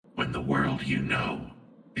world you know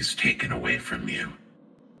is taken away from you,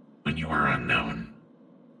 when you are unknown,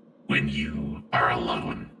 when you are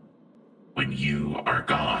alone, when you are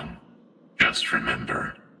gone, just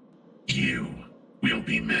remember, you will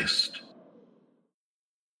be missed.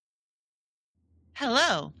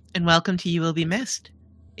 Hello, and welcome to You Will Be Missed,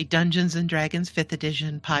 a Dungeons & Dragons 5th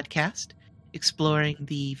edition podcast exploring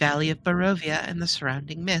the Valley of Barovia and the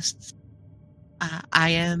surrounding mists. I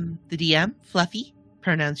am the DM, Fluffy,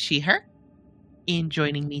 pronouns she, her, and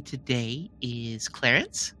joining me today is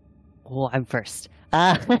Clarence. Oh, I'm first.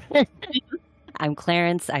 I'm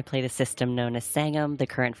Clarence. I play the system known as Sangam. The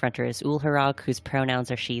current fronter is Ulharog, whose pronouns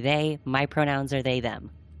are she, they. My pronouns are they, them.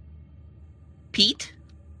 Pete.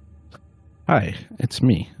 Hi, it's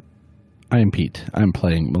me. I am Pete. I'm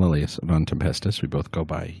playing Malilius von Tempestus. We both go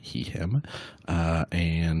by he, him.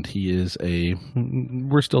 And he is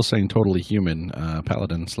we're still saying totally human,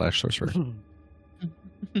 paladin / sorcerer.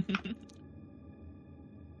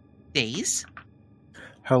 Daze.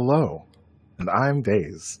 Hello, and I'm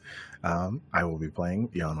Daze. I will be playing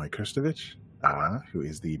Yanway Kristovich, who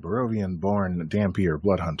is the Barovian-born Dampier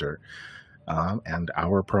Bloodhunter, and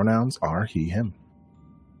our pronouns are he, him.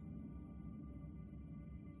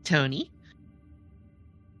 Tony.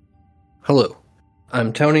 Hello,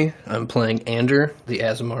 I'm Tony. I'm playing Ander, the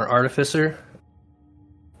Azamar Artificer.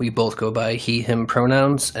 We both go by he, him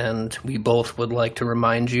pronouns, and we both would like to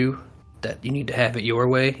remind you that you need to have it your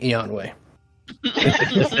way, Yanway.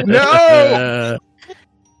 No!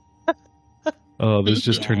 Oh, this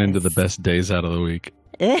just turned into the best days out of the week.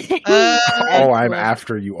 I'm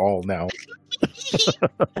after you all now.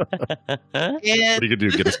 What are you going to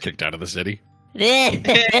do, get us kicked out of the city?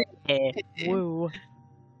 Woo.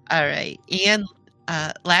 All right, and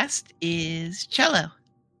last is Cello.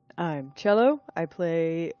 I'm Cello. I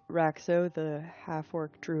play Raxo, the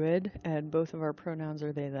half-orc druid, and both of our pronouns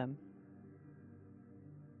are they, them.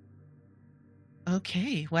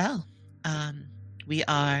 Okay, well, we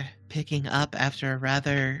are picking up after a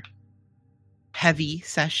rather heavy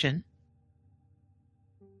session.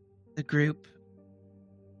 The group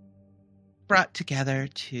brought together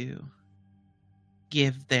to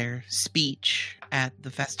give their speech at the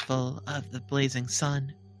Festival of the Blazing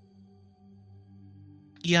Sun.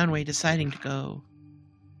 Yanway deciding to go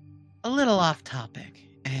a little off topic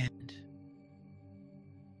and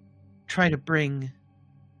try to bring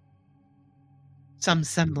some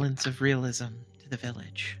semblance of realism to the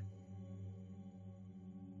village.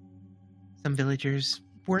 Some villagers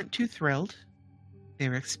weren't too thrilled. They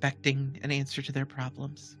were expecting an answer to their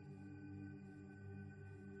problems.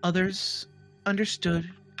 Others understood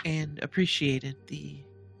and appreciated the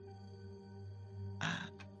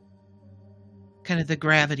kind of the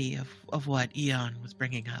gravity of what Eon was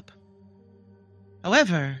bringing up.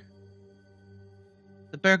 However,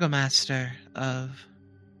 the burgomaster of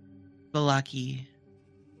Velaki,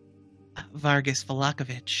 Vargas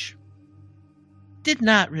Velakovich, did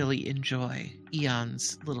not really enjoy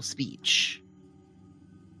Eon's little speech.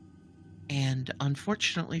 And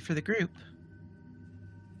unfortunately for the group,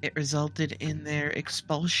 it resulted in their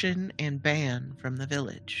expulsion and ban from the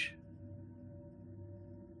village.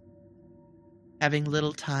 Having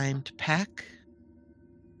little time to pack,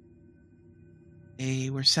 they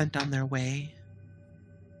were sent on their way,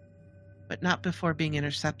 but not before being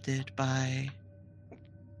intercepted by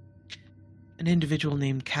an individual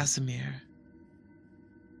named Casimir,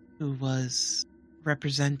 who was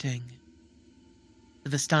representing the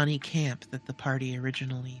Vistani camp that the party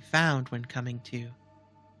originally found when coming to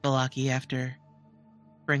Velaki after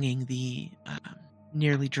bringing the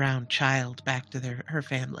nearly drowned child back to her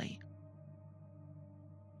family.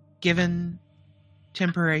 Given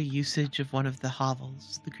temporary usage of one of the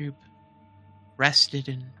hovels, the group rested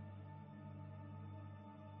and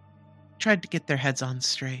tried to get their heads on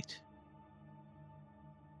straight.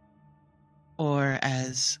 Or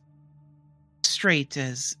as straight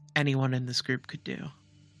as anyone in this group could do.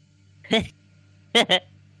 I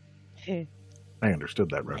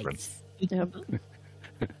understood that reference. Yep.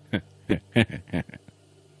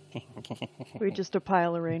 We're just a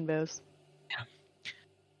pile of rainbows. Yeah.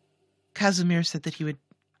 Casimir said that he would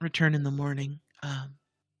return in the morning,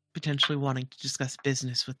 potentially wanting to discuss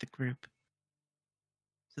business with the group.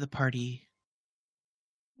 So the party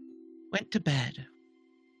went to bed,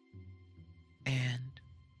 and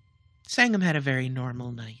Sangam had a very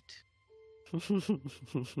normal night.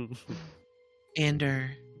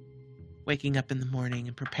 Ander waking up in the morning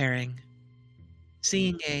and preparing,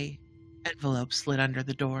 seeing a envelope slid under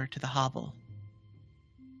the door to the hovel,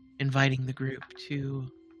 inviting the group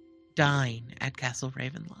to dine at Castle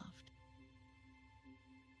Ravenloft.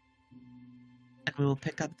 And we will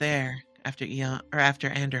pick up there after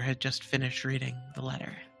Ander had just finished reading the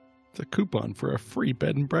letter. It's a coupon for a free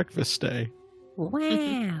bed and breakfast stay.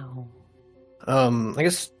 Wow. I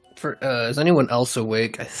guess is anyone else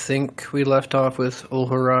awake? I think we left off with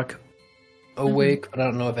Ulharak awake, but I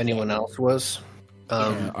don't know if anyone else was.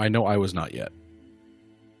 I know I was not yet.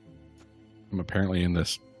 I'm apparently in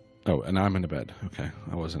this. Oh, and I'm in a bed. Okay,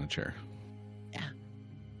 I was in a chair. Yeah.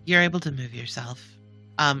 You're able to move yourself.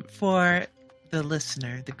 For the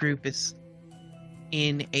listener, the group is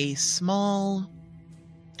in a small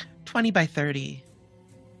 20 by 30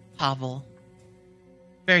 hovel.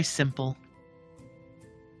 Very simple.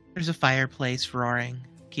 There's a fireplace roaring,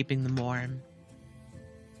 keeping them warm.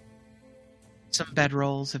 Some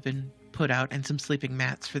bedrolls have been put out and some sleeping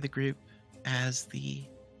mats for the group, as the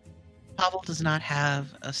hovel does not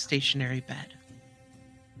have a stationary bed.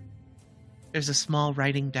 There's a small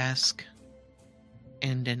writing desk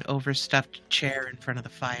and an overstuffed chair in front of the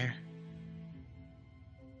fire.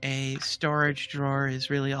 A storage drawer is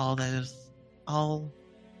really all that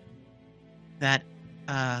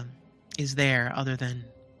is there, other than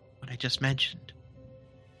what I just mentioned.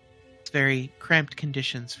 It's very cramped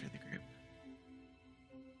conditions for the group.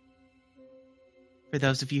 For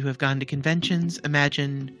those of you who have gone to conventions,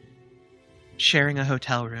 imagine sharing a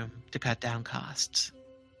hotel room to cut down costs.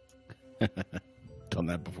 Done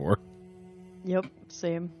that before. Yep,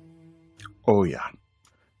 same. Oh yeah.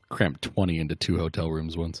 Cramped 20 into 2 hotel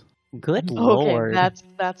rooms once. Good lord. Okay,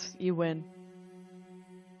 that's you win.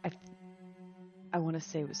 I want to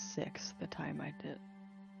say it was 6 the time I did.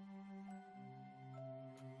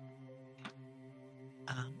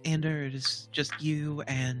 Ander, it is just you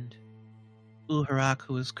and Ulharak,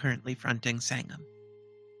 who is currently fronting Sangam.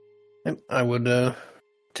 I would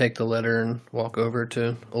take the letter and walk over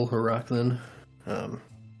to Ulharak then,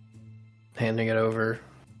 handing it over.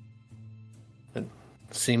 It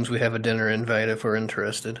seems we have a dinner invite if we're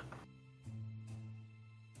interested.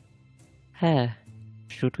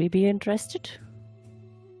 Should we be interested?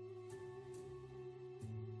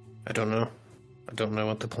 I don't know. I don't know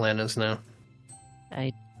what the plan is now.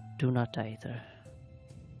 I do not either.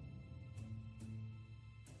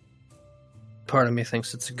 Part of me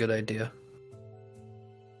thinks it's a good idea.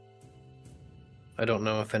 I don't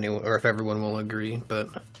know if anyone or if everyone will agree, but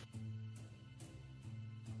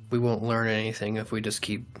we won't learn anything if we just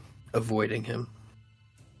keep avoiding him.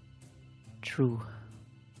 True.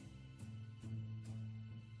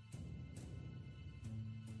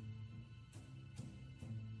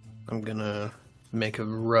 I'm gonna make a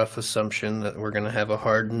rough assumption that we're gonna have a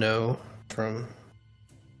hard no from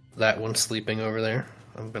that one sleeping over there.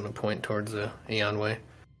 I'm gonna point towards the Aeon Way.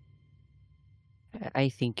 I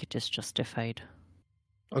think it is justified.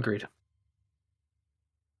 Agreed.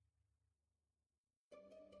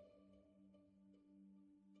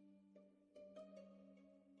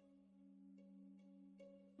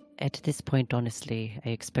 At this point, honestly, I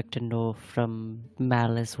expect a no from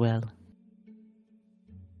Mal as well.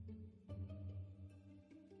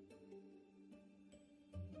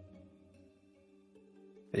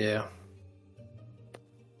 Yeah.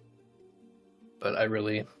 But I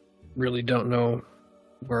really don't know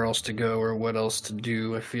where else to go or what else to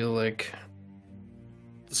do. I feel like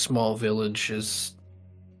the small village is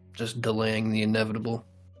just delaying the inevitable.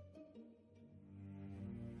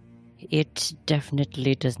 It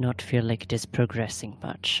definitely does not feel like it is progressing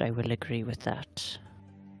much. I will agree with that.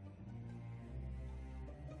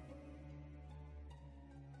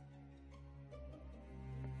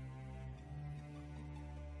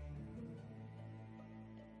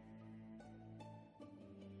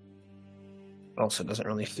 Also doesn't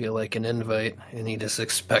really feel like an invite, and he just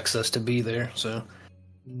expects us to be there, so...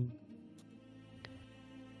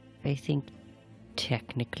 I think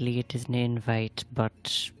technically it is an invite,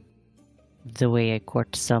 but the way a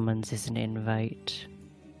court summons is an invite.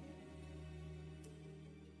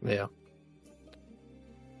 Yeah.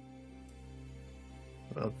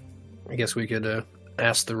 Well, I guess we could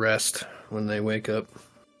ask the rest when they wake up.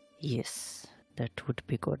 Yes, that would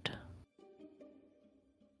be good.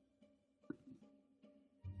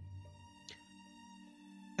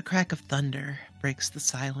 A crack of thunder breaks the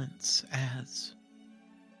silence as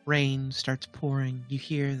rain starts pouring. You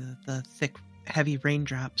hear the thick, heavy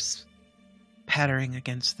raindrops pattering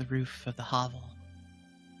against the roof of the hovel.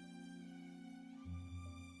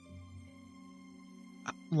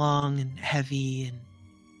 Long and heavy, and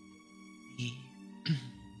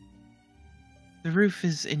the roof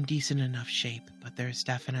is in decent enough shape, but there's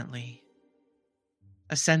definitely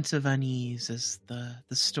a sense of unease as the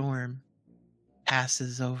storm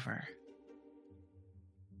passes over.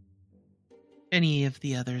 Any of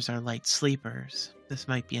the others are light sleepers. This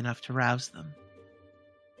might be enough to rouse them.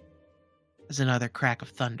 As another crack of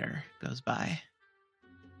thunder goes by.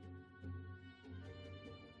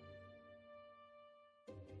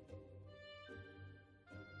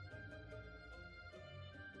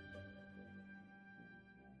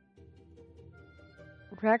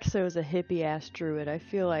 Raxo is a hippie ass druid. I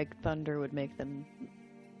feel like thunder would make them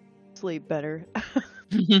sleep better.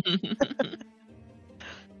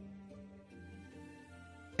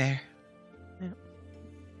 There.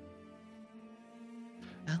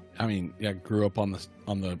 I mean, yeah, grew up on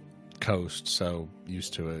the coast, so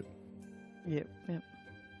used to it. Yep.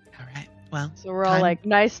 All right. Well, So we're all time- like,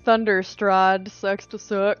 nice thunder, Strahd. Sucks to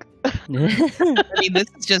suck. I mean, this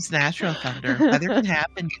is just natural thunder. Weather can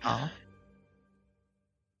happen, y'all.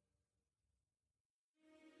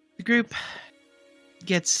 The group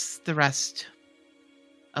gets the rest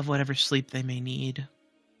of whatever sleep they may need.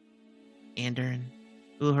 Ander and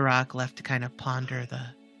Uharak left to kind of ponder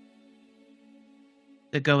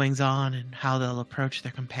the goings on and how they'll approach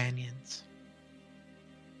their companions.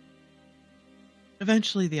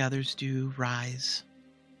 Eventually the others do rise.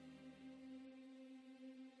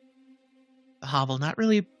 The hovel not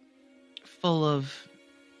really full of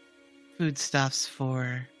foodstuffs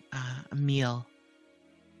for a meal.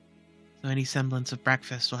 So any semblance of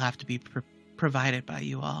breakfast will have to be provided by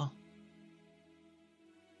you all.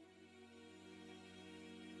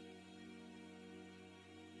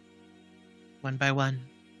 One by one,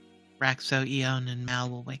 Raxo, Eon, and Mal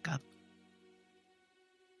will wake up.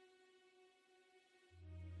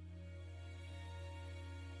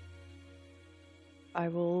 I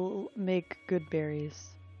will make good berries.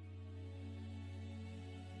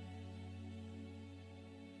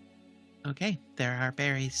 Okay, there are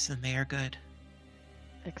berries, and they are good.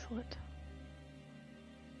 Excellent.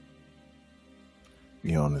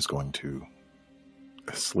 Eon is going to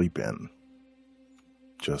sleep in.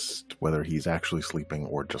 Just whether he's actually sleeping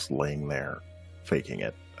or just laying there faking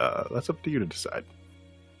it. That's up to you to decide.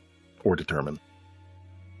 Or determine.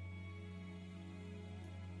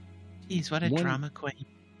 Jeez, what a One- drama queen.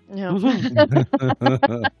 Yeah.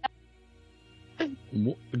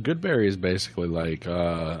 Goodberry is basically like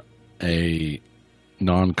a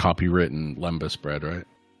non-copywritten lembas bread, right?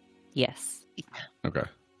 Yes. Okay.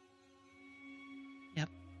 Yep.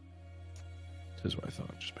 This is what I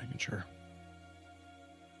thought. Just making sure.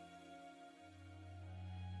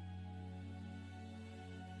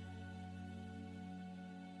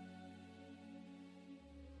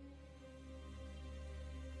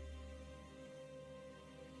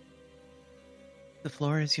 The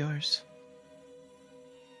floor is yours.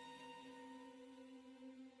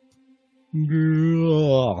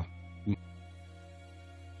 Oh.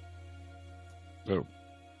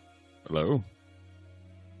 Hello.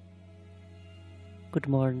 Good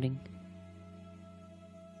morning.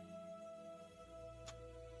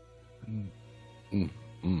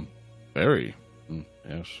 Berry.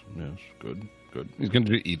 Yes. Good. He's going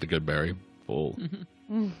to eat the good berry. Full.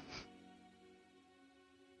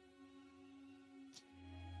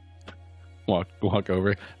 Walk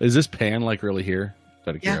over. Is this pan like really here?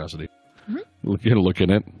 Out of Yeah. curiosity. Mhm. Look in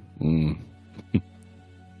it.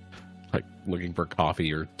 Like looking for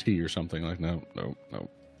coffee or tea or something. Like no.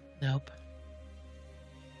 Nope.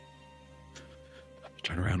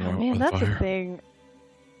 Turn around. Oh, on man, the that's fire. a thing.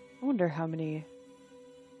 I wonder how many.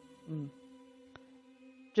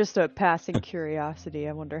 Just a passing curiosity.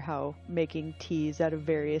 I wonder how making teas out of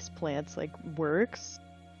various plants works.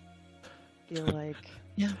 Feel like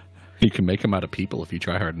You can make them out of people if you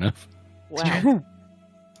try hard enough. wow.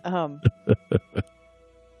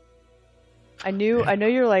 I know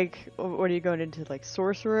you're what are you going into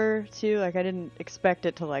sorcerer too? I didn't expect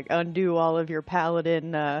it to undo all of your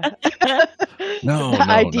paladin No,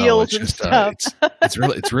 ideals it's and just, stuff.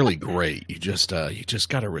 it's really great. You just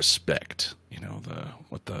gotta respect,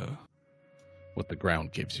 what the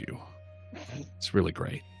ground gives you. It's really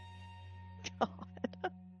great.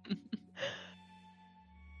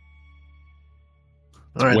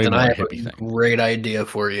 All right, Way then more I have hippie a thing. great idea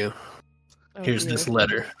for you. Oh, Here's dear. this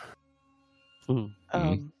letter.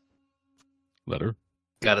 Letter.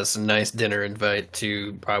 Got us a nice dinner invite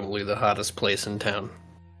to probably the hottest place in town.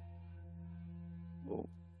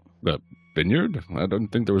 The vineyard? I don't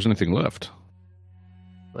think there was anything left.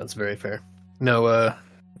 That's very fair. No,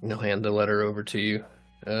 hand the letter over to you.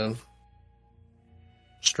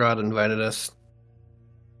 Strahd invited us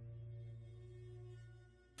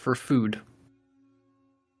for food.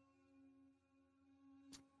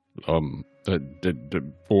 For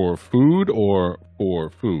food or for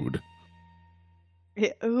food?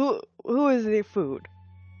 Yeah, who is the food?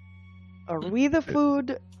 Are we the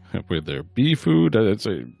food? Will there be food?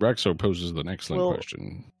 Raxo poses the excellent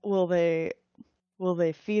question. Will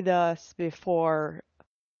they feed us before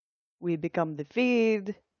we become the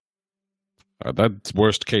feed? That's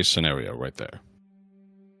worst case scenario right there.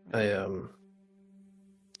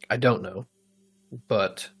 I don't know,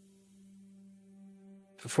 but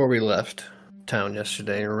before we left town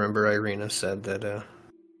yesterday, remember Irina said that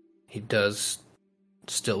he does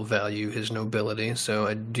still value his nobility, so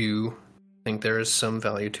I do think there is some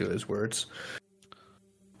value to his words.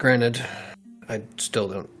 Granted, I still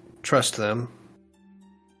don't trust them.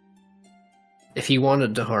 If he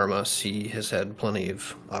wanted to harm us, he has had plenty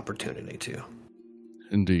of opportunity to.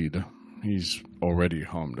 Indeed. He's already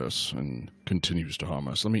harmed us and continues to harm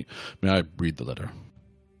us. May I read the letter?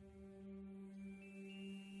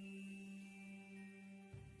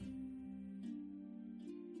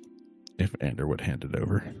 If Ander would hand it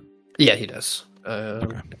over. Yeah, he does.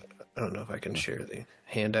 Okay. I don't know if I can share the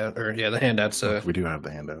handout. The handout's... We do have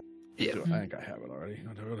the handout. Yeah. I think I have it already.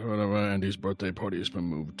 Andy's birthday party has been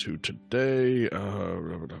moved to today.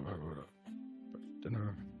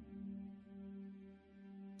 Dinner.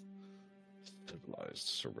 Civilized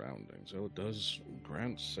surroundings. Oh, it does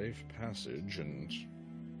grant safe passage, and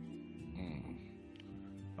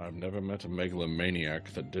I've never met a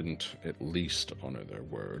megalomaniac that didn't at least honor their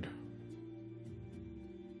word.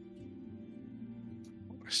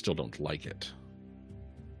 I still don't like it.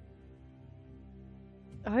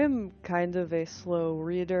 I am kind of a slow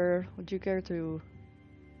reader. Would you care to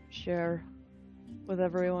share with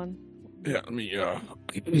everyone? Yeah,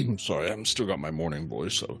 sorry, I haven't still got my morning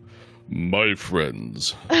voice, so... My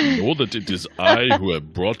friends, know that it is I who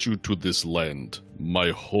have brought you to this land, my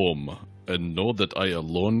home, and know that I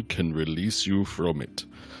alone can release you from it.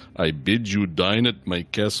 I bid you dine at my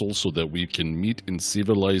castle so that we can meet in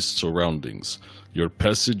civilized surroundings. Your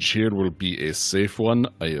passage here will be a safe one.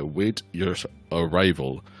 I await your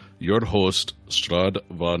arrival. Your host, Strad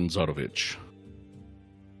von Zarovich.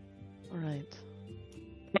 All right.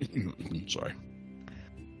 Sorry.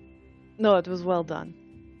 No, it was well done.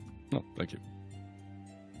 No, thank you.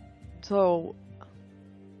 So...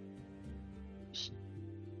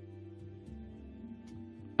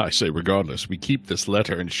 I say, regardless, we keep this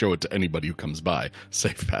letter and show it to anybody who comes by.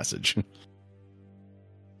 Safe passage.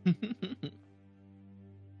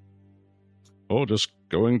 Oh, just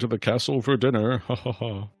going to the castle for dinner. Ha ha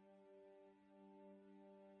ha.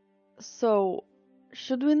 So,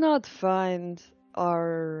 should we not find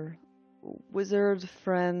our wizard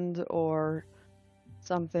friend or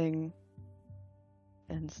something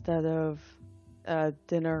instead of a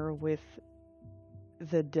dinner with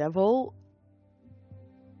the devil?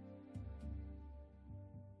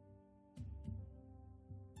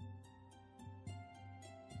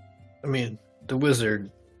 I mean, the wizard,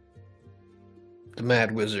 the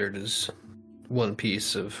mad wizard, is one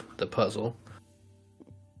piece of the puzzle.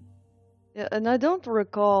 Yeah, and I don't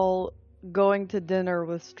recall going to dinner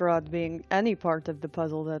with Strahd being any part of the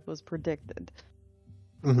puzzle that was predicted.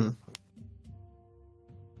 Mm-hmm.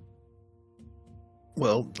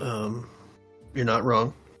 Well, you're not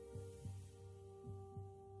wrong.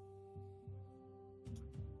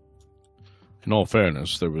 In all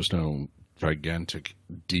fairness, there was no gigantic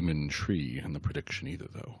demon tree in the prediction either,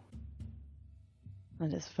 though.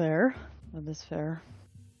 That is fair. That is fair.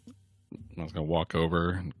 I was going to walk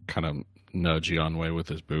over and kind of nudge Yanwei with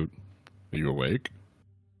his boot. Are you awake?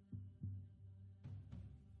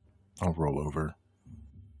 I'll roll over.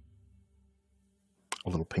 A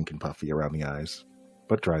little pink and puffy around the eyes,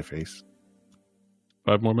 but dry face.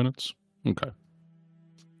 5 more minutes? Okay.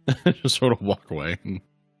 Just sort of walk away and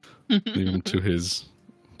leave him to his...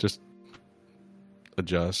 Just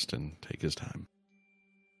adjust and take his time.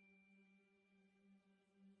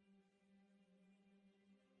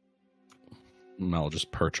 I'll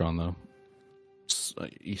just perch on the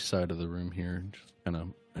east side of the room here, just kind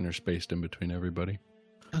of interspaced in between everybody.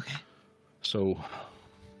 Okay. So,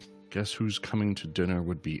 guess who's coming to dinner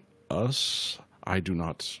would be us? I do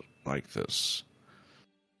not like this.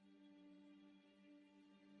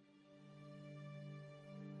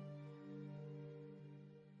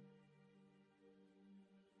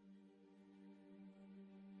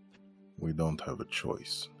 We don't have a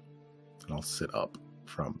choice. And I'll sit up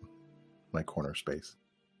from my corner space.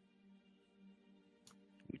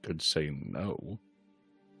 We could say no.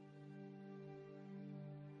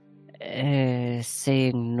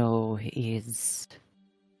 Saying no is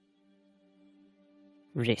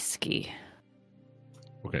risky.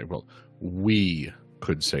 Okay, well, we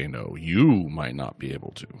could say no. You might not be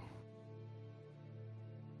able to.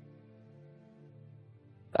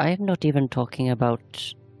 I am not even talking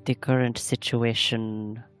about the current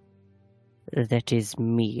situation that is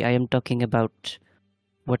me. I am talking about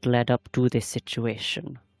what led up to this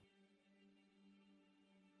situation.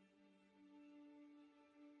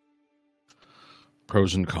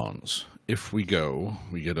 Pros and cons. If we go,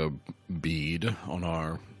 we get a bead on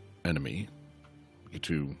our enemy. We get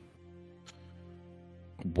to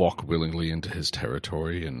walk willingly into his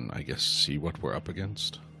territory and, I guess, see what we're up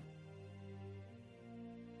against.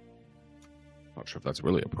 Not sure if that's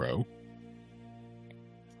really a pro.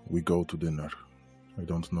 We go to dinner. I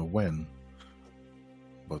don't know when,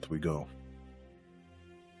 but we go.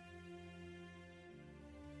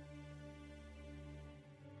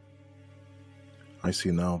 I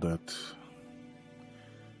see now that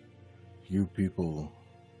you people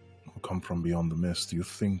who come from beyond the mist, you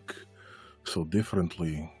think so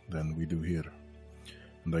differently than we do here.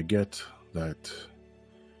 And I get that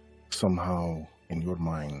somehow in your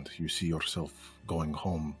mind you see yourself going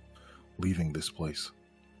home, leaving this place.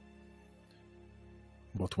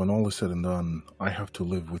 But when all is said and done, I have to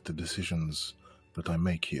live with the decisions that I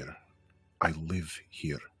make here. I live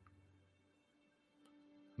here.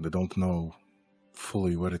 And I don't know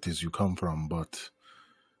fully where it is you come from, but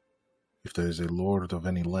if there is a lord of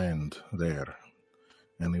any land there,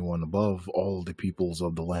 anyone above all the peoples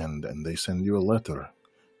of the land, and they send you a letter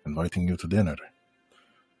inviting you to dinner,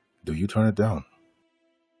 do you turn it down?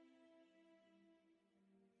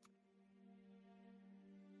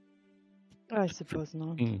 I suppose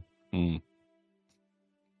not.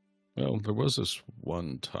 Well, there was this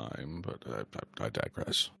one time, but I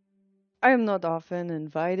digress. I am not often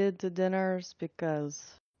invited to dinners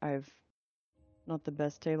because I've not the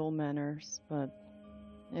best table manners, but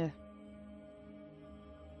yeah.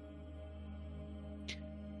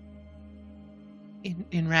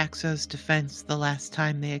 In Raxo's defense, the last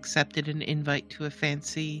time they accepted an invite to a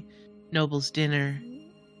fancy noble's dinner,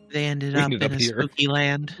 they ended up in a here. spooky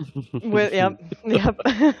land. Yep.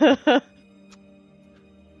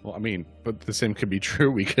 Well, I mean, but the same could be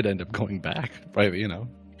true. We could end up going back, right? You know.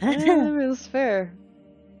 Yeah, it was fair.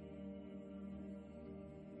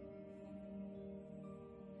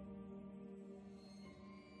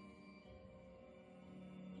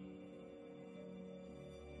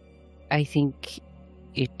 I think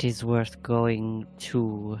it is worth going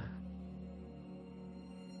to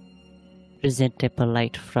present a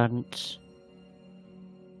polite front,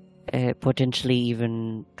 potentially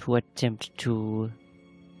even to attempt to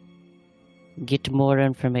get more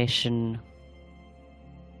information,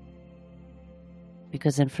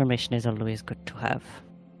 because information is always good to have.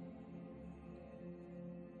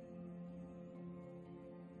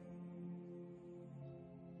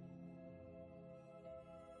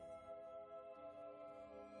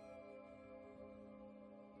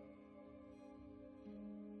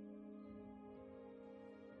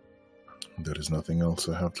 There is nothing else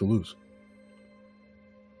I have to lose.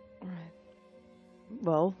 Alright.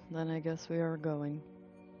 Well, then I guess we are going.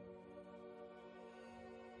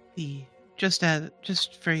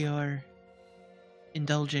 Just for your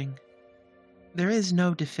indulging, there is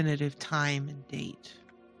no definitive time and date.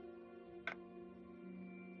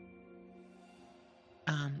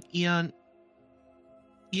 Eon,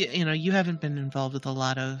 you haven't been involved with a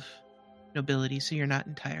lot of nobility, so you're not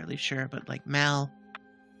entirely sure, but like Mal,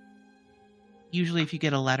 usually if you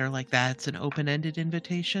get a letter like that, it's an open-ended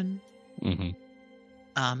invitation. Mm-hmm.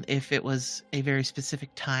 If it was a very specific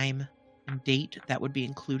time and date, that would be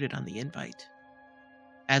included on the invite,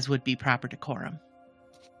 as would be proper decorum.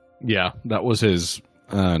 Yeah, that was his.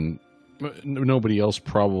 Nobody else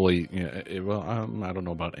probably. Well, I don't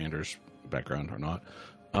know about Anders' background or not.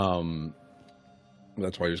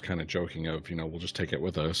 That's why he was kind of joking of, we'll just take it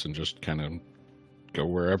with us and just kind of go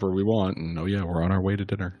wherever we want. And oh yeah, we're on our way to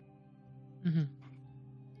dinner. Mm-hmm.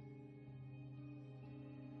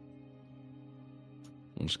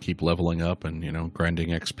 We'll just keep leveling up and, grinding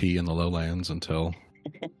XP in the lowlands until...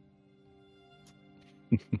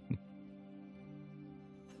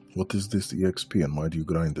 What is this EXP and why do you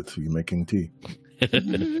grind it? Are you making tea?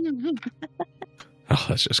 Oh,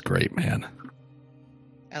 that's just great, man.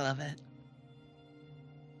 I love it.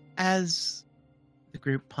 As the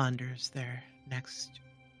group ponders their next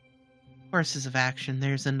courses of action,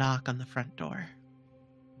 there's a knock on the front door.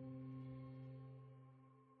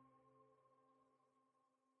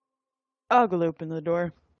 I'll go open the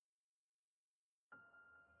door.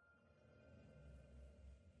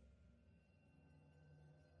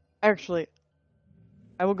 Actually,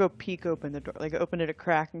 I will go peek open the door, like open it a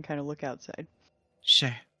crack and kind of look outside.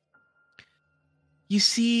 Sure. You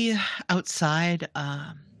see outside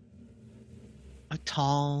a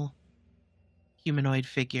tall humanoid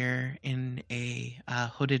figure in a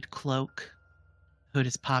hooded cloak. Hood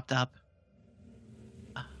is popped up.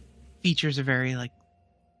 Features are very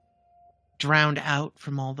drowned out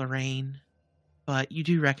from all the rain, but you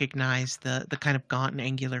do recognize the kind of gaunt and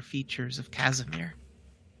angular features of Casimir.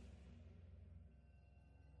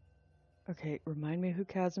 Okay, remind me who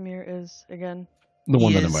Casimir is again. The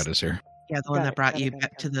one He that is- invited us here. Yeah, the one Got that it, brought got it, you got it,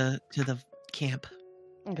 back to the camp.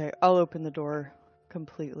 Okay, I'll open the door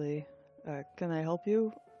completely. Can I help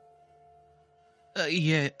you?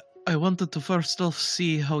 Yeah, I wanted to first off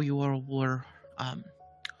see how you all were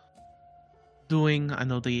doing. I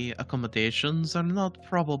know the accommodations are not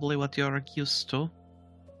probably what you're used to,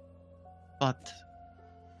 but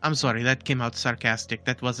I'm sorry, that came out sarcastic.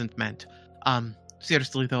 That wasn't meant.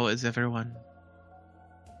 Seriously though, is everyone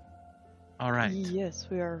all right? Yes,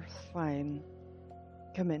 we are fine.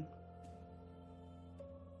 Come in.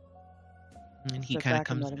 And he Step kind of back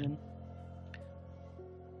and comes let him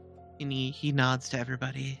in, and he nods to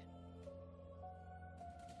everybody.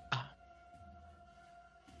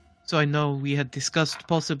 So I know we had discussed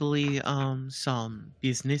possibly some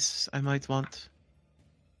business I might want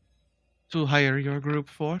to hire your group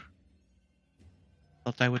for.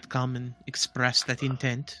 Thought I would come and express that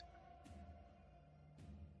intent.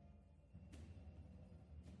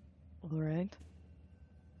 All right.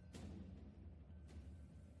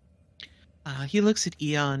 He looks at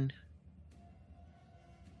Eon.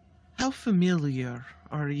 How familiar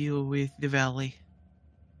are you with the valley?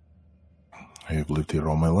 I have lived here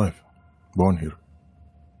all my life. Born here.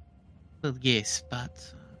 Well, yes,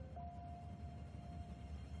 but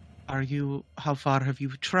how far have you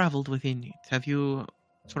traveled within it? Have you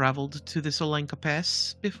traveled to the Solenka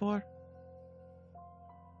Pass before?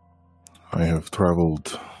 I have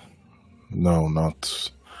traveled. No,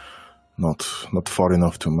 not far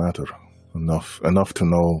enough to matter. Enough to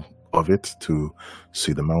know of it, to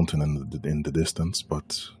see the mountain in the distance,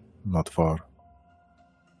 but not far.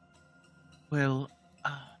 Well,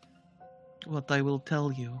 what I will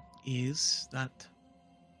tell you is that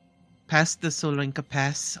past the Solenka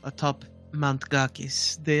Pass, atop Mount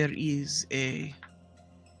Gakis, there is a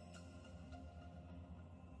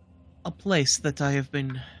place that I have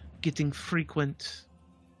been getting frequent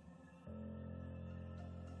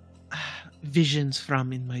visions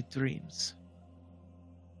from in my dreams.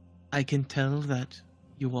 I can tell that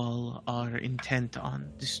you all are intent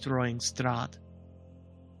on destroying Strahd.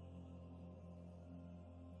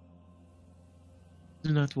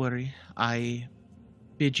 Do not worry, I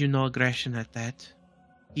bid you no aggression at that.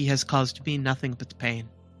 He has caused me nothing but pain.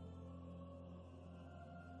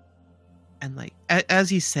 And as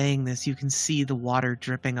he's saying this, you can see the water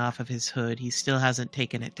dripping off of his hood. He still hasn't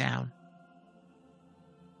taken it down.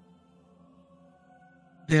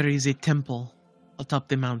 There is a temple atop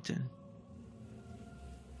the mountain.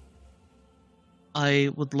 I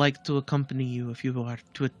would like to accompany you if you are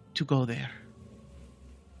to go there.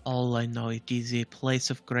 All I know, it is a place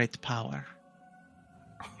of great power.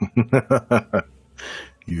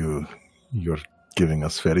 You're giving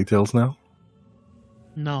us fairy tales now?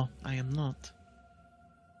 No, I am not.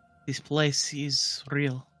 This place is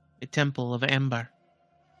real. A temple of Ember.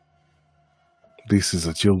 This is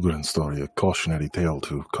a children's story, a cautionary tale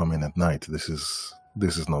to come in at night. This is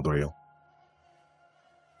not real.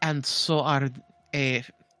 And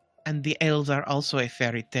and the elves are also a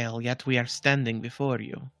fairy tale, yet we are standing before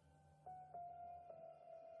you.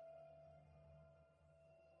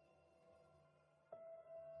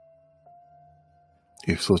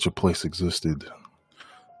 If such a place existed,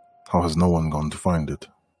 how has no one gone to find it?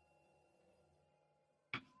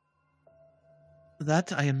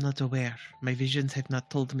 That I am not aware. My visions have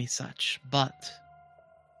not told me such, but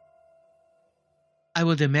I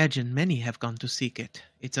would imagine many have gone to seek it.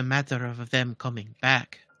 It's a matter of them coming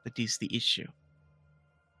back that is the issue.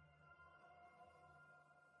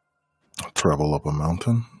 Travel up a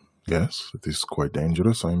mountain? Yes, it is quite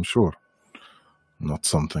dangerous, I am sure. Not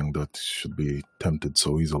something that should be tempted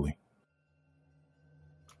so easily.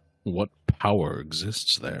 What power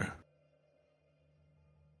exists there?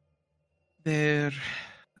 There,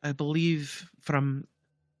 I believe from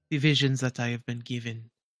the visions that I have been given,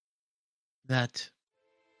 that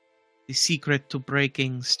the secret to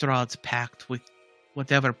breaking Strahd's pact with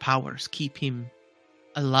whatever powers keep him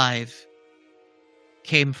alive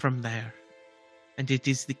came from there, and it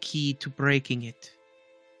is the key to breaking it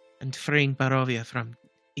and freeing Barovia from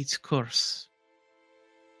its curse.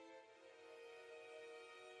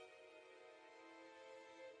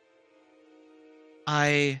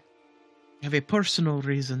 I have a personal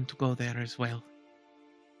reason to go there as well.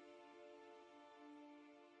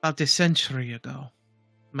 About a century ago,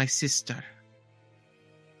 my sister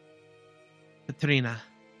Katrina.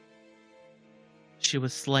 She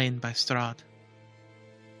was slain by Strahd.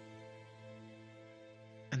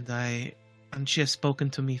 And she has spoken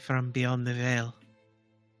to me from beyond the veil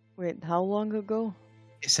Wait, how long ago?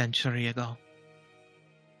 a century ago.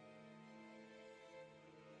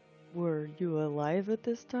 Were you alive at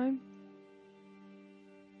this time?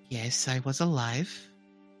 Yes, I was alive.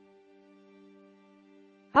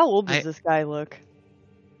 How old does I- this guy look?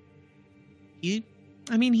 He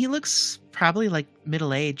looks probably like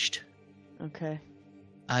middle-aged. Okay.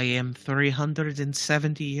 I am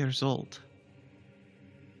 370 years old.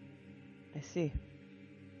 I see.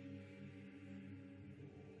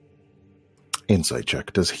 Insight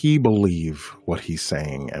check. Does he believe what he's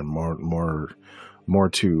saying, and more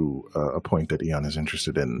to a point that Eon is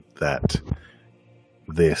interested in, that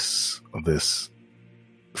this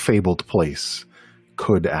fabled place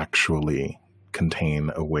could actually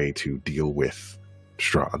contain a way to deal with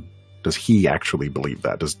Strahd? Does he actually believe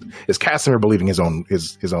that? Is Casimir believing his own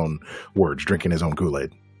words, drinking his own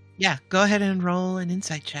Kool-Aid? Yeah, go ahead and roll an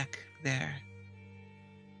insight check there.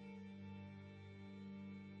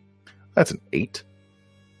 That's an 8.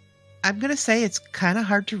 I'm going to say it's kind of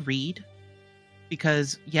hard to read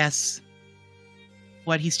because, yes,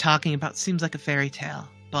 what he's talking about seems like a fairy tale,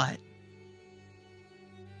 but,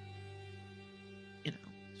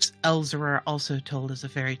 elves are also told as a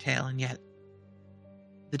fairy tale, and yet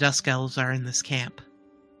the Dusk Elves are in this camp.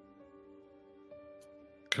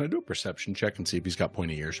 Can I do a perception check and see if he's got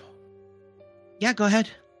pointy ears? Yeah, go ahead.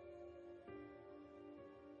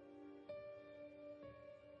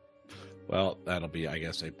 Well, that'll be, I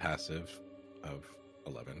guess, a passive of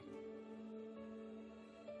 11.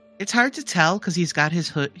 It's hard to tell because he's got his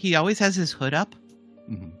hood. He always has his hood up,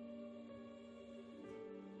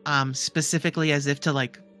 specifically as if to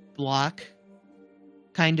block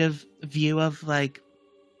kind of view of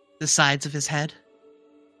the sides of his head.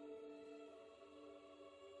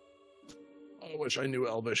 I wish I knew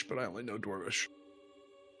Elvish, but I only know Dwarvish.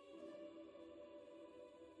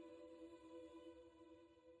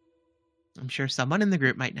 I'm sure someone in the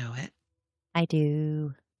group might know it. I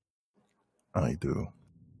do. I do.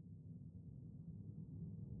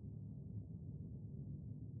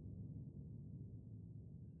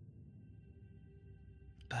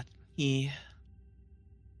 But he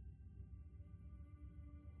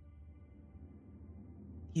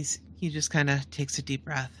just kind of takes a deep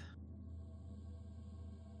breath.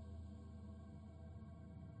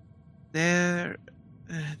 The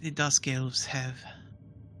Dusk Elves have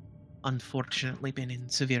unfortunately been in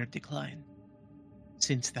severe decline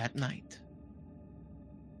since that night.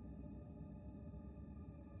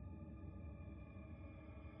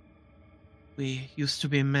 We used to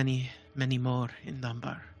be many, many more in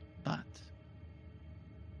number, but,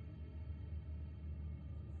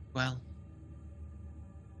 well,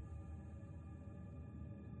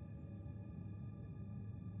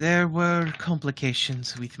 there were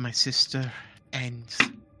complications with my sister and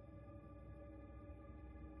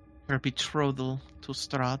her betrothal to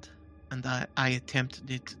Strahd, and I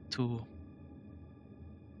attempted to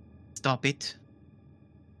stop it.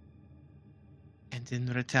 And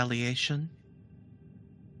in retaliation,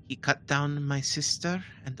 he cut down my sister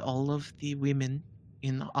and all of the women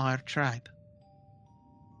in our tribe.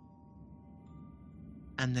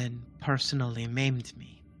 And then personally maimed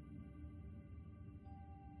me.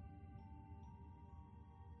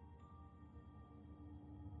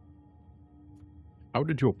 How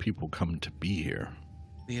did your people come to be here?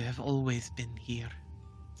 We have always been here.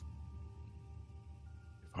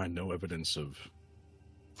 I find no evidence of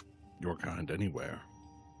your kind anywhere.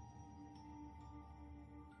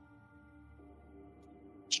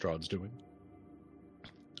 Strahd's doing?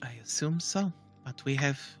 I assume so, but we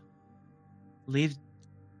have lived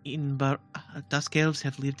in Dusk Elves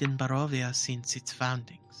have lived in Barovia since its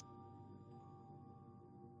foundings.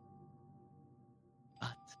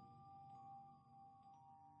 But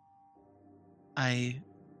I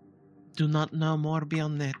do not know more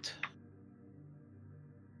beyond that.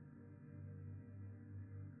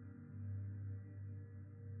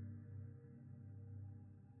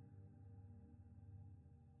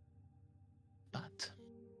 But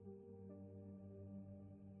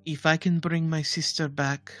if I can bring my sister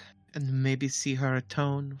back and maybe see her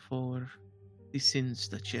atone for the sins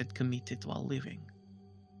that she had committed while living,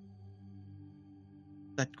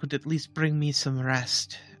 that could at least bring me some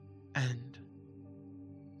rest and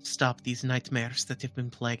stop these nightmares that have been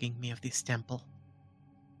plaguing me of this temple.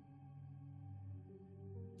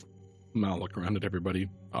 I'll look around at everybody.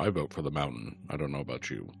 I vote for the mountain. I don't know about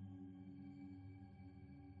you.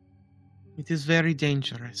 It is very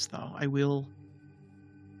dangerous, though. I will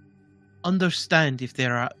understand if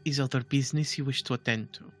there is other business you wish to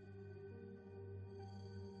attend to.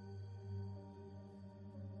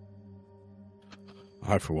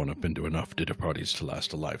 I, for one, have been to enough dinner parties to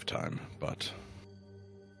last a lifetime, but...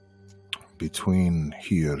 Between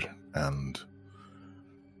here and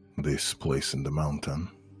this place in the mountain,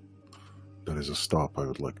 there is a stop I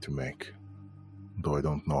would like to make, though I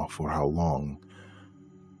don't know for how long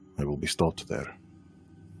I will be stopped there.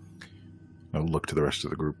 I will look to the rest of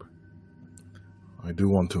the group. I do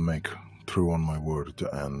want to make true on my word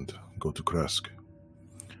and go to Kresk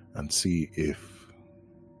and see if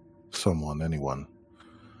anyone,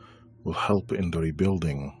 will help in the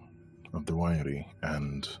rebuilding of the winery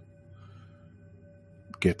and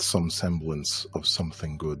get some semblance of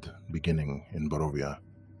something good beginning in Barovia.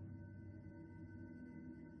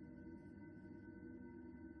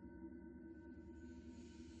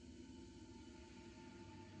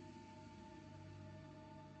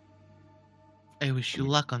 I wish you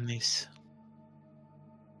luck on this.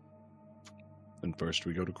 Then first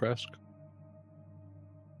we go to Kresk.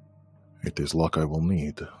 It is luck I will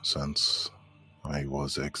need, since I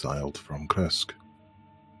was exiled from Kresk.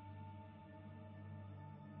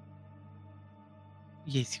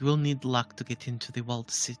 Yes, you will need luck to get into the walled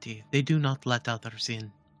city. They do not let others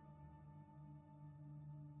in.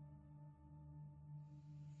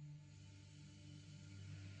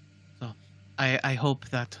 So, I hope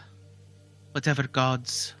that whatever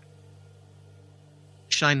gods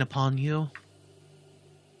shine upon you,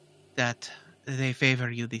 that they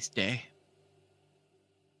favor you this day.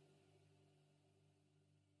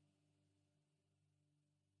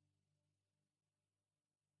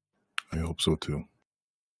 I hope so too.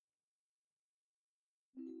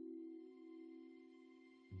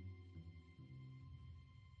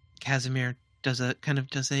 Casimir does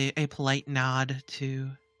a polite nod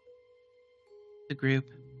to the group.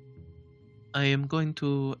 I am going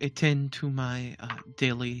to attend to my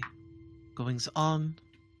daily goings on,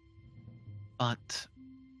 but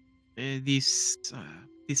this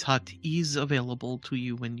hut is available to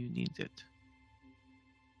you when you need it.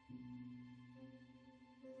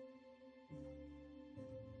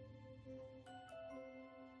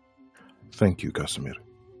 Thank you, Casimir.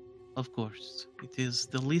 Of course, it is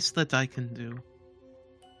the least that I can do.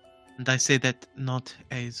 And I say that not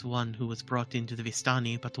as one who was brought into the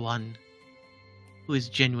Vistani, but one who is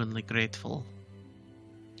genuinely grateful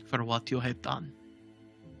for what you had done.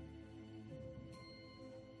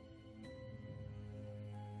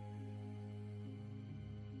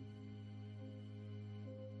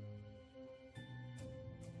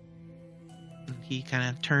 And he kind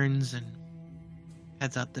of turns and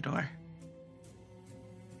heads out the door.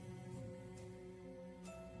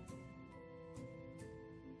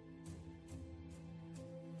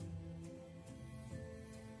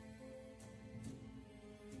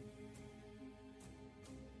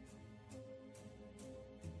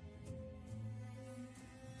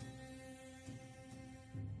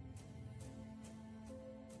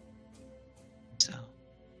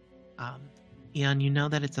 Eon, you know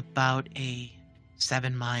that it's about a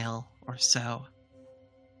 7-mile or so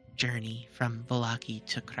journey from Vallaki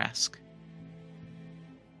to Kresk.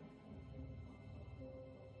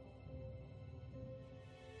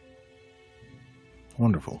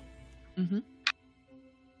 Wonderful. Mm-hmm.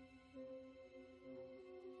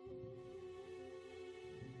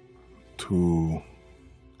 To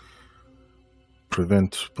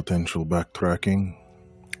prevent potential backtracking,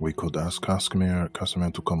 we could ask Casimir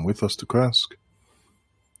to come with us to Kresk,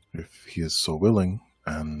 if he is so willing,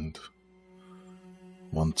 and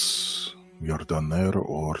once we are done there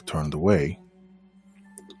or turned away,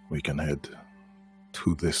 we can head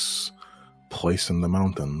to this place in the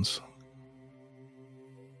mountains.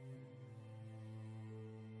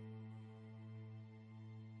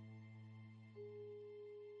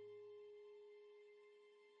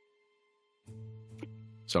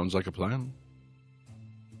 Sounds like a plan.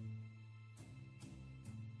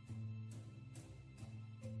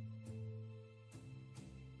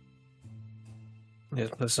 Yeah,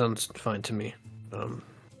 that sounds fine to me.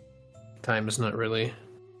 Time is not really...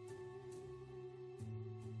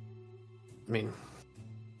 I mean,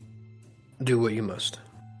 do what you must.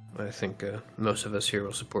 I think most of us here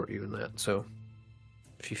will support you in that, so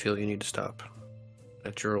if you feel you need to stop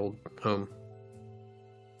at your old home,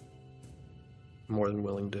 I'm more than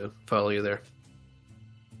willing to follow you there.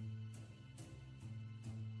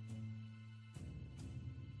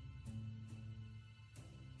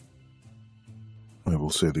 I will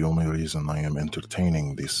say the only reason I am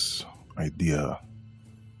entertaining this idea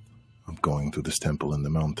of going to this temple in the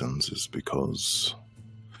mountains is because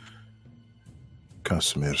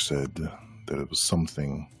Casimir said there was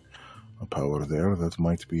something, a power there that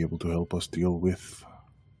might be able to help us deal with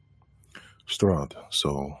Strahd.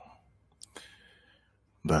 So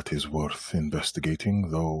that is worth investigating,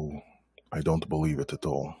 though I don't believe it at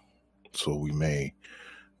all. So we may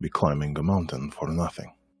be climbing a mountain for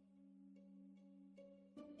nothing.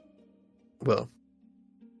 Well,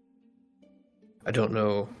 I don't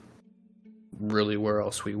know really where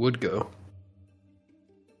else we would go.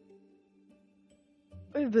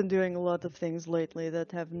 We've been doing a lot of things lately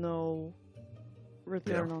that have no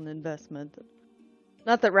return on investment.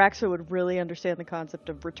 Not that Raxo would really understand the concept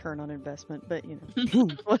of return on investment, but you know,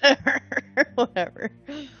 whatever.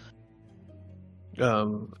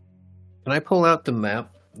 Can I pull out the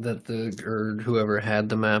map that whoever had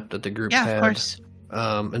the map that the group had? Yeah, of course.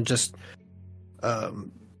 And just,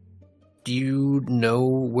 do you know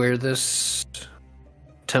where this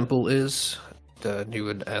temple is? You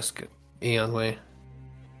would ask Eonway.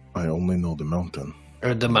 I only know the mountain.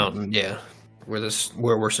 Or the mountain, yeah.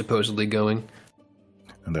 Where we're supposedly going.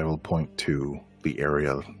 And I will point to the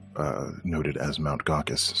area noted as Mount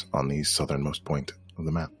Gaucus on the southernmost point of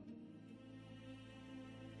the map.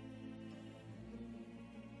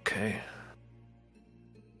 Okay.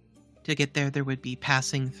 To get there would be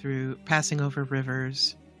passing over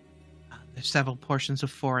rivers. There's several portions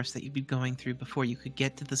of forest that you'd be going through before you could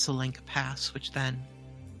get to the Solenka Pass, which then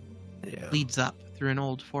leads up through an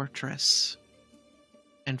old fortress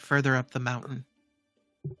and further up the mountain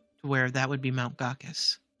to where that would be Mount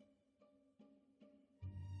Gaucus.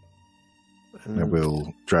 I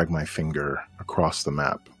will drag my finger across the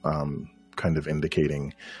map, kind of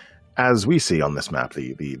indicating, as we see on this map,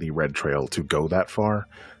 the red trail to go that far,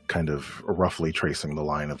 kind of roughly tracing the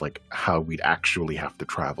line of like how we'd actually have to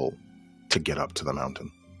travel to get up to the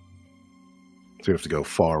mountain. So we have to go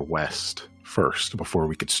far west first before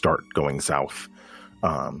we could start going south,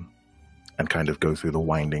 and kind of go through the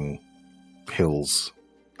winding hills,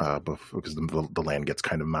 because the land gets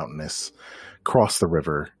kind of mountainous, cross the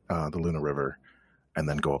river, the Luna River, and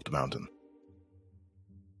then go up the mountain.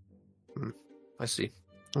 I see.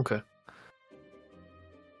 Okay.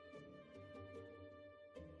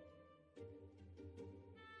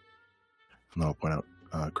 And I'll point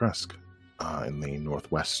out Kresk in the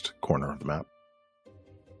northwest corner of the map.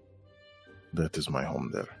 That is my home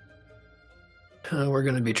there. We're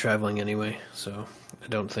going to be traveling anyway, so I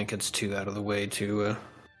don't think it's too out of the way to...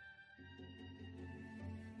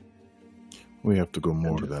 We have to go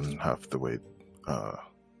more than half the way, or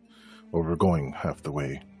we're going half the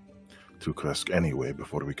way to Kresk anyway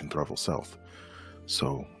before we can travel south.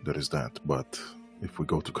 So there is that. But if we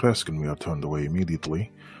go to Kresk and we are turned away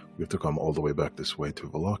immediately, we have to come all the way back this way to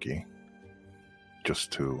Vallaki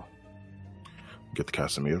just to get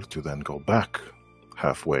Casimir to then go back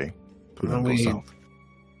halfway to then go south.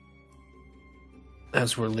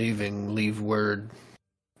 As we're leaving, leave word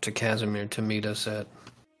to Casimir to meet us at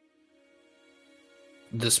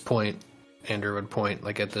this point. Andrew would point,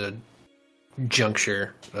 like at the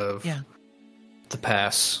juncture of the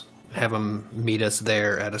pass. Have him meet us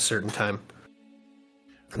there at a certain time.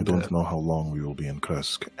 I don't know how long we will be in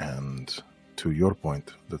Kresk, and to your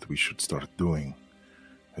point that we should start doing,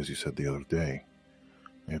 as you said the other day,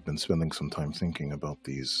 I have been spending some time thinking about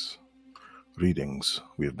these readings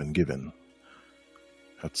we have been given.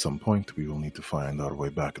 At some point, we will need to find our way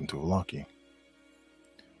back into Vallaki.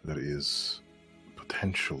 There is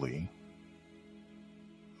potentially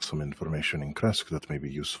some information in Kresk that may be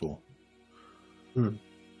useful.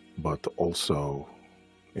 But also,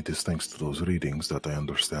 it is thanks to those readings that I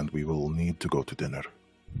understand we will need to go to dinner,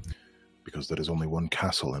 because there is only one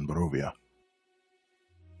castle in Barovia.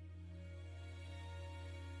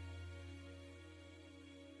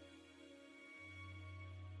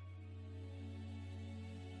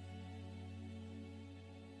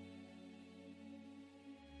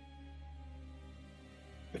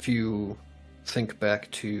 If you think back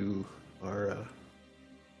to our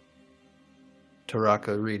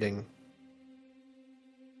Taraka reading,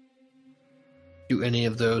 do any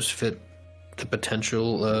of those fit the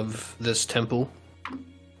potential of this temple?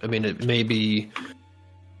 I mean, it may be,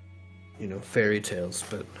 fairy tales,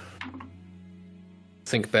 but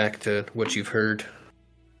think back to what you've heard.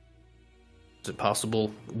 Is it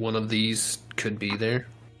possible one of these could be there?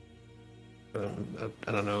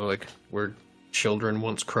 I don't know, like where children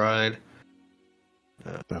once cried.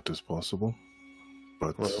 That is possible,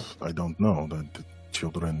 but I don't know that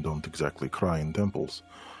children don't exactly cry in temples.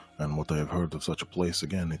 And what I have heard of such a place,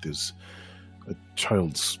 again, it is a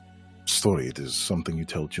child's story. It is something you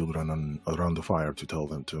tell children around the fire to tell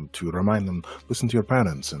them, to remind them, listen to your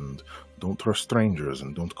parents, and don't trust strangers,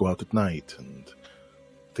 and don't go out at night, and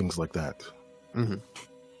things like that. Mm-hmm.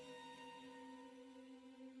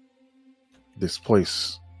 This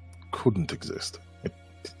place couldn't exist.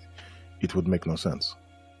 It would make no sense.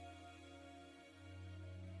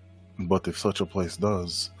 But if such a place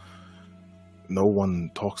does, no one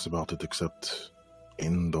talks about it except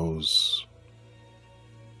in those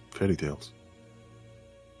fairy tales.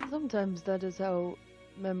 Sometimes that is how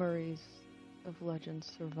memories of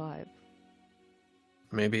legends survive.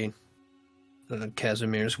 Maybe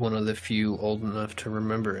Casimir's one of the few old enough to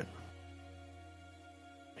remember it.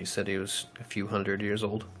 He said he was a few hundred years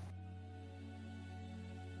old.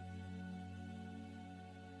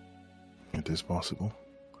 It is possible.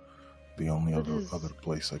 The only other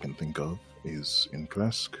place I can think of is in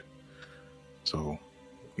Kresk. So,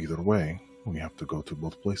 either way, we have to go to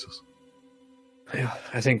both places. Yeah,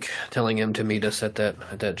 I think telling him to meet us at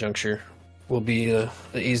that juncture will be the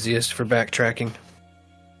easiest for backtracking.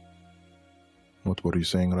 What were you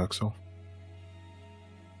saying, Raxo?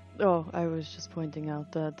 Oh, I was just pointing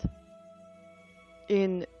out that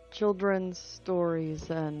in children's stories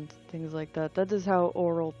and things like that, that is how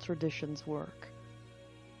oral traditions work.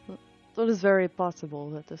 So it is very possible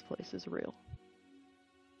that this place is real.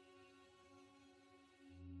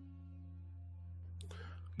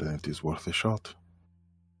 Then it is worth a shot.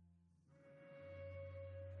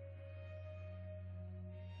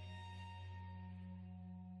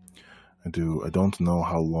 I don't know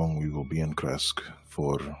how long we will be in Kresk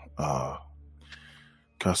for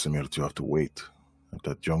Casimir to have to wait at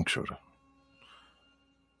that juncture.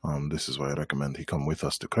 This is why I recommend he come with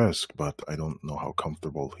us to Kresk, but I don't know how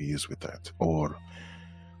comfortable he is with that. Or,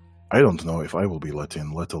 I don't know if I will be let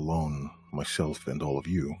in, let alone myself and all of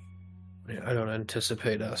you. Yeah, I don't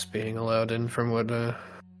anticipate us being allowed in from what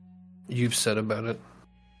you've said about it.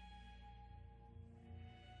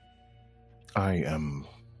 I am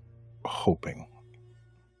hoping.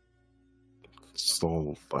 It's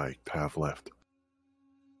all I have left.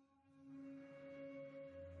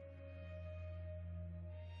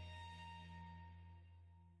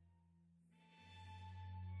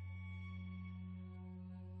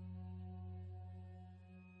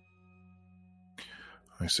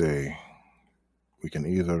 I say, we can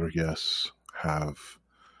either, yes, have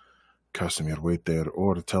Casimir wait there,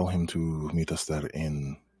 or tell him to meet us there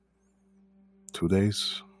in 2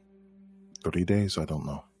 days, 3 days, I don't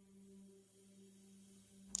know.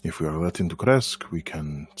 If we are let into Kresk, we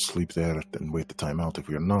can sleep there and wait the time out. If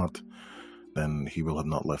we are not, then he will have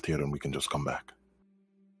not left here and we can just come back.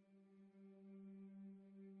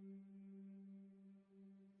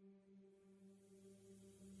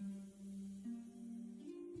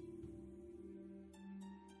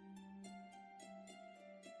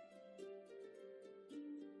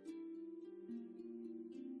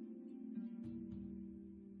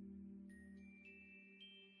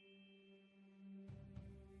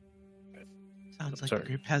 Sounds like Sorry. the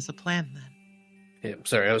group has a plan then. Yeah,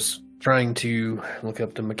 sorry, I was trying to look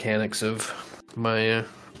up the mechanics of my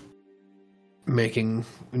making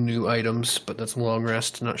new items, but that's long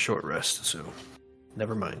rest, not short rest, so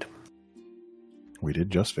never mind. We did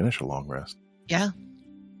just finish a long rest. Yeah.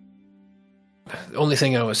 The only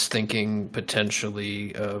thing I was thinking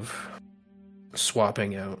potentially of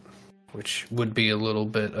swapping out, which would be a little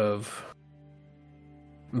bit of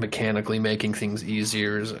mechanically making things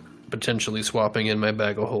easier, is potentially swapping in my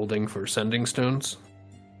bag of holding for sending stones.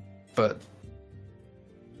 But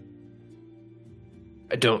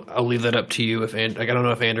I'll leave that up to you. I don't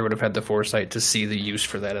know if Andrew would have had the foresight to see the use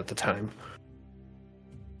for that at the time.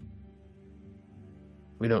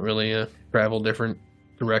 We don't really travel different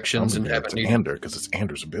directions and have to Ander, because it's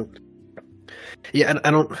Ander's ability. Yeah,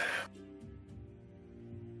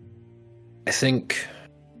 I think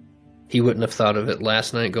he wouldn't have thought of it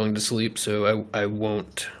last night going to sleep, so I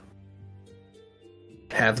won't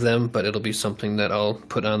have them, but it'll be something that I'll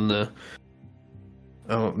put on the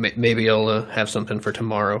maybe I'll have something for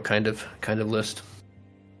tomorrow kind of list,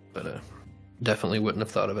 but definitely wouldn't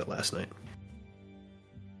have thought of it last night.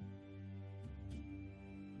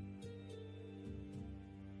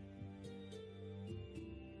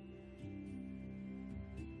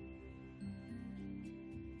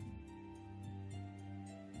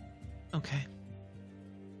 Okay.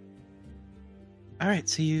 All right,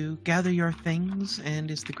 so you gather your things,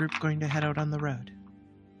 and is the group going to head out on the road?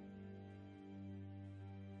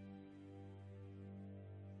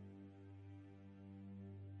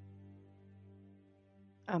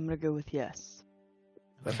 I'm gonna go with yes.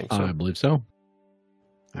 I think so. I believe so. All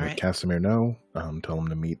Let right. Casimir know. Tell him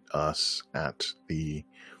to meet us at the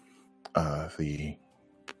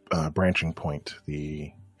branching point,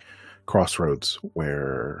 the crossroads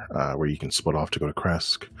where you can split off to go to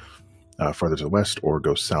Kresk, further to the west, or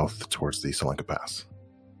go south towards the Selenka Pass.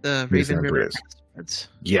 The These Raven are River bridges. Crossroads.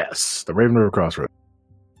 Yes, the Raven River Crossroads.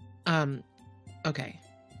 Okay.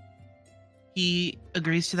 He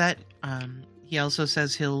agrees to that. He also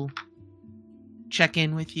says he'll check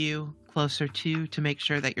in with you closer to make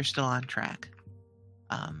sure that you're still on track.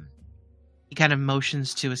 He kind of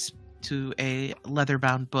motions to a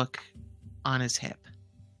leather-bound book on his hip.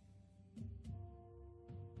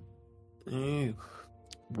 Ew.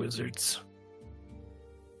 Wizards.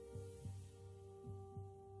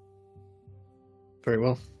 Very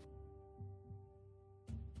well.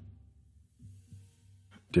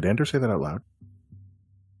 Did Ander say that out loud?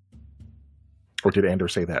 Or did Ander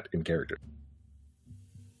say that in character?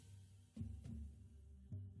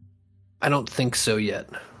 I don't think so yet.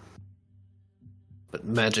 But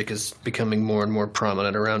magic is becoming more and more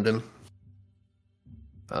prominent around him.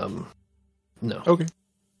 No. Okay.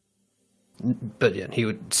 But yeah, he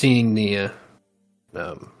would, seeing the,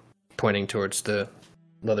 pointing towards the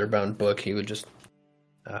leather-bound book, he would just,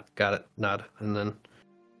 got it, nod, and then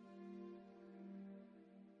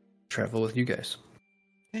travel with you guys.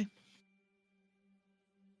 Okay.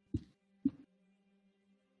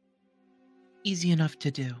 Easy enough to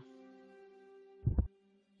do.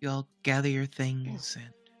 You all gather your things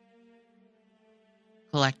and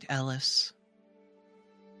collect Ellis.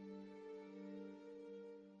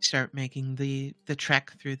 Start making the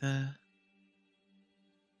trek through the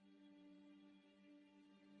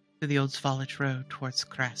Old Svalich Road towards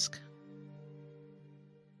Kresk.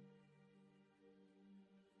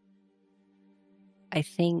 I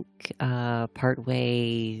think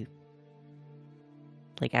partway,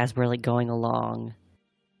 like as we're like going along,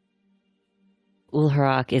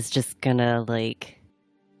 Ulharak is just gonna like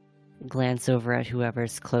glance over at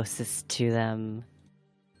whoever's closest to them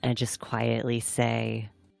and just quietly say,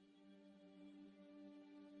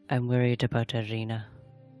 I'm worried about Irina.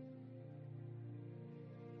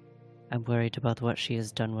 I'm worried about what she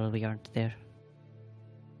has done while we aren't there.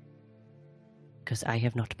 Because I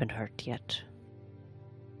have not been hurt yet.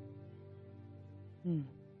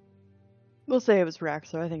 We'll say it was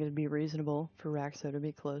Raxo. I think it'd be reasonable for Raxo to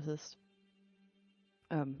be closest.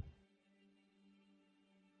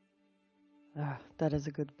 That is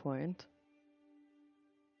a good point.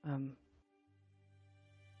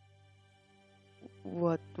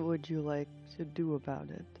 What would you like to do about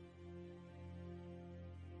it?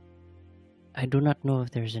 I do not know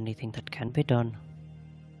if there's anything that can be done.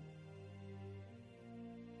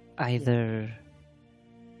 Either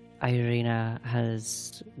Irina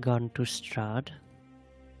has gone to Strahd,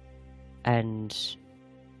 and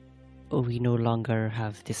we no longer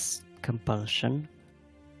have this compulsion,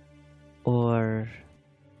 or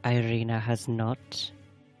Irina has not,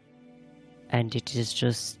 and it is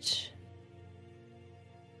just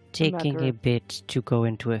taking Matter- a bit to go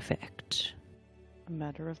into effect. A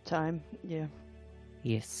matter of time, yeah.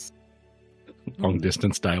 Yes. Long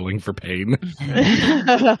distance dialing for pain.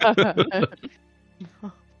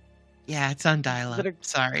 Yeah, it's on dial-up. Is it a-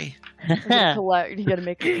 Sorry. You gotta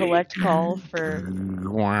make a collect call for...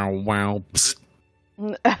 Wow. Psst.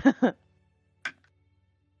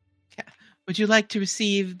 Would you like to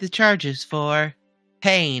receive the charges for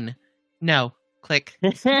pain? No. Click.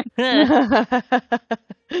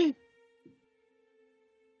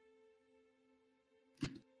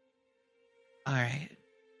 All right.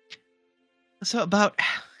 So about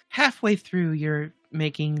halfway through, you're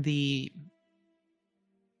making the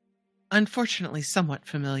unfortunately somewhat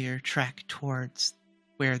familiar trek towards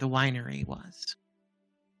where the winery was.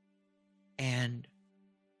 And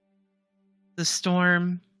the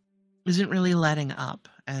storm isn't really letting up,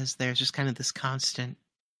 as there's just kind of this constant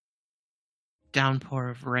downpour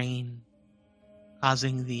of rain,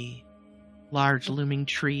 causing the large looming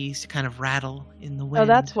trees to kind of rattle in the wind. Oh,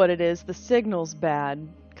 that's what it is. The signal's bad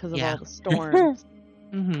because of Yeah. all the storms.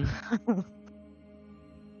 Mm-hmm.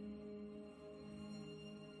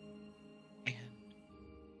 And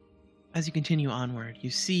as you continue onward, you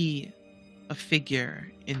see a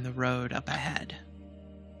figure in the road up ahead.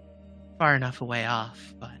 Far enough away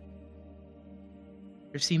off, but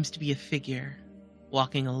there seems to be a figure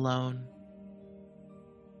walking alone,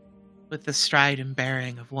 with the stride and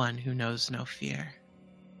bearing of one who knows no fear.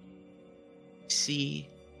 You see,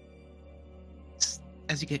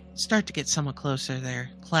 as you start to get somewhat closer, they're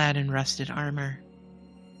clad in rusted armor,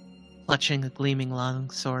 clutching a gleaming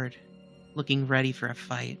longsword, looking ready for a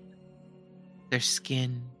fight. Their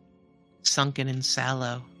skin sunken and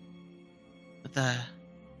sallow, with a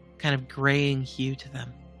kind of graying hue to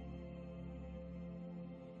them.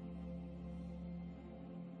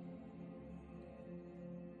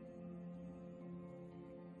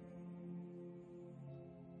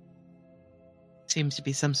 Seems to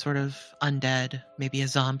be some sort of undead, maybe a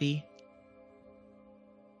zombie.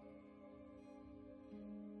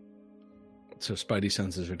 So Spidey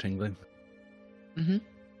senses are tingling. Mm-hmm.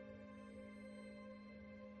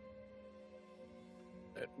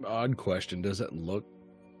 Odd question. Does it look...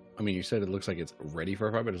 I mean, you said it looks like it's ready for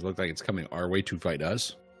a fight, but does it look like it's coming our way to fight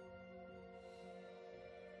us?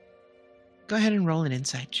 Go ahead and roll an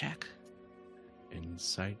insight check.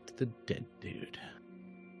 Insight the dead dude.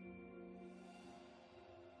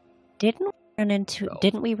 Didn't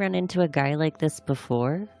we run into a guy like this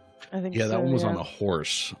before? I think Yeah, so, that one was yeah. on a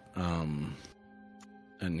horse.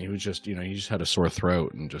 And he was just, he just had a sore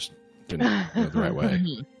throat and just didn't go the right way.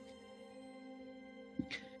 Mhm.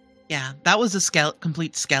 Yeah, that was a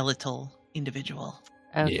complete skeletal individual.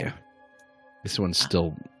 Okay. Yeah. This one's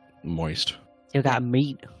still moist. You got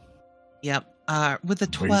meat. Yep. With a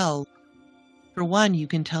 12, for one, you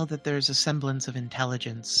can tell that there's a semblance of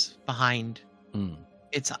intelligence behind Hmm.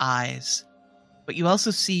 its eyes. But you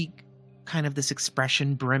also see kind of this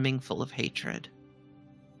expression brimming full of hatred.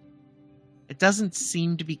 It doesn't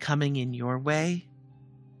seem to be coming in your way.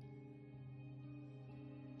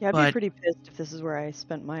 Yeah, I'd but- be pretty pissed if this is where I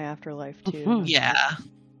spent my afterlife too. Mhm. Yeah.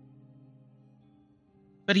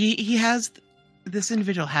 But he has... This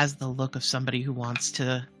individual has the look of somebody who wants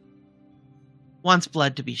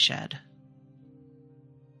blood to be shed.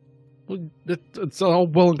 Well, it's all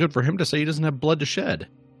well and good for him to say he doesn't have blood to shed.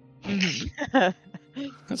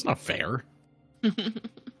 That's not fair. What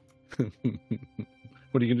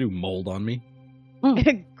are you going to do, mold on me?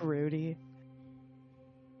 Grody.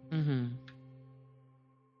 Mm-hmm.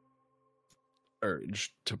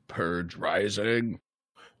 Urge to purge rising.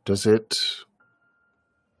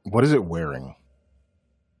 What is it wearing?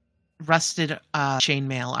 Rusted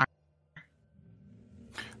chainmail armor.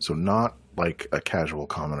 So not like a casual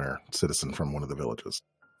commoner citizen from one of the villages.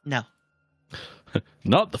 No.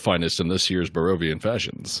 Not the finest in this year's Barovian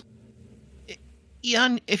fashions.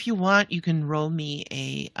 Eon, if you want, you can roll me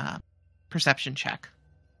a perception check.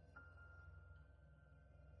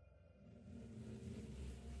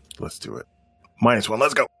 Let's do it. -1,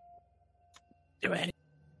 let's go. Do it.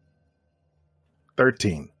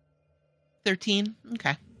 13. 13?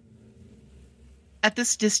 Okay. At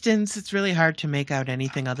this distance, it's really hard to make out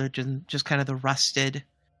anything other than just kind of the rusted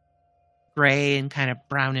gray and kind of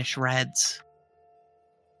brownish reds.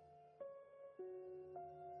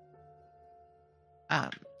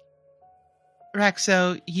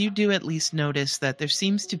 Raxo, you do at least notice that there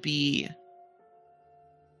seems to be,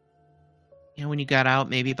 when you got out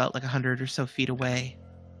maybe about like 100 or so feet away,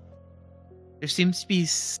 there seems to be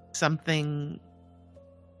something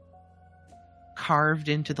carved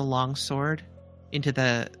into the longsword, into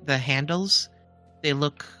the handles. They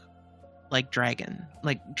look like dragon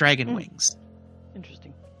wings.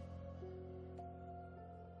 Interesting.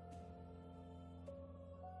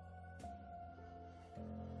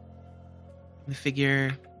 The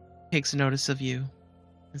figure takes notice of you.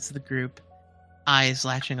 It's the group, eyes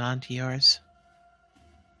latching onto yours.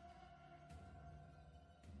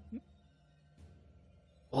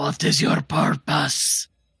 What is your purpose?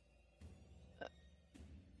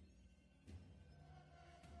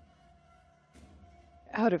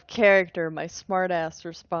 Out of character, my smartass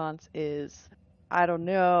response is, I don't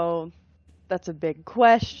know. That's a big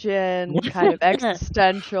question, kind of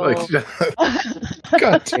existential. Like,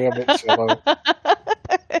 God damn it, Cello.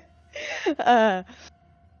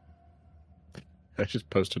 I just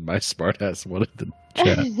posted my smartass one in the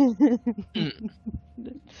chat.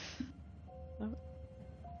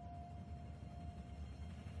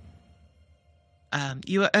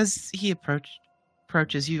 You, as he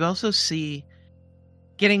approaches, you also see,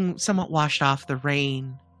 getting somewhat washed off the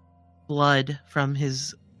rain, blood from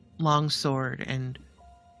his long sword and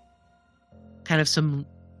kind of some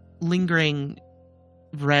lingering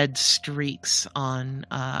red streaks on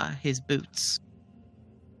his boots.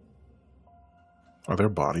 Are there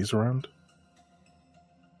bodies around?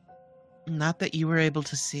 Not that you were able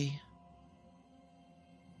to see.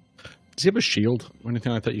 Does he have a shield or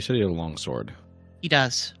anything like that? You said he had a long sword. He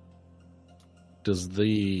does. Does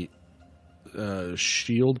the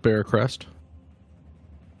shield bear a crest?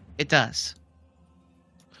 It does.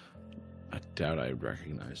 I doubt I'd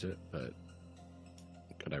recognize it, but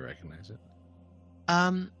could I recognize it?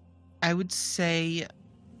 I would say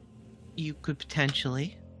you could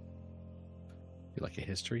potentially. Be like a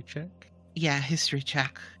history check? Yeah, history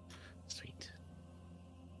check. Sweet.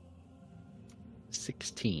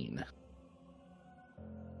 16.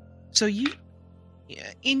 So you,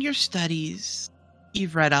 in your studies,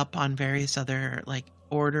 you've read up on various other, like,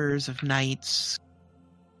 orders of knights,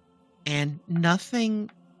 and nothing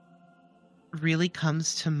really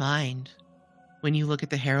comes to mind when you look at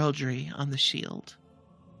the heraldry on the shield.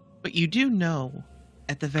 But you do know,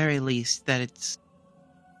 at the very least, that it's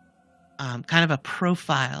kind of a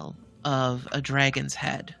profile of a dragon's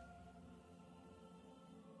head.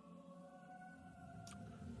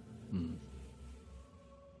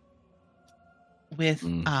 With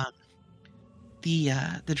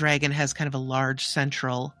the dragon has kind of a large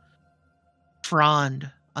central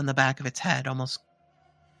frond on the back of its head, almost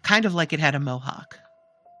kind of like it had a mohawk.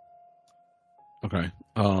 Okay.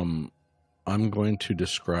 I'm going to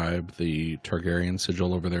describe the Targaryen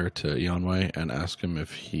sigil over there to Yonwei and ask him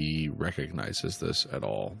if he recognizes this at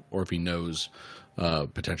all, or if he knows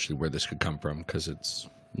potentially where this could come from, because it's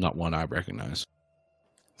not one I recognize.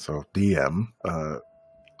 So, DM,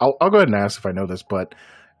 I'll go ahead and ask if I know this, but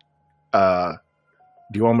do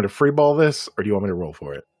you want me to freeball this, or do you want me to roll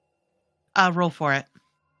for it? Roll for it.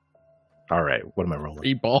 All right, what am I rolling?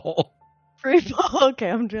 Free ball. Free ball. Okay,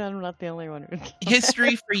 I'm not the only one.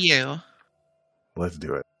 History for you. Let's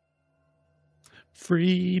do it.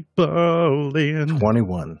 Free balling.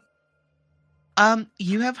 21.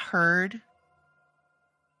 You have heard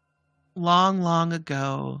long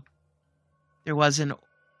ago there was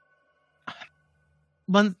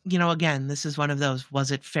one, again, this is one of those,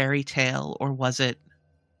 was it fairy tale or was it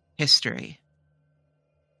history?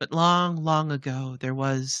 But long ago there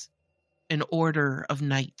was an order of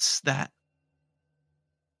knights that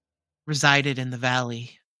resided in the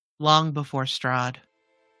valley long before Strahd,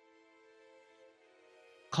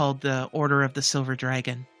 called the Order of the Silver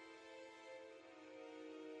Dragon,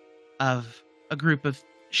 of a group of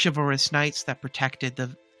chivalrous knights that protected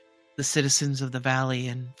the citizens of the valley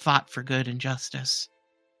and fought for good and justice.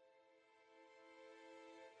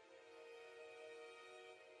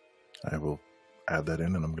 I will add that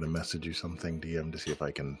in, and I'm going to message you something, DM, to see if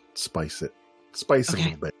I can spice it Okay. a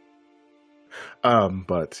little bit.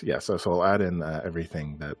 But yeah, so I'll add in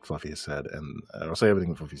everything that Fluffy has said, and I'll say everything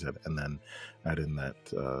that Fluffy said, and then add in that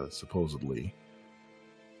supposedly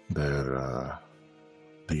the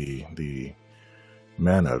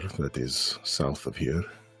manor that is south of here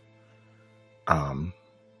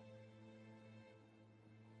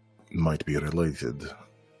might be related.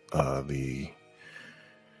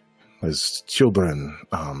 As children,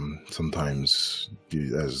 sometimes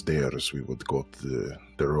as dares, we would go the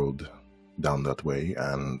road down that way,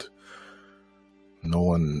 and no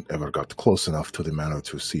one ever got close enough to the manor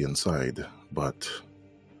to see inside, but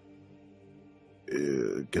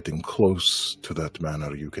getting close to that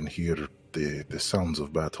manor, you can hear the sounds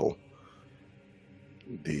of battle.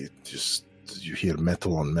 You hear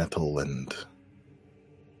metal on metal and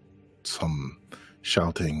some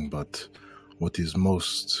shouting, but what is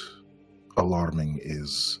most alarming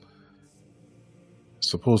is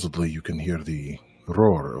supposedly you can hear the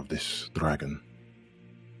roar of this dragon.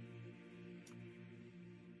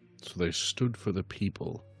 So they stood for the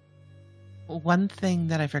people. One thing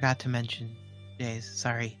that I forgot to mention, Days,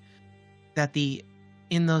 sorry, that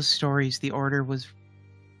in those stories, the Order was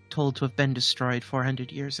told to have been destroyed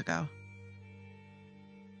 400 years ago.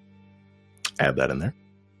 Add that in there.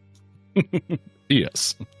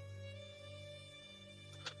 Yes.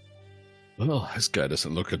 Well, this guy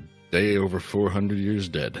doesn't look a day over 400 years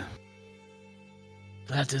dead.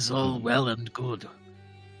 That is all well and good.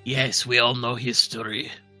 Yes, we all know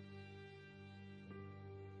history.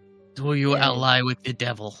 Do you ally with the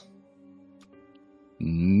devil?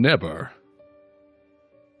 Never.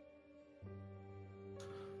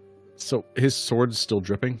 So his sword's still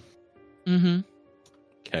dripping? Mm-hmm.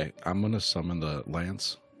 Okay, I'm going to summon the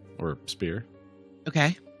lance or spear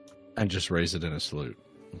Okay. and just raise it in a salute.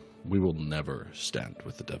 We will never stand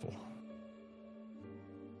with the devil.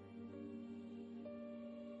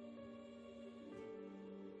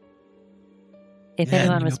 If Then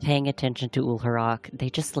anyone was you- paying attention to Ulharak, they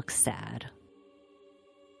just look sad.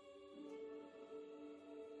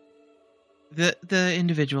 The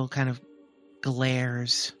individual kind of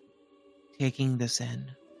glares, taking this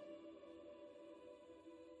in.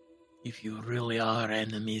 If you really are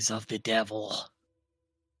enemies of the devil,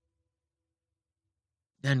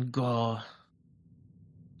 then go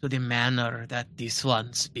to the manor that this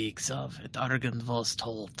one speaks of at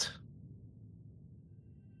Argynvost.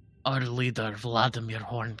 Our leader, Vladimir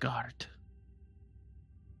Horngard,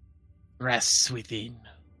 rests within.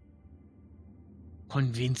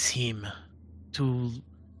 Convince him to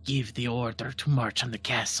give the order to march on the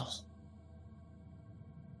castle.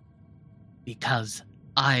 Because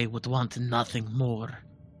I would want nothing more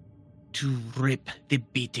to rip the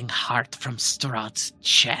beating heart from Strahd's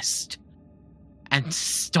chest and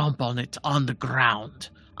stomp on it on the ground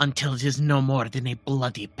until it is no more than a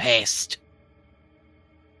bloody paste.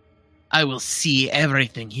 I will see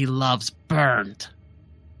everything he loves burned.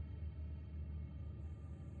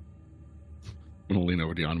 I'm gonna lean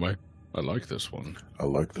over to Yanwei. I like this one. I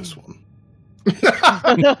like this one.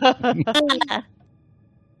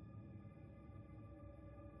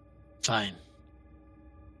 Fine.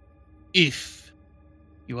 If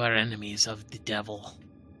you are enemies of the devil,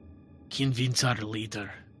 convince our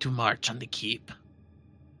leader to march on the keep.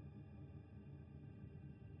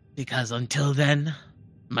 Because until then,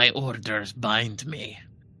 my orders bind me.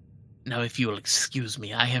 Now, if you'll excuse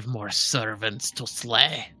me, I have more servants to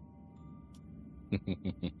slay.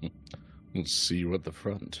 We'll see you at the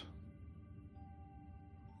front.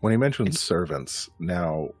 When he mentioned servants,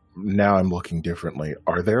 now I'm looking differently.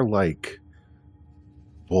 Are there, like,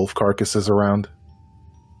 wolf carcasses around?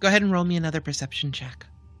 Go ahead and roll me another perception check.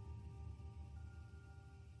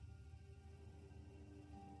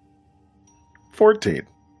 14.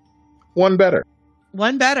 One better.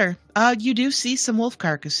 One better. You do see some wolf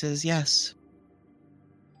carcasses, yes.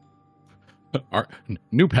 Our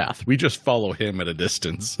new path. We just follow him at a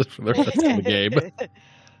distance for the rest of the game.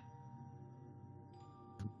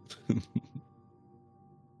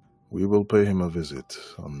 We will pay him a visit,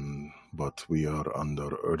 but we are under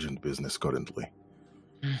urgent business currently.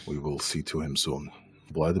 We will see to him soon.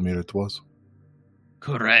 Vladimir it was?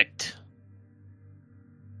 Correct.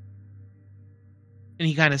 And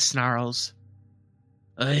he kind of snarls.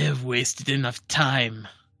 I have wasted enough time.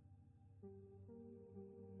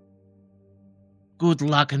 Good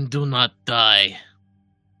luck and do not die.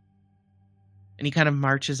 And he kind of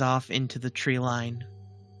marches off into the tree line,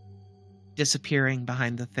 disappearing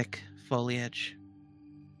behind the thick foliage.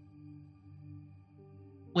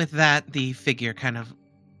 With that, the figure kind of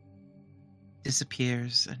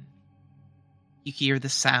disappears, and you hear the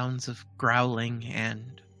sounds of growling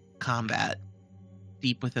and combat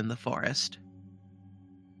deep within the forest.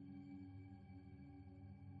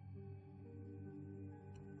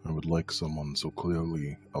 I would like someone so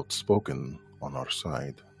clearly outspoken on our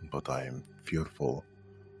side, but I am fearful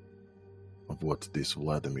of what this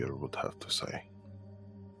Vladimir would have to say.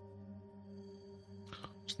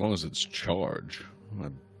 As long as it's charge, I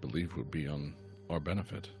believe would be on our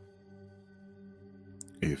benefit.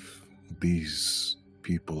 If these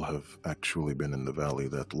people have actually been in the valley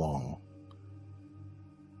that long,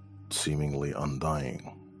 seemingly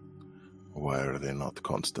undying, why are they not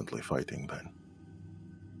constantly fighting then?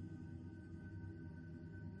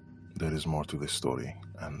 There is more to this story,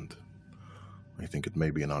 and I think it may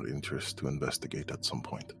be in our interest to investigate at some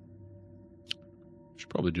point. Should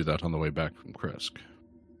probably do that on the way back from Kresk.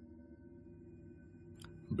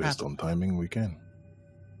 Based on timing, we can.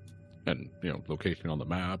 And, location on the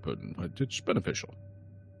map, and it's beneficial.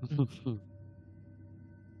 All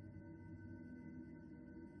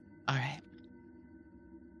right.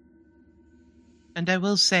 And I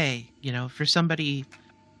will say, for somebody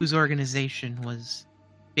whose organization was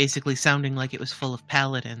basically sounding like it was full of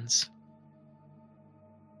paladins,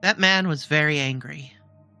 that man was very angry.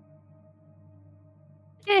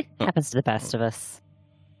 Happens to the best of us.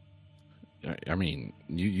 I mean,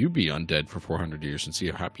 you be undead for 400 years and see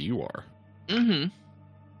how happy you are. Mm-hmm.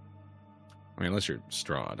 I mean, unless you're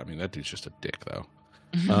Strahd. I mean, that dude's just a dick, though.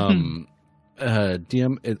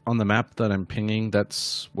 DM, on the map that I'm pinging,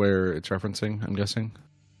 that's where it's referencing, I'm guessing?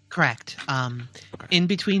 Correct. Okay. In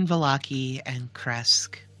between Vallaki and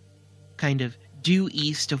Kresk, kind of due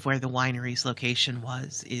east of where the winery's location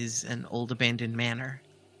was, is an old abandoned manor.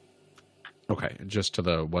 Okay, just to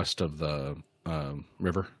the west of the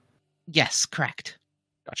river? Yes, correct.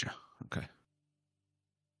 Gotcha. Okay.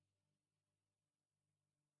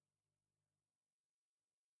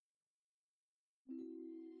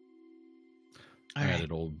 All I right.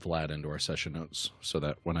 added old Vlad into our session notes so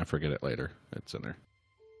that when I forget it later, it's in there.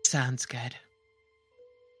 Sounds good.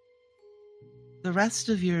 The rest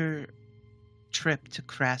of your trip to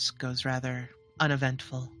Kresk goes rather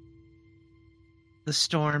uneventful. The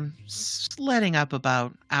storm letting up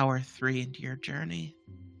about hour 3 into your journey.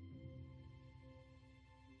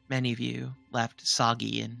 Many of you left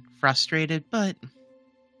soggy and frustrated, but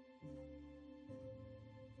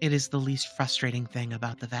it is the least frustrating thing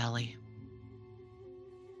about the valley.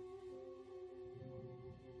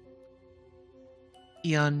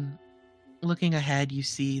 Eon, looking ahead, you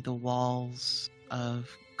see the walls of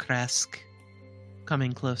Kresk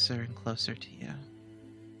coming closer and closer to you.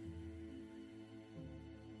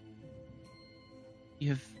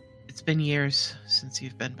 It's been years since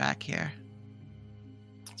you've been back here.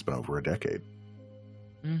 It's been over a decade.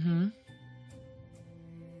 Mm-hmm.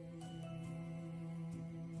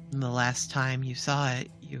 And the last time you saw it,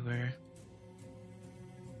 you were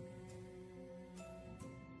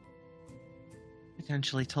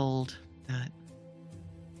potentially told that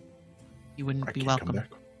you wouldn't I be can't come welcome.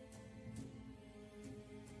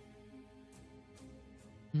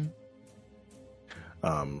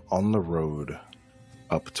 back. On the road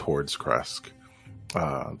up towards Kresk,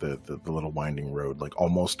 the little winding road, like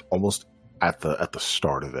almost at the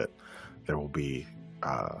start of it, there will be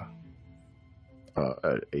a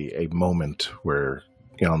moment where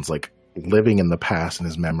Jan's like living in the past in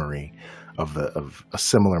his memory of a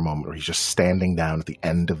similar moment where he's just standing down at the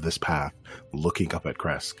end of this path, looking up at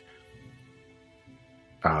Kresk.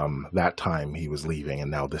 That time he was leaving, and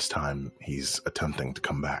now this time he's attempting to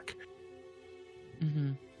come back.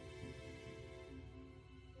 Mm-hmm.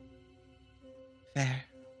 Fair.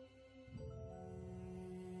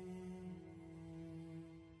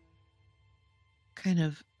 Kind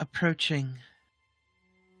of approaching,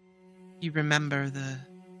 you remember the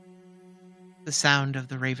sound of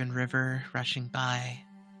the Raven River rushing by,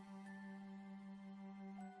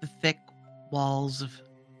 the thick walls of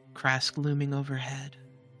Kresk looming overhead.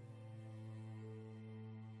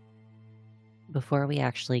 Before we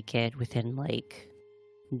actually get within, like,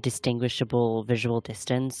 distinguishable visual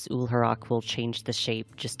distance, Ulharak will change the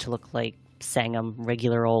shape just to look like Sangam,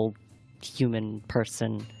 regular old human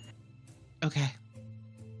person. Okay.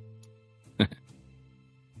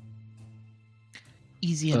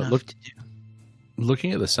 Easy enough to do.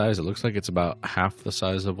 Looking at the size, it looks like it's about half the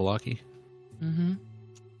size of Valaki. Mm-hmm.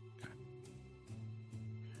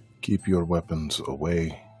 Keep your weapons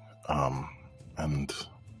away, and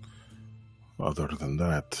other than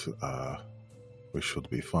that, we should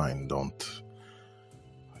be fine. Don't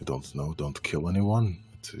kill anyone.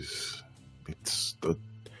 It's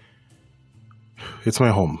my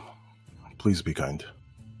home. Please be kind.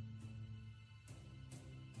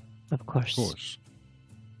 Of course. Of course.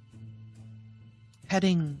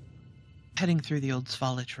 Heading through the old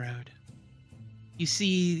Svalich Road, you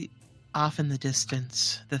see off in the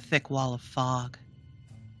distance the thick wall of fog,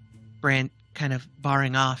 kind of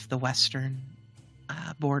barring off the western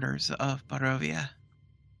borders of Barovia.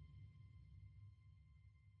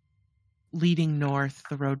 Leading north,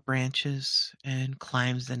 the road branches and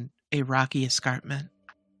climbs a rocky escarpment,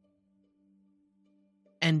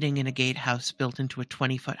 ending in a gatehouse built into a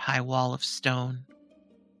 20-foot high wall of stone,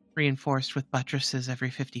 reinforced with buttresses every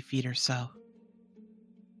 50 feet or so.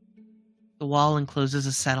 The wall encloses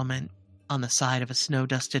a settlement on the side of a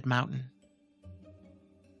snow-dusted mountain.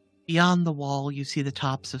 Beyond the wall, you see the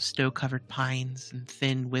tops of snow-covered pines and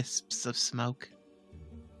thin wisps of smoke.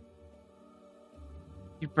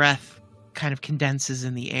 Your breath kind of condenses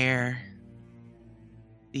in the air.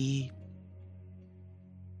 The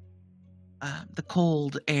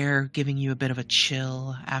cold air giving you a bit of a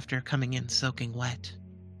chill after coming in soaking wet.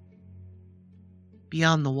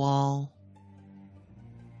 Beyond the wall,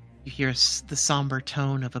 you hear the somber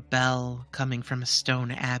tone of a bell coming from a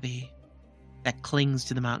stone abbey that clings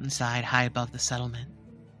to the mountainside high above the settlement.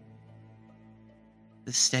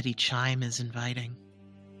 The steady chime is inviting.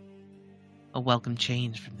 A welcome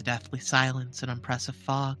change from the deathly silence and oppressive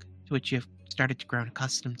fog to which you have started to grow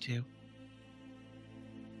accustomed to.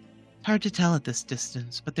 Hard to tell at this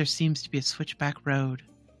distance, but there seems to be a switchback road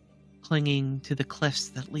clinging to the cliffs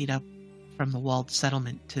that lead up from the walled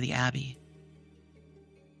settlement to the abbey.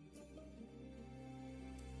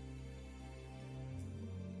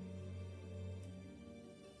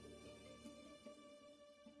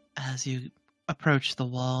 As you approach the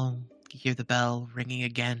wall, you hear the bell ringing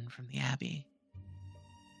again from the abbey.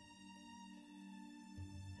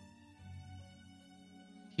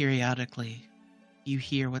 Periodically, you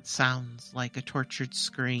hear what sounds like a tortured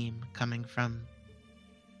scream coming from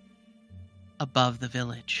above the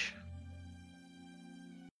village.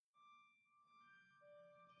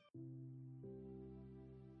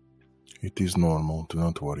 It is normal, do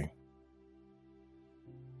not worry.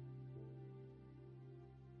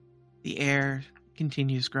 The air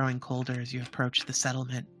continues growing colder as you approach the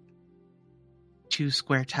settlement. 2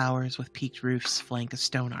 square towers with peaked roofs flank a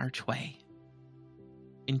stone archway,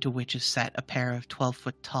 into which is set a pair of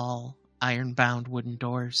 12-foot-tall, iron-bound wooden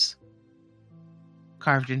doors.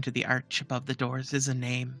 Carved into the arch above the doors is a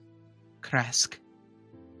name, Kresk.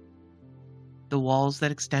 The walls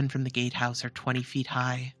that extend from the gatehouse are 20 feet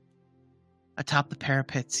high. Atop the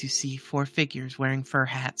parapets, you see 4 figures wearing fur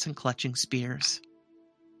hats and clutching spears.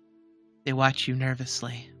 They watch you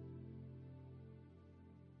nervously.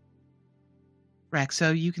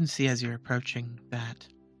 Raxo, you can see as you're approaching that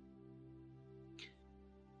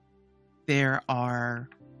there are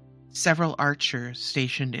several archers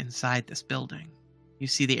stationed inside this building. You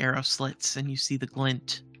see the arrow slits and you see the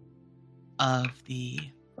glint of the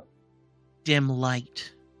dim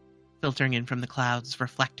light filtering in from the clouds,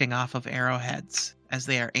 reflecting off of arrowheads as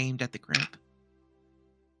they are aimed at the group.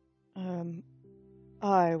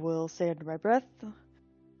 I will say under my breath,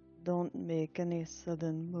 don't make any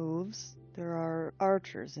sudden moves. There are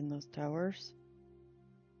archers in those towers.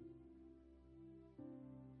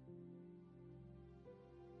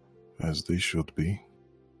 As they should be.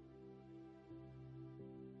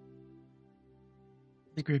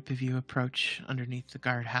 The group of you approach underneath the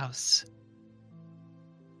guardhouse.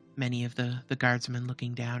 Many of the guardsmen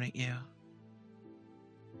looking down at you.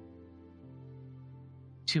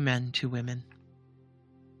 2 men, 2 women.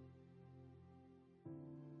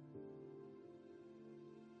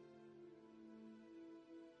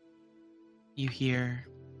 You hear,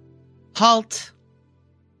 "Halt!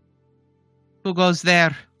 Who goes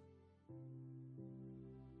there?"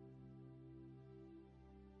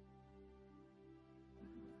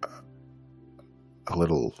 A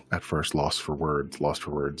little, at first, lost for words,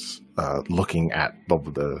 looking at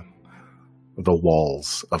the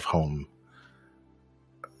walls of home.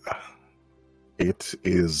 It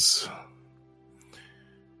is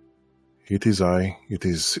I, it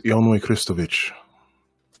is Ionwy Kristovich,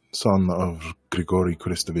 son of Grigory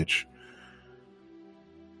Kristovich.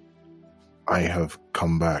 I have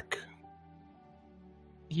come back.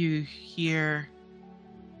 You hear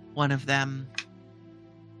one of them.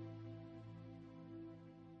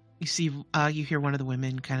 You hear one of the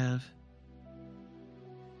women kind of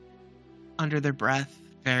under their breath,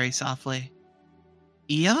 very softly,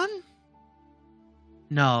 "Eon?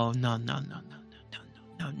 No.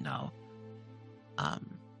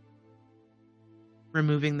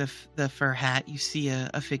 Removing the fur hat, you see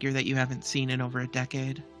a figure that you haven't seen in over a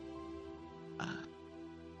decade.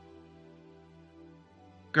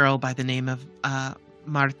 Girl by the name of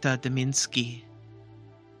Marta Dominsky.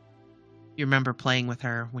 You remember playing with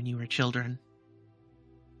her when you were children.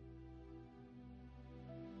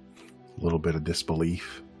 A little bit of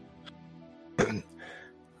disbelief.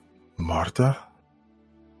 Marta?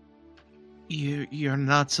 You're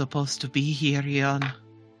not supposed to be here, Ion.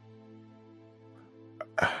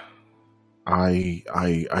 I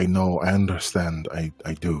know, I understand,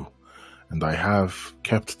 I do. And I have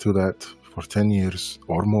kept to that for 10 years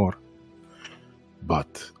or more.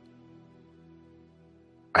 But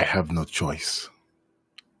I have no choice.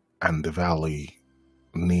 And the valley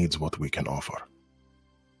needs what we can offer.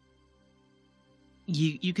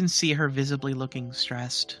 You can see her visibly looking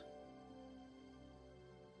stressed.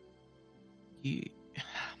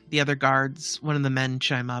 The other guards, one of the men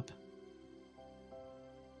chime up.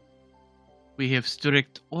 We have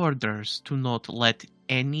strict orders to not let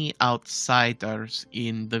any outsiders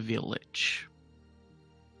in the village.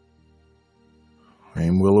 I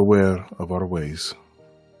am well aware of our ways.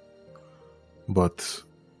 But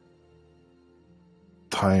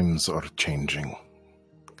times are changing.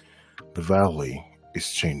 The valley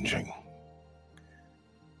is changing.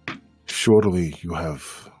 Surely you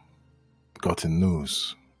have gotten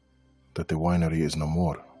news that the winery is no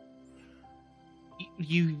more.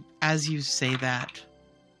 As you say that,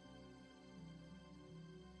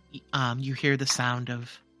 you hear the sound of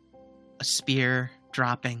a spear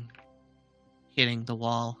dropping, hitting the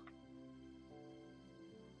wall.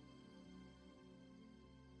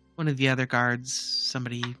 One of the other guards,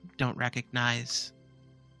 somebody you don't recognize.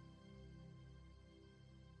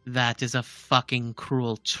 That is a fucking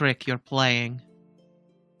cruel trick you're playing.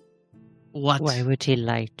 What? Why would he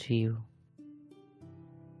lie to you?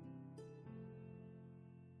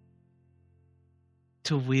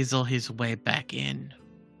 To weasel his way back in.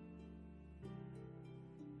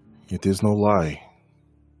 It is no lie.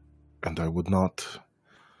 And I would not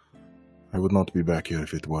be back here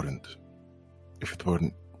if it weren't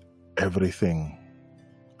everything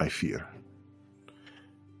I fear.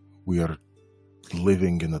 We are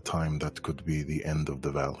living in a time that could be the end of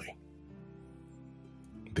the valley.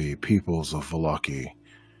 The peoples of Vallaki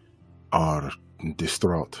are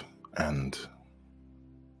distraught and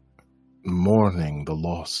mourning the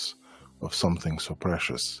loss of something so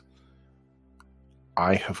precious.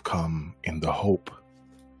 I have come in the hope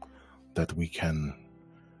that we can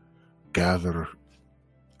gather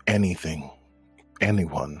anyone,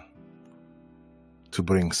 to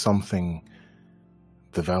bring something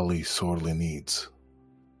the valley sorely needs.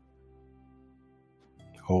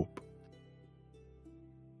 Hope.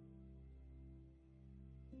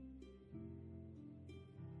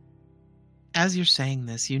 As you're saying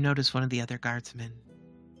this, you notice one of the other guardsmen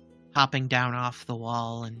hopping down off the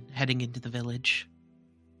wall and heading into the village.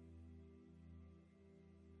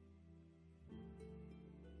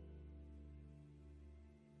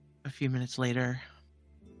 A few minutes later,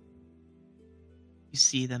 You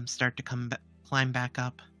see them start to climb back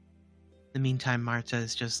up. In the meantime, Marta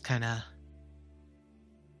is just kind of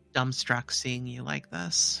dumbstruck seeing you like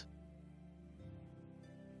this.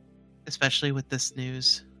 Especially with this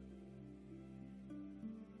news.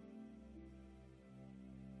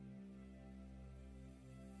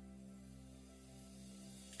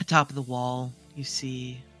 At the top of the wall, you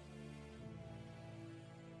see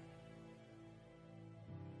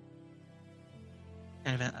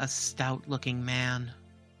kind of a stout-looking man.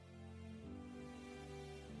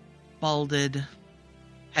 Balded,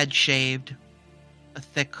 head shaved, a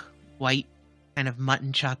thick, white, kind of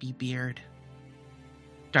mutton choppy beard.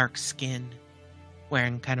 Dark skin,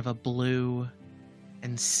 wearing kind of a blue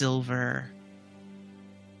and silver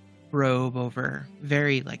robe over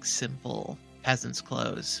very, like, simple peasant's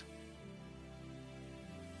clothes.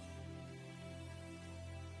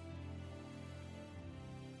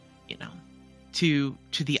 You know, to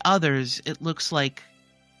the others, it looks like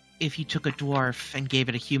if you took a dwarf and gave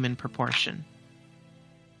it a human proportion.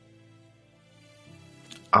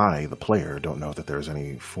 I, the player, don't know that there's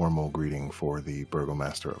any formal greeting for the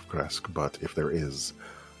Burgomaster of Kresk, but if there is,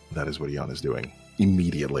 that is what Jan is doing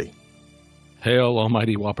immediately. Hail,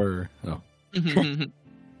 Almighty Whopper! Oh.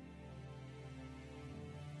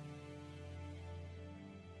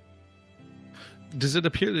 Does it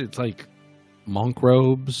appear that it's like monk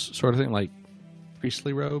robes, sort of thing, like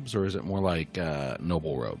priestly robes, or is it more like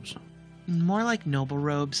noble robes? More like noble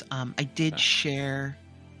robes. I did share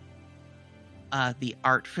the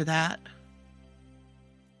art for that,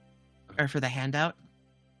 or for the handout.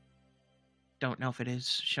 Don't know if it is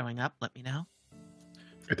showing up. Let me know.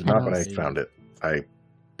 It did not, but I found it. I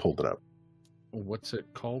pulled it up. What's it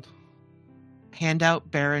called?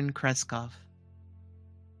 Handout Baron Kreskov.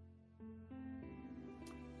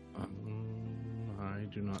 I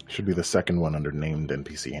do not. Should be the second one under named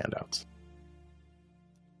NPC handouts.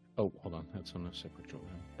 Oh, hold on. That's on a separate job.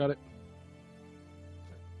 Got it.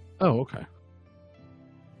 Oh, okay.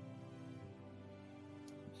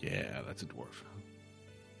 Yeah, that's a dwarf.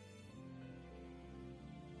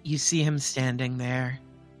 You see him standing there.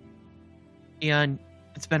 Ian,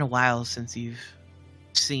 it's been a while since you've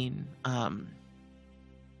seen Baron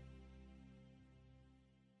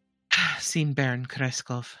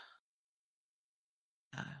Kreskov.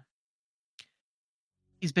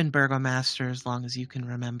 He's been Burgomaster as long as you can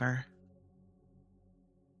remember.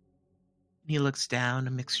 He looks down,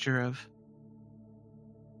 a mixture of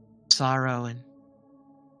sorrow and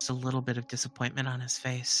just a little bit of disappointment on his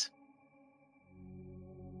face.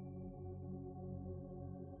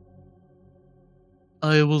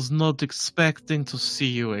 I was not expecting to see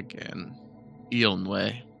you again,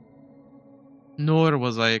 Ionwe. Nor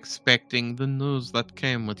was I expecting the news that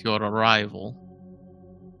came with your arrival.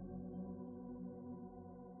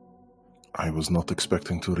 I was not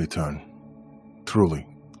expecting to return. Truly,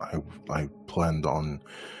 I planned on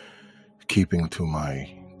keeping to my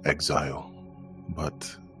exile,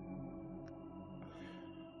 but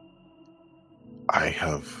I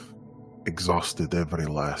have exhausted every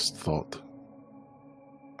last thought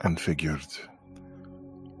and figured,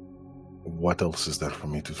 what else is there for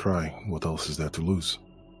me to try? What else is there to lose?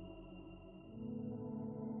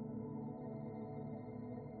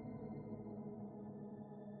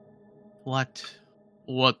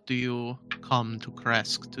 What do you come to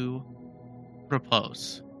Kresk to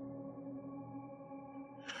propose?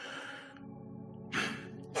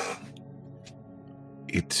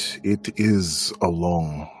 It is a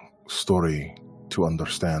long story to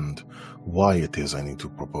understand why it is I need to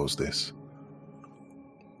propose this.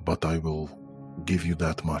 But I will give you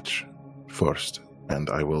that much first, and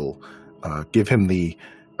I will give him the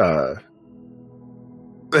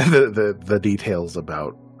details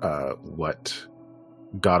about what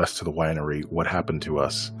got us to the winery, what happened to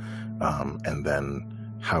us, and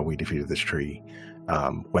then how we defeated this tree,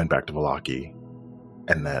 went back to Vallaki,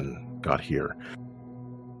 and then got here.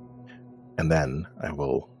 And then I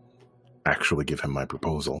will actually give him my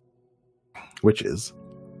proposal, which is,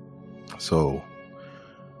 so,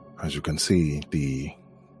 as you can see, the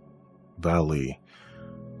valley,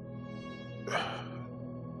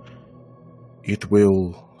 it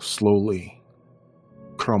will slowly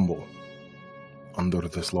crumble under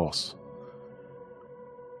this loss.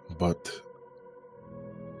 But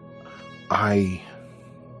I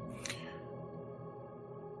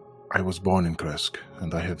was born in Kresk,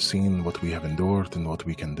 and I have seen what we have endured and what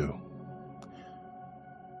we can do.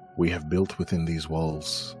 We have built within these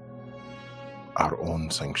walls our own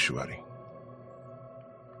sanctuary.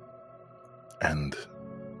 And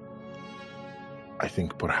I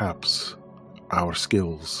think perhaps our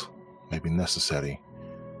skills may be necessary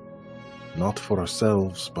not for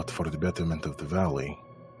ourselves, but for the betterment of the valley.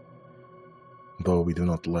 Though we do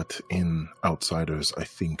not let in outsiders, I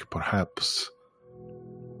think perhaps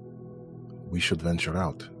we should venture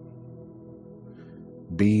out.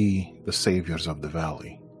 Be the saviors of the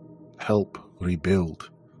valley. Help rebuild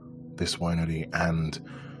this winery and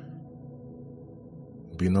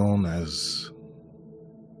be known as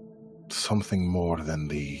something more than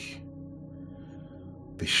the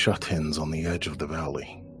shut-ins on the edge of the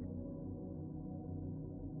valley.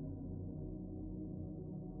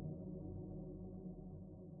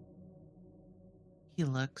 He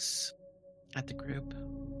looks at the group.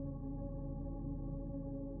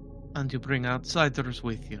 And you bring outsiders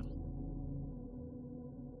with you.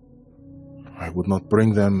 I would not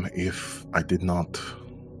bring them if I did not...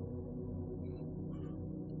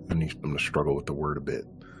 I'm going to struggle with the word a bit.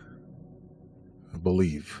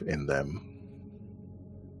 Believe in them.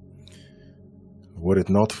 Were it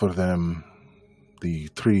not for them, the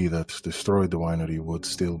tree that destroyed the winery would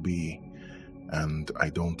still be, and I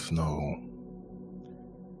don't know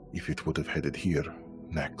if it would have headed here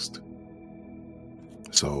next.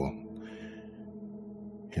 So,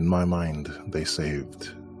 in my mind, they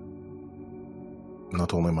saved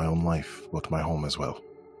not only my own life, but my home as well.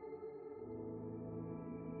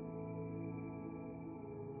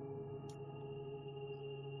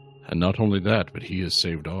 And not only that, but he has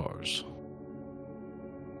saved ours.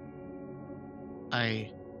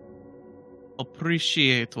 I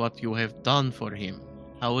appreciate what you have done for him.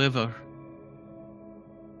 However,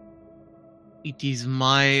 it is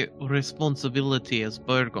my responsibility as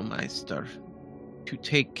Burgomeister to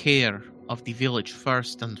take care of the village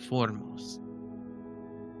first and foremost.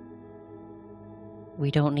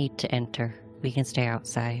 We don't need to enter. We can stay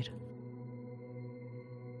outside.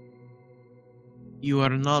 You are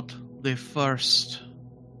not the first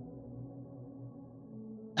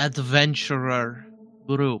adventurer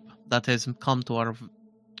group that has come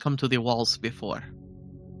to the walls before.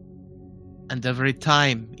 And every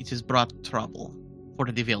time it has brought trouble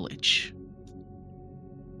for the village.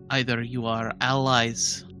 Either you are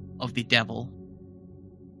allies of the devil,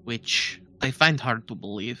 which I find hard to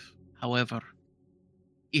believe. However,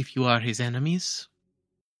 if you are his enemies,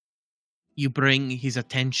 you bring his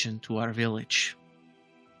attention to our village.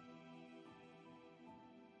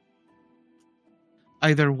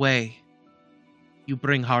 Either way, you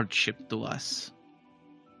bring hardship to us.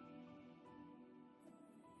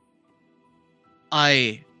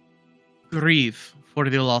 I grieve for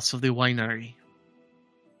the loss of the winery.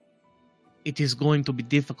 It is going to be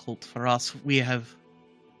difficult for us. We have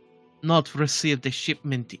not received a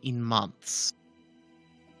shipment in months.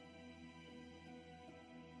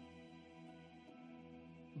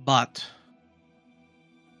 But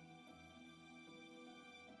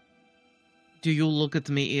do you look at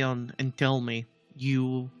me, Eon, and tell me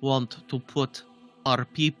you want to put our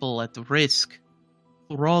people at risk,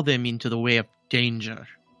 throw them into the way of danger?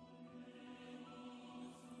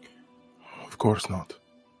 Of course not.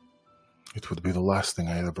 It would be the last thing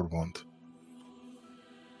I ever want.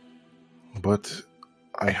 But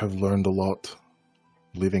I have learned a lot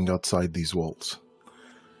living outside these walls.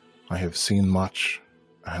 I have seen much,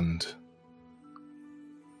 and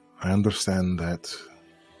I understand that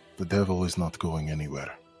the devil is not going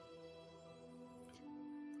anywhere.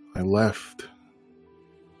 I left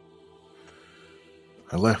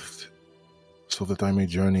so that I may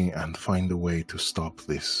journey and find a way to stop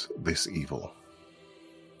this evil.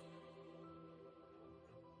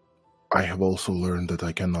 I have also learned that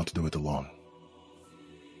I cannot do it alone.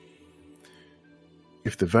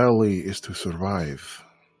 If the valley is to survive,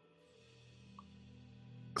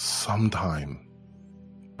 sometime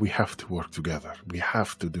we have to work together. We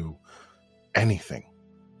have to do anything.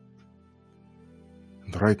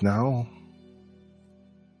 And right now,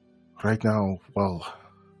 well,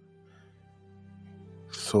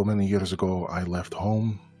 so many years ago I left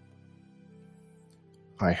home.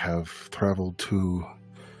 I have traveled to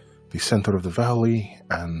the center of the valley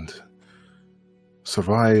and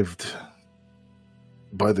survived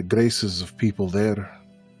by the graces of people there.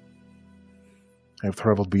 I have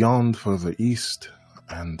traveled beyond further east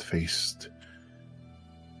and faced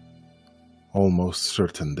almost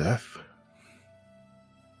certain death.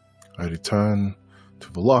 I return to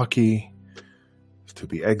Vallaki to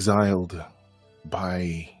be exiled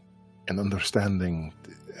by a misunderstanding.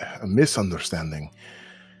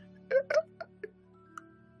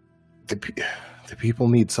 The people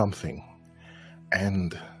need something,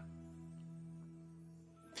 and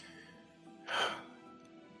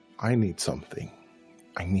I need something.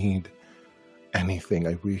 I need anything.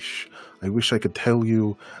 I wish I could tell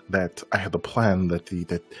you that I had a plan, that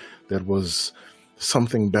there was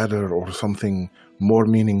something better or something more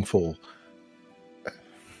meaningful.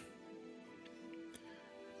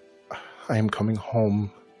 I am coming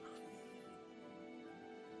home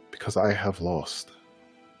because I have lost.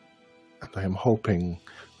 And I am hoping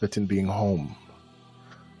that in being home,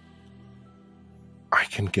 I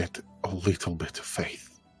can get a little bit of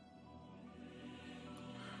faith.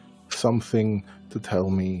 Something to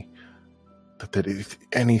tell me that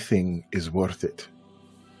anything is worth it.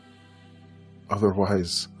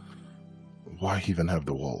 Otherwise, why even have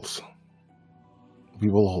the walls? We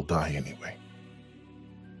will all die anyway.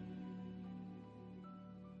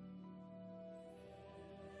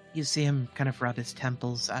 You see him kind of rub his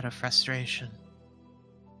temples out of frustration.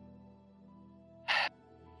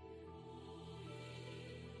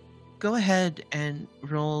 Go ahead and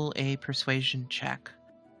roll a persuasion check.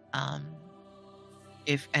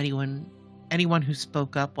 If anyone who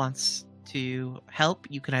spoke up wants to help,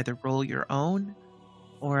 you can either roll your own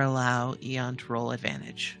or allow Eon to roll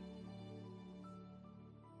advantage.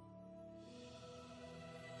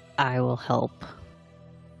 I will help.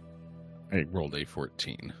 I rolled a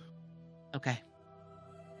 14. Okay.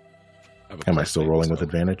 Am I still rolling with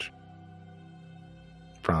advantage?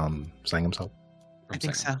 From Sangham's help? I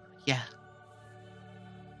think so. Yeah.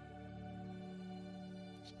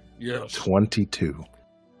 Yes. 22.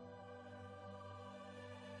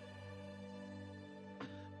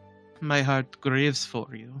 My heart grieves for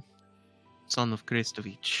you, son of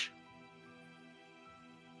Kristovich.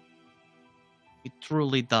 It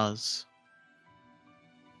truly does.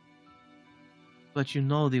 But you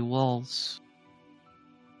know the walls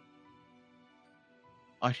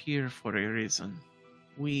are here for a reason.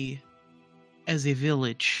 We, as a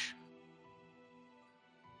village,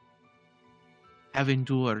 have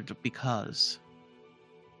endured because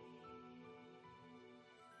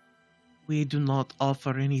we do not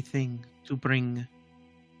offer anything to bring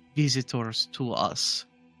visitors to us.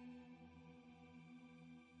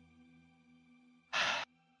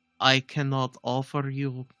 I cannot offer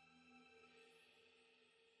you.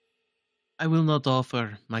 I will not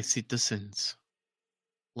offer my citizens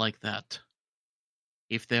like that.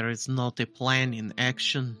 If there is not a plan in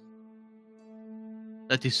action,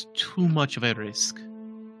 that is too much of a risk.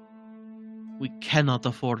 We cannot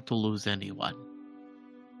afford to lose anyone.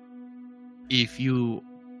 If you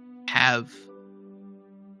have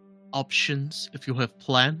options, if you have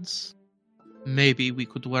plans, maybe we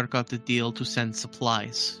could work out a deal to send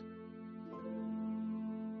supplies.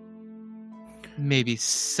 Maybe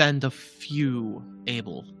send a few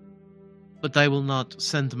able. But I will not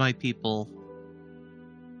send my people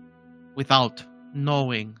without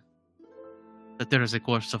knowing that there is a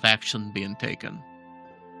course of action being taken.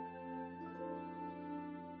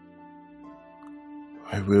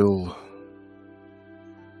 I will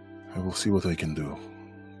see what I can do.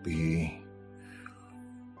 The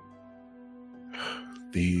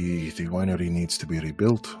winery needs to be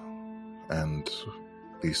rebuilt, and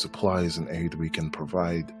the supplies and aid we can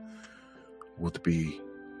provide would be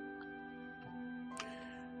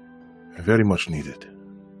very much needed.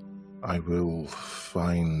 I will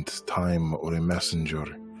find time or a messenger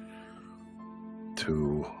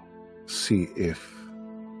to see if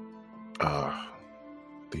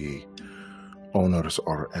the owners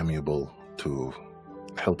are amiable to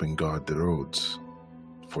helping guard the roads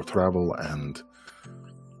for travel and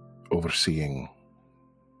overseeing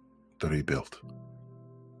the rebuild.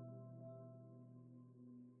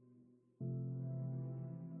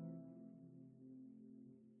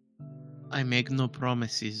 I make no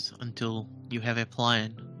promises until you have a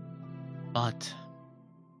plan, but...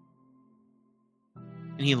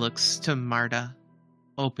 And he looks to Marta.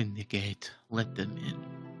 Open the gate, let them in.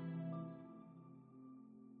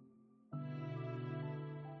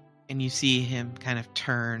 And you see him kind of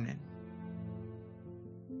turn and,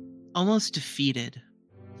 almost defeated,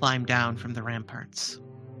 climb down from the ramparts.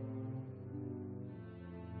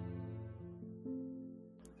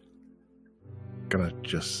 Gonna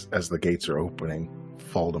just, as the gates are opening,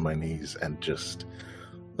 fall to my knees and just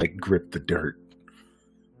like grip the dirt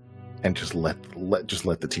and just let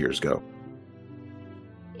the tears go.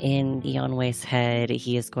 In Eonway's head,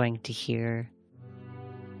 he is going to hear,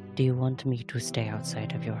 "Do you want me to stay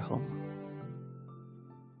outside of your home?"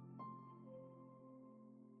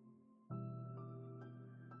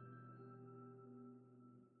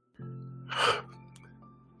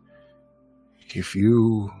 If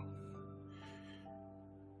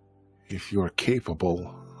you are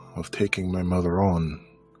capable of taking my mother on,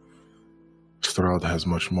 Strahd has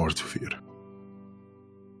much more to fear.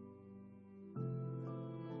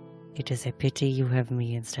 It is a pity you have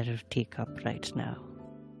me instead of Teacup right now.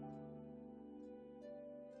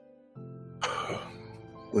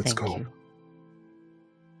 Let's Thank go. you.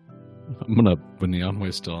 I'm gonna, when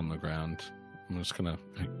Yonhui's still on the ground, I'm just gonna,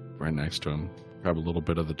 like, right next to him, grab a little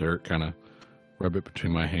bit of the dirt, kind of rub it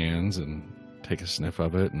between my hands and take a sniff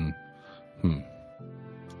of it, and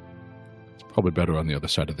it's probably better on the other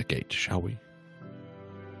side of the gate, shall we?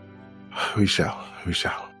 We shall. We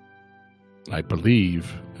shall. I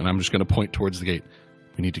believe, and I'm just gonna point towards the gate,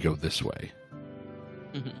 we need to go this way.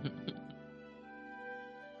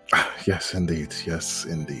 Yes, indeed. Yes,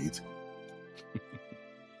 indeed.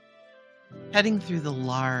 Heading through the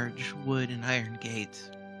large wood and iron gate,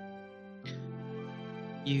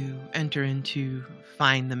 you enter into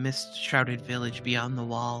find the mist-shrouded village beyond the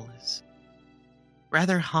wall is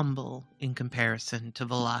rather humble in comparison to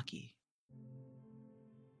Vallaki,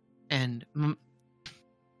 and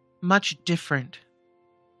much different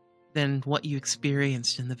than what you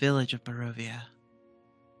experienced in the village of Barovia.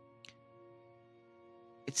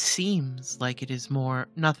 It seems like it is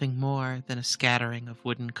nothing more than a scattering of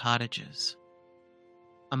wooden cottages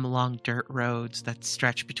along dirt roads that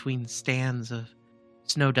stretch between stands of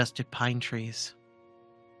snow-dusted pine trees.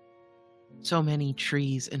 So many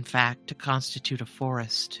trees, in fact, to constitute a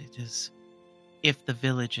forest. It is if the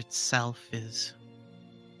village itself is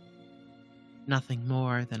nothing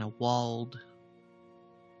more than a walled,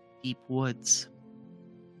 deep woods.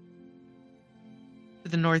 To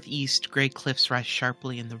the northeast, gray cliffs rise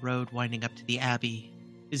sharply, and the road winding up to the abbey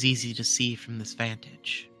is easy to see from this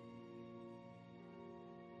vantage.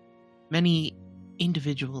 Many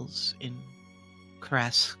individuals in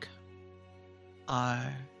Kresk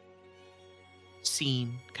are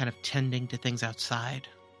seen kind of tending to things outside.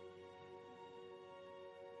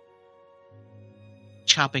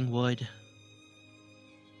 Chopping wood.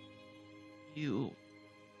 You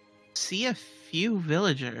see a few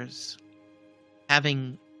villagers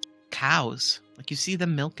having cows. Like, you see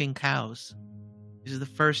them milking cows. These are the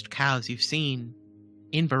first cows you've seen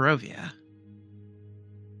in Barovia.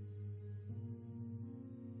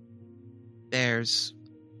 There's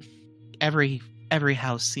every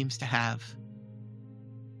house seems to have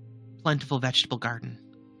plentiful vegetable garden.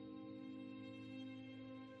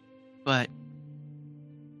 But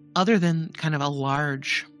other than kind of a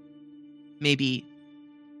large, maybe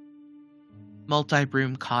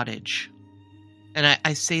multi-room cottage, and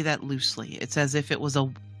I say that loosely, it's as if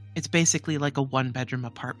it's basically like a one-bedroom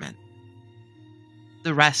apartment.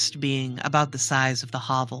 The rest being about the size of the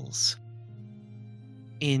hovels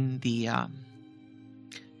in the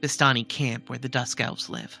Vistani camp where the Dusk Elves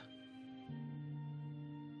live.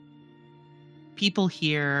 People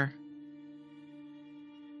here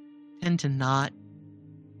tend to not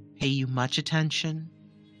pay you much attention.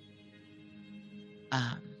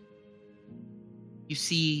 You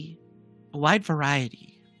see a wide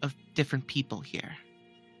variety of different people here.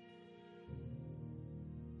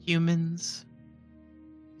 Humans.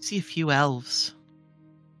 You see a few elves.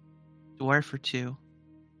 Dwarf or two.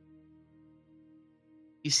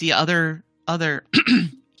 You see other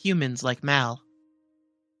humans like Mal.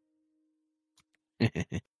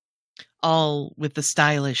 All with the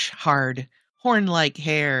stylish, hard, horn-like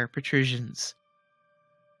hair protrusions.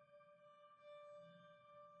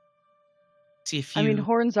 See a few. I mean,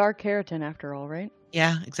 horns are keratin after all, right?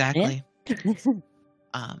 Yeah, exactly.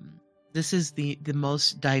 This is the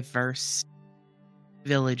most diverse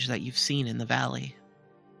village that you've seen in the valley.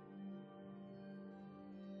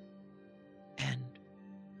 And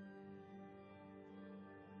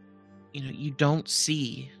you don't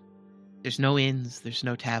see, there's no inns, there's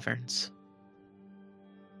no taverns.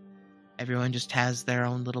 Everyone just has their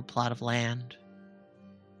own little plot of land.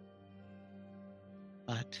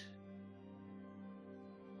 But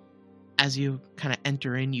as you kind of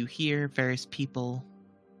enter in, you hear various people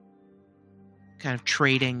kind of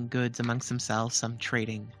trading goods amongst themselves, some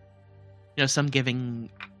trading, some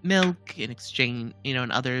giving milk in exchange,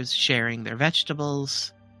 and others sharing their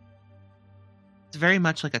vegetables. It's very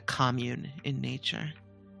much like a commune in nature.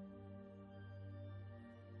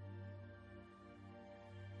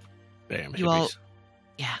 Damn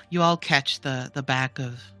You all catch the back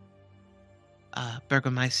of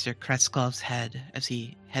Burgomeister Kretsklov's head as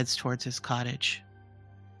he heads towards his cottage.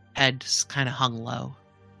 Head's kind of hung low.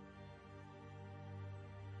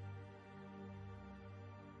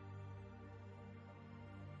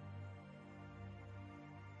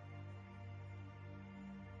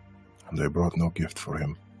 And they brought no gift for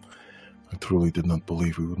him. I truly did not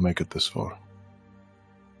believe we would make it this far.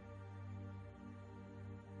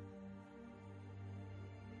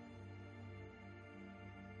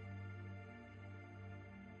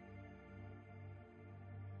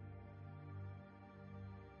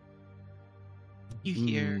 You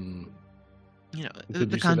hear, you know, Did the you say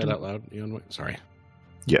that condom. out loud, Ian? Sorry.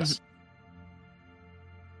 Yes.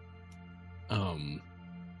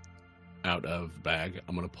 Out of the bag,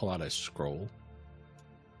 I'm going to pull out a scroll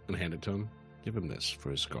and hand it to him. Give him this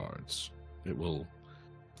for his guards. It will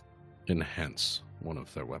enhance one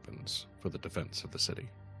of their weapons for the defense of the city.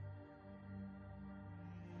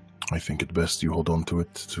 I think it best you hold on to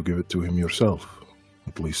it to give it to him yourself.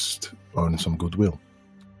 At least earn some goodwill.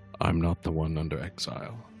 I'm not the one under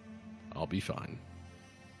exile. I'll be fine.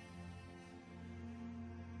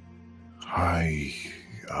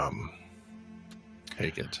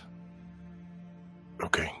 Take it.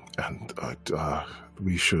 Okay, and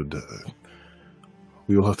we should.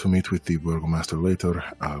 We will have to meet with the burgomaster later.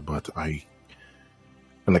 But I'm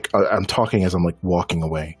talking as I'm like walking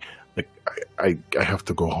away. Like I have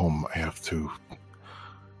to go home. I have to.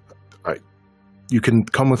 You can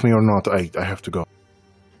come with me or not. I have to go.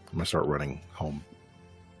 I'm gonna start running home.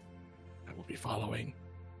 I will be following.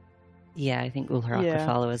 Yeah, I think Ulharak would Yeah.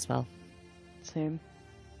 follow as well. Same.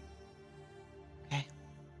 Okay.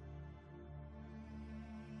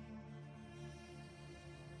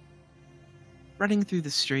 Running through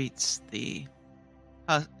the streets, the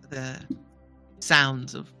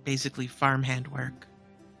sounds of basically farmhand work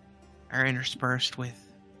are interspersed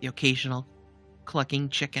with the occasional clucking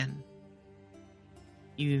chicken.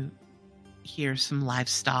 You hear some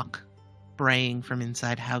livestock braying from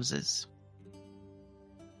inside houses.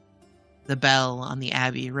 The bell on the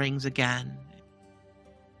abbey rings again.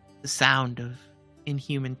 The sound of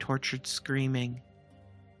inhuman tortured screaming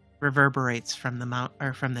reverberates from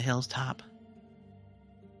the hilltop.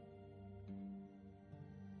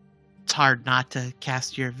 It's hard not to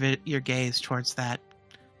cast your gaze towards that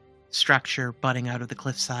structure butting out of the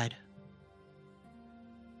cliffside.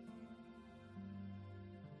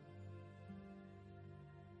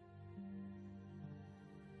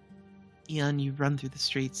 Ian, you run through the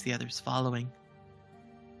streets, the others following.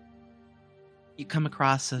 You come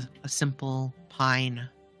across a simple pine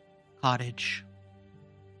cottage.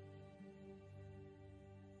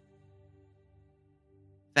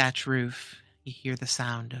 Thatch roof, you hear the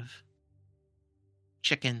sound of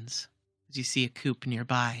chickens as you see a coop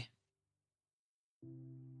nearby.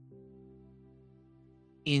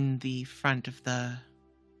 In the front of the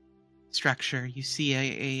structure, you see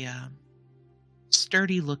a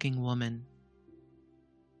sturdy-looking woman.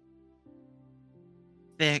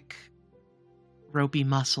 Thick, ropey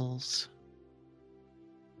muscles.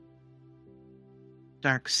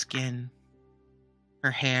 Dark skin.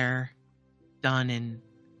 Her hair done in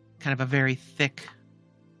kind of a very thick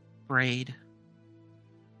braid.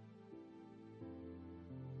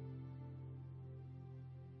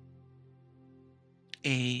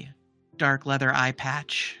 A dark leather eye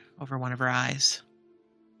patch over one of her eyes.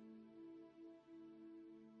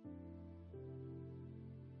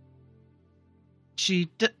 She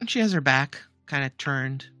has her back kind of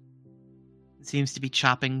turned. Seems to be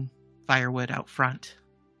chopping firewood out front.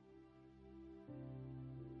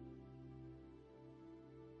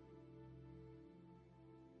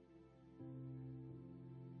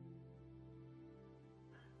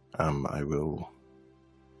 I will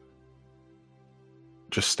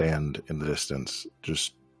just stand in the distance,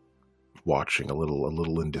 just watching a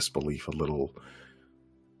little in disbelief, a little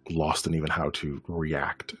lost in even how to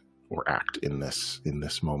react or act in this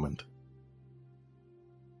moment.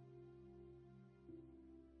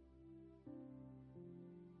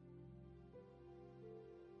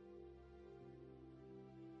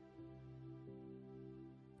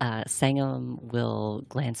 Sangam will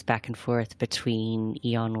glance back and forth between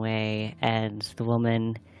Ionwe and the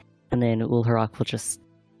woman, and then Ulharak will just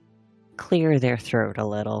clear their throat a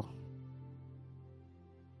little.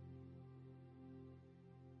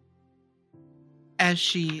 As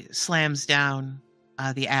she slams down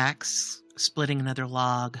the axe, splitting another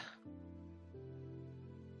log,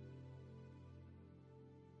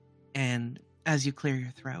 and as you clear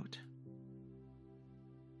your throat,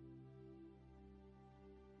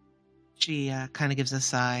 she kind of gives a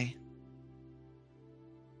sigh.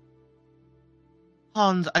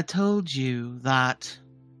 Hans, I told you that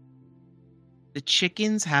the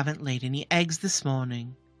chickens haven't laid any eggs this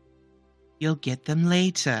morning. You'll get them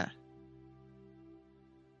later.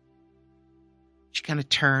 She kind of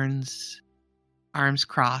turns, arms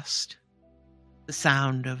crossed, the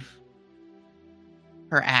sound of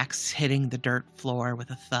her axe hitting the dirt floor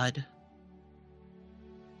with a thud.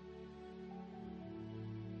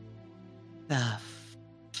 The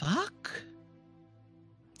fuck?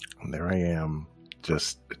 And there I am,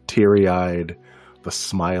 just teary-eyed, the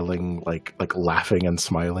smiling, like laughing and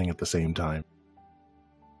smiling at the same time.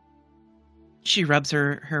 She rubs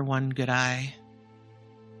her one good eye,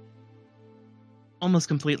 almost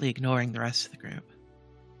completely ignoring the rest of the group.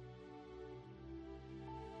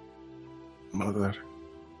 Mother,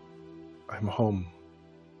 I'm home.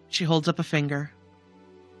 She holds up a finger,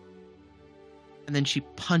 and then she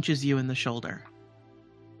punches you in the shoulder.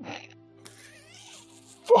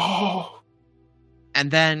 Oh!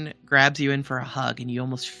 And then grabs you in for a hug, and you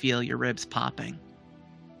almost feel your ribs popping.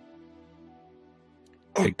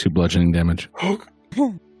 Take 2 bludgeoning damage. I'm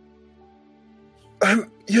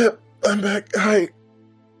back. Hi.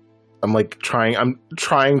 I'm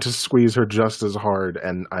trying to squeeze her just as hard,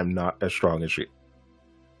 and I'm not as strong as she.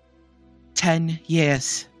 10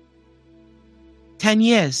 years. 10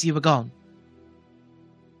 years you were gone.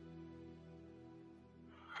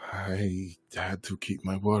 I had to keep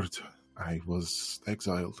my word. I was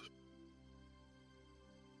exiled.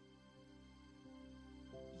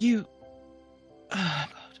 You... Oh,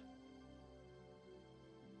 God.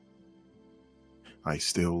 I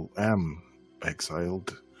still am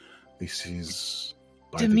exiled. This is...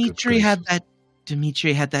 Dimitri had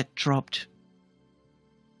that dropped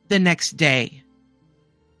the next day.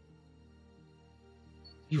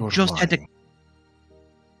 You You're just had to... lying.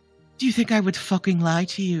 Do you think I would fucking lie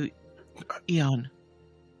to you, Eon?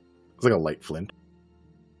 It's like a light flint.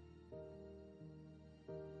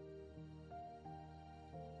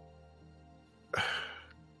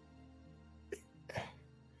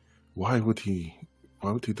 Why would he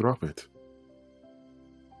drop it?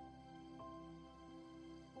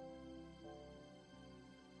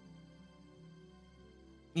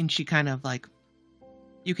 And she kind of like...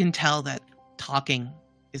 You can tell that talking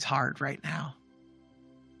is hard right now.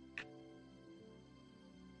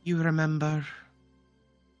 You remember...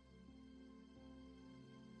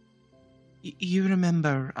 You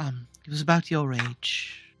remember, it was about your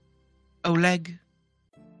age. Oleg,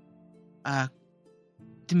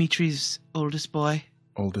 Dimitri's oldest boy.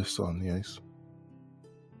 Oldest son, yes.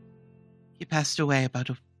 He passed away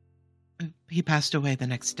he passed away the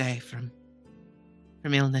next day from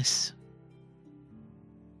illness.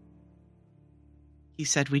 He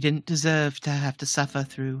said we didn't deserve to have to suffer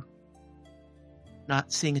through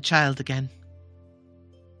not seeing a child again.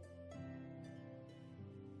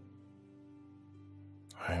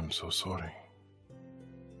 I am so sorry.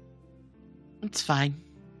 It's fine.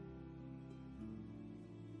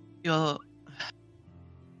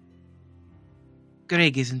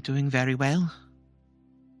 Greg isn't doing very well.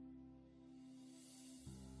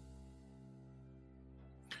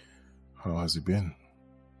 How has he been?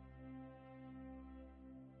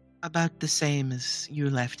 About the same as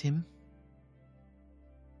you left him.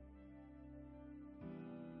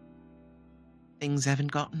 Things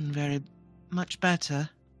haven't gotten very much better.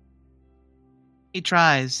 He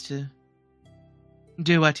tries to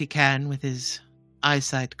do what he can with his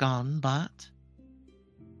eyesight gone, but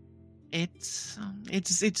it's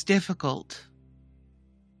difficult.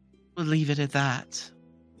 We'll leave it at that.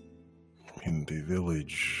 In the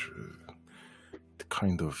village, it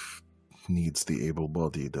kind of needs the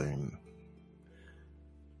able-bodied.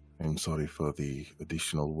 I'm sorry for the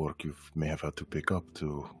additional work you may have had to pick up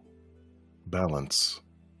to balance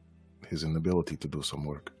his inability to do some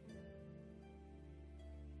work.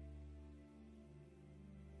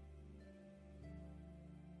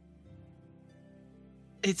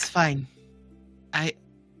 It's fine.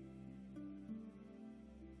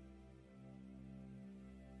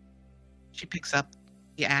 She picks up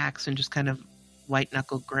the axe and just kind of white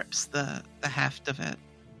knuckle grips the heft of it.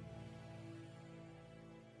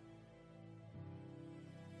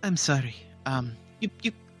 I'm sorry.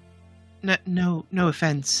 No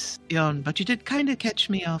offense, Eon, but you did kind of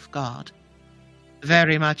catch me off guard.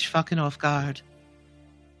 Very much fucking off guard.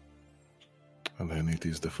 And then it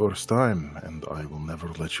is the first time, and I will never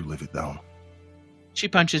let you live it down. She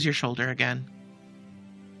punches your shoulder again.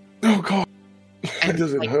 Oh God! And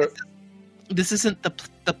Does it like, hurt? This isn't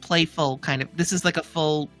the playful kind of... This is like a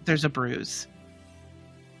full... There's a bruise.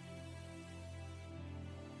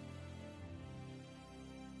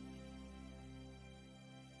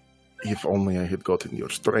 If only I had gotten your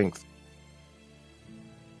strength.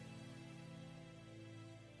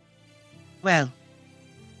 Well,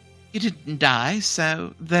 you didn't die,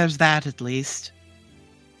 so there's that at least.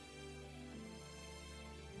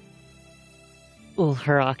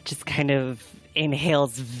 Ulharok just kind of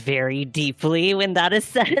inhales very deeply when that is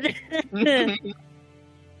said.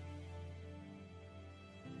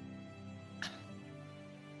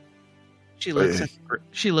 She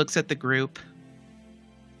looks at the group.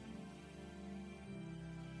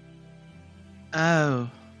 Oh,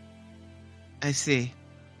 I see.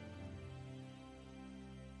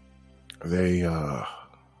 They, I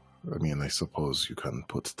mean, I suppose you can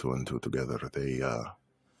put two and two together. They,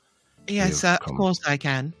 Yes, They've of come- course I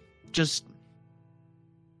can. Just,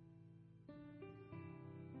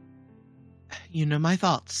 you know my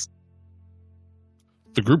thoughts.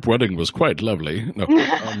 The group wedding was quite lovely. No,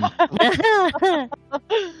 Yeah.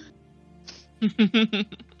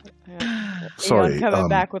 Sorry, Aeon coming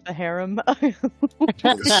back with a harem.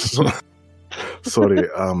 sorry,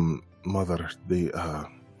 mother,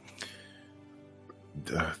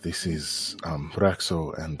 this is,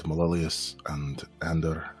 Raxo and Malalius and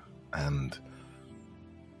Ander and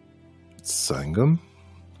Sangam.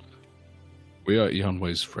 we are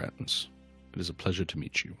Eonway's friends. It is a pleasure to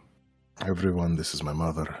meet you. Everyone, this is my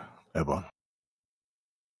mother, Ebon.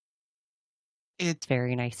 It,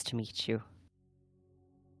 Very nice to meet you.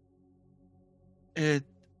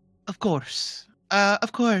 of course.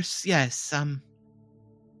 Of course, yes.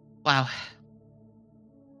 Wow.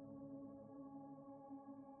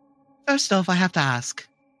 First off, I have to ask,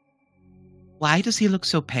 why does he look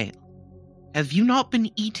so pale? Have you not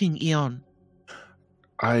been eating, Eon?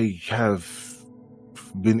 I have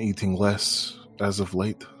been eating less as of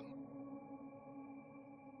late.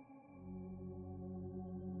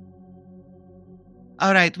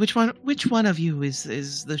 All right, which one of you is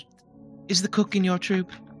the cook in your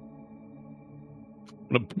troop?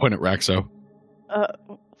 I'm going to point at Raxo.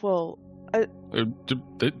 Well,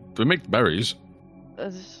 They make berries.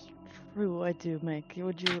 that's true, I do make.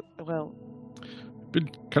 Would you, well, Been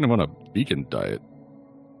kind of on a vegan diet.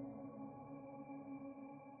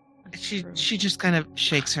 that's She true. she just kind of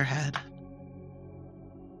shakes her head.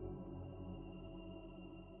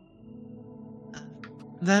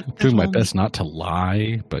 That I'm doing my will- best not to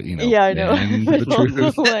lie, but Yeah, I know. and the It's also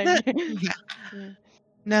truth. like- Yeah.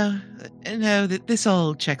 No, this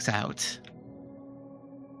all checks out.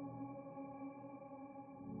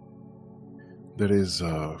 There is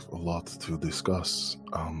a lot to discuss.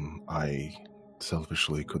 I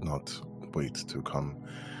selfishly could not wait to come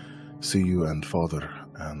see you and father,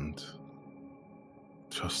 and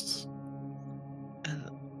just Uh,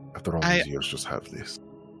 after all I- these years, just have this.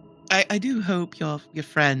 I do hope your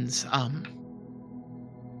friends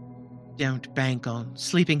don't bank on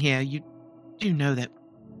sleeping here. You do know that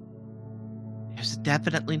there's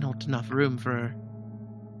definitely not enough room for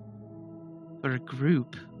a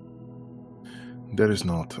group. There is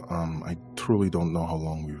not. I truly don't know how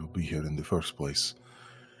long we will be here in the first place.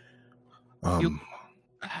 I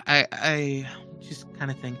just kind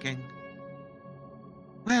of thinking.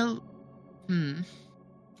 Well,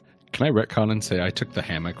 Can I retcon and say I took the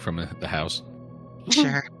hammock from the house?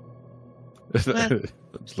 sure,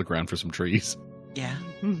 Let's look around for some trees. yeah.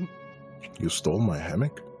 You stole my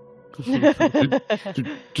hammock?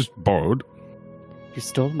 Just borrowed. You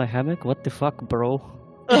stole my hammock? What the fuck, bro?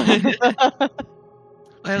 You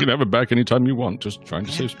Well, can have it back anytime you want. Just trying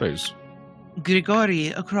to save space. Grigori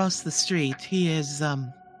across the street, he's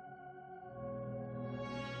been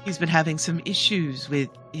having some issues with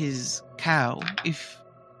his cow. If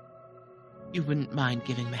you wouldn't mind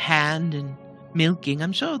giving him a hand and milking,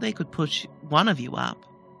 I'm sure they could push one of you up.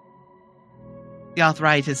 The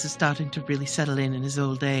arthritis is starting to really settle in his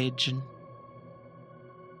old age, and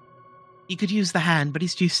he could use the hand, but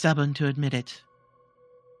he's too stubborn to admit it.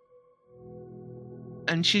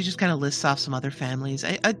 And she just kind of lists off some other families.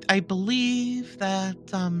 I believe that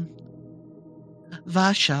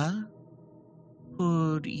Vasha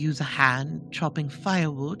could use a hand chopping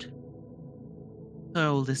firewood. Her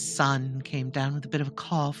oldest son came down with a bit of a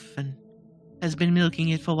cough and has been milking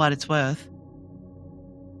it for what it's worth.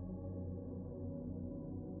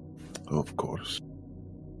 Of course.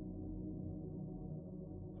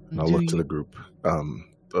 And I'll Do look to you- the group.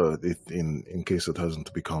 In case it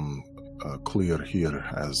hasn't become clear here,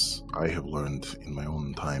 as I have learned in my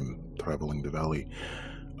own time traveling the valley,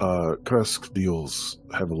 Kresk deals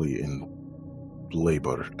heavily in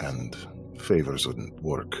labor and favors in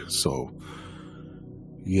work. So,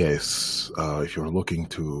 yes, if you're looking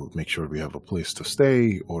to make sure we have a place to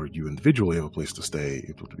stay, or you individually have a place to stay,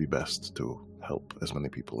 it would be best to help as many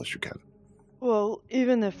people as you can. Well,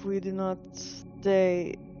 even if we do not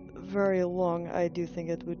stay very long, I do think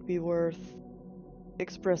it would be worth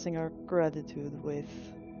expressing our gratitude with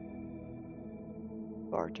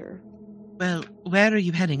barter. Well, where are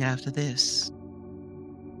you heading after this?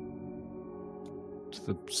 To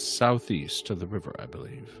the southeast of the river, I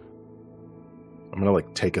believe. I'm gonna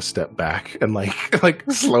take a step back and like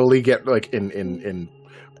slowly get in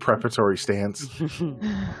preparatory stance.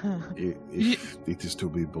 If it is to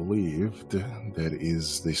be believed, that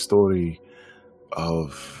is the story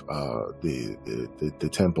of the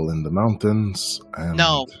temple in the mountains. And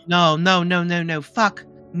No. Fuck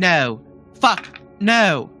no. Fuck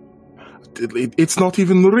no. It's not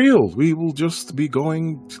even real. We will just be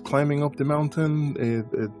climbing up the mountain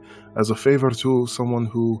as a favor to someone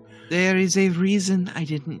who... There is a reason I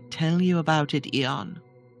didn't tell you about it, Eon.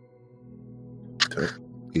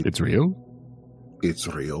 It's real? It's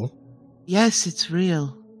real. Yes, it's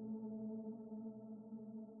real.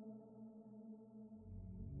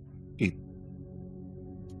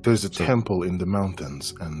 There's a temple in the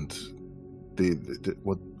mountains, and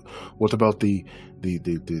what about the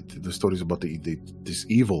stories about this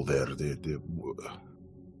evil there?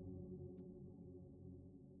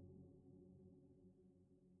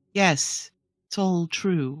 Yes, it's all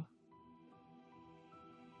true.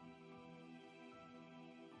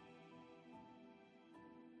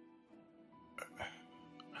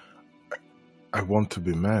 I want to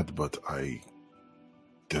be mad, but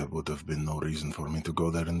there would have been no reason for me to go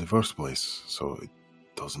there in the first place, so it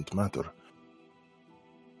doesn't matter.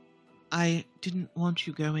 I didn't want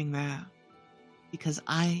you going there because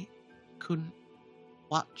I couldn't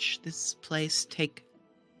watch this place take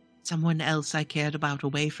someone else I cared about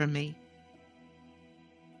away from me.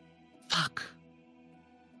 Fuck.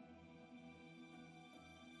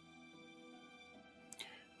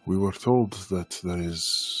 We were told that there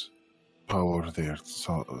is power there,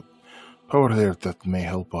 that may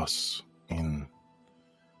help us in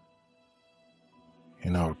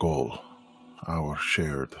our goal, our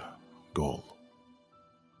shared goal.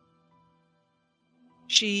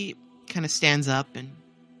 She kind of stands up and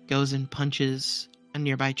goes and punches a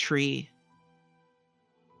nearby tree.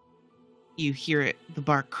 You hear the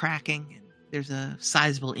bark cracking, and there's a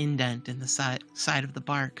sizable indent in the side of the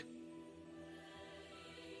bark.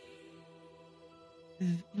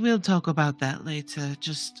 We'll talk about that later.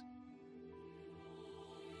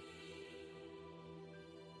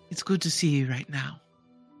 It's good to see you right now.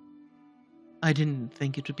 I didn't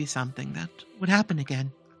think it would be something that would happen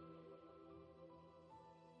again.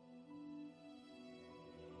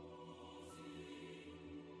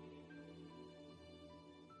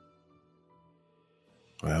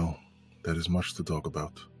 Well, there is much to talk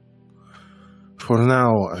about. For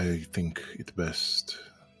now, I think it best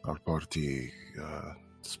our party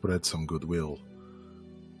spread some goodwill,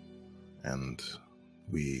 and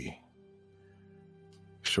we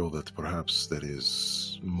show that perhaps there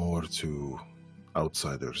is more to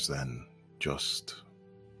outsiders than just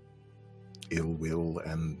ill will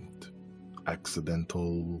and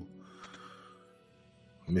accidental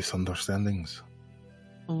misunderstandings.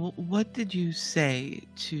 What did you say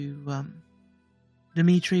to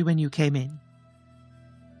Dimitri when you came in?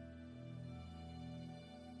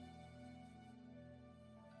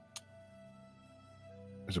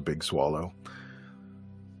 There's a big swallow.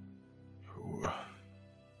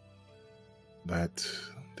 That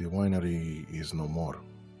the winery is no more,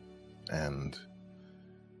 and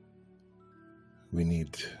we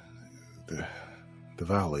need the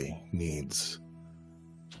valley needs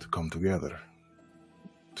to come together,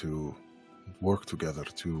 to work together,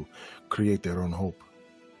 to create their own hope,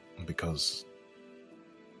 because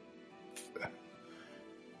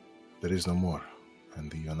there is no more,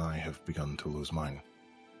 and you and I have begun to lose mine.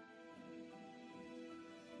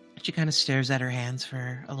 She kind of stares at her hands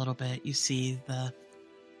for a little bit. You see the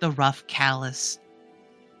rough, callous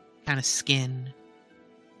kind of skin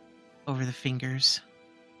over the fingers.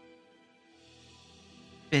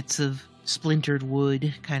 Bits of splintered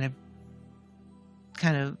wood kind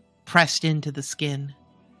of pressed into the skin.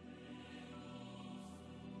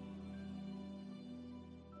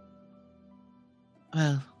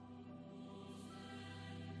 Well,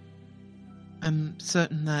 I'm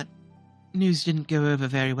certain that news didn't go over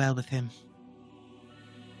very well with him.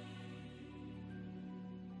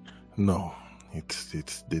 No, it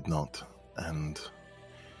did not. And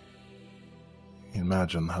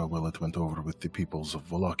imagine how well it went over with the peoples of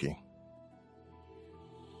Vallaki.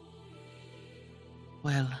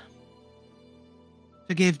 Well,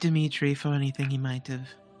 forgive Dimitri for anything he might have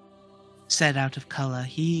said out of color.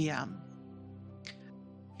 Him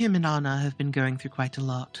and Anna have been going through quite a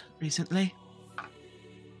lot recently.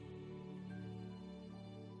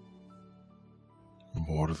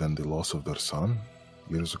 More than the loss of their son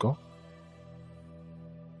years ago?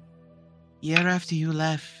 Year after you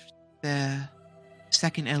left, their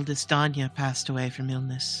second eldest, Danya, passed away from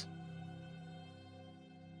illness.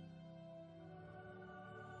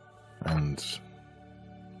 And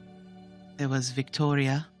there was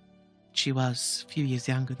Victoria. She was a few years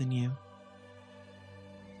younger than you.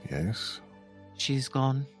 Yes? She's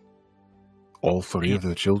gone. All three of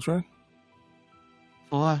the children?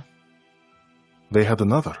 4. They had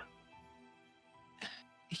another.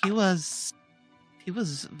 He was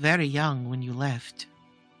very young when you left.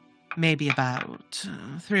 Maybe about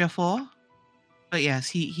 3 or 4. But yes,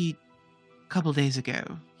 he a couple days ago,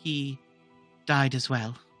 he died as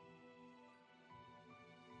well.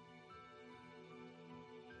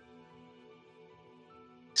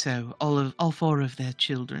 So all 4 of their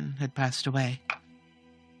children had passed away.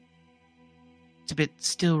 It's a bit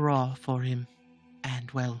still raw for him,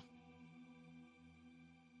 and well,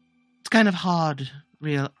 it's kind of hard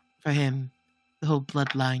for him. The whole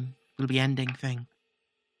bloodline will be ending thing,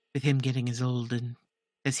 with him getting as old and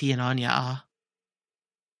as he and Anya are.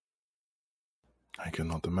 I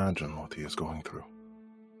cannot imagine what he is going through.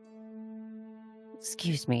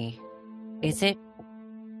 Excuse me. Is it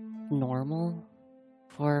normal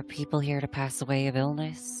for people here to pass away of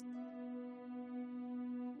illness?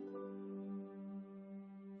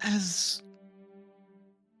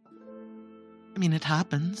 It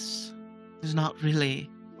happens. There's not really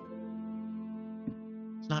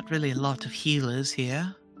a lot of healers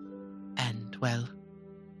here. And, well,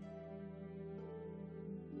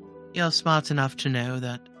 you're smart enough to know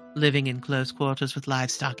that living in close quarters with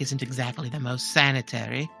livestock isn't exactly the most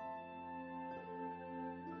sanitary.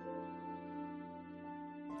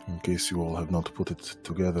 In case you all have not put it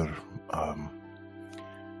together,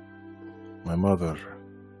 my mother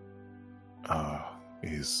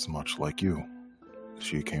is much like you.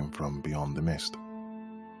 She came from beyond the mist.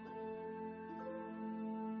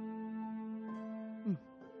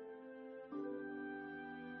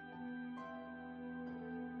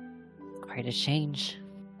 Quite a change.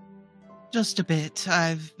 Just a bit.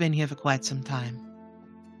 I've been here for quite some time.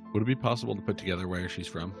 Would it be possible to put together where she's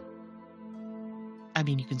from?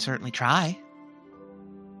 You can certainly try.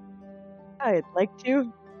 I'd like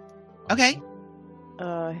to. Okay.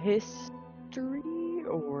 History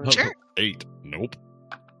or Sure. 8. Nope.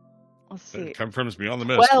 let's see. Come from beyond the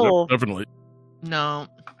mist. Well- Definitely. No.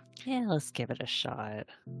 Yeah, let's give it a shot.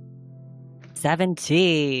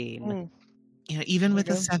 17. Hmm. Even with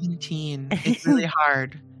a Okay. 17, it's really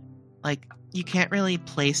hard. You can't really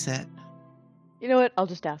place it. You know what? I'll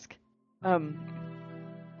just ask.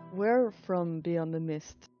 Where from beyond the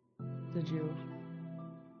mist did you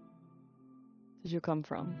come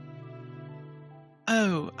from?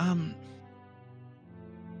 Oh,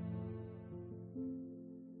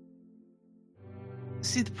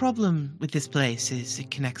 see, the problem with this place is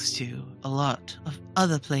it connects to a lot of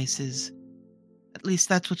other places. At least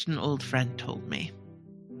that's what an old friend told me.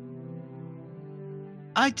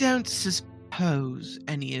 I don't suppose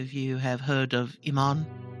any of you have heard of Iman?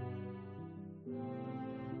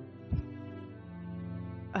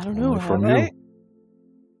 I don't know. Only from have you.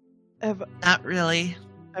 I? Have Not really.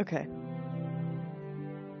 okay.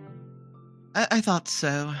 I thought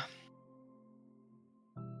so.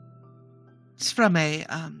 It's from a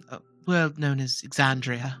world known as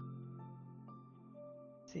Exandria.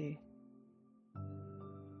 Let's see.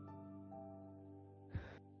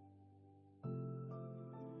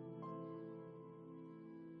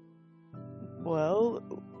 Well,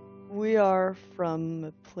 we are from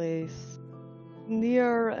a place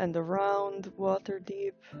near and around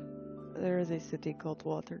Waterdeep. There is a city called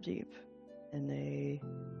Waterdeep, and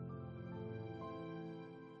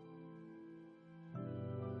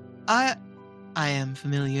I am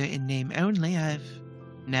familiar in name only. I've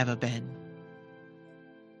never been.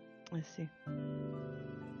 I see.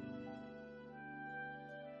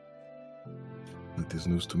 It is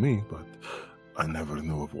news to me, but I never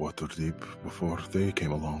knew of Waterdeep before they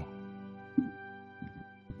came along.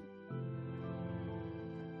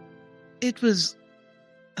 It was.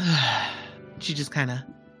 She just kind of.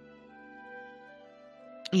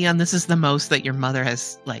 Yeah, and this is the most that your mother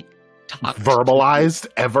has talked. Verbalized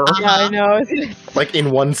ever? Yeah, I know. Like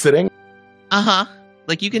in one sitting? Uh-huh.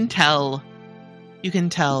 You can tell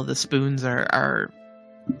the spoons are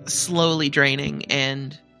slowly draining,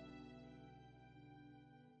 and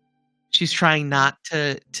she's trying not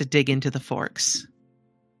to dig into the forks.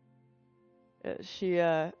 She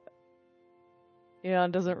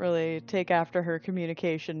doesn't really take after her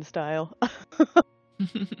communication style.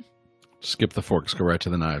 Skip the forks, go right to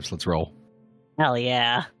the knives. Let's roll. Hell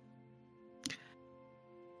yeah.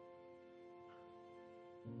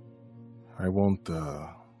 I won't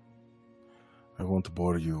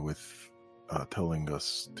bore you with telling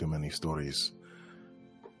us too many stories.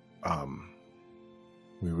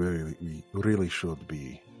 We really should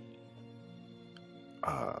be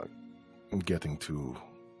getting to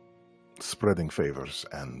spreading favors,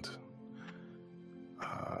 and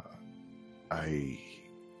I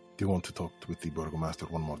do want to talk with the Burgomaster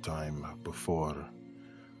one more time before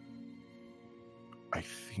I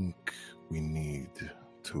think we need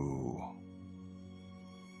to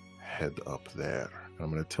head up there. And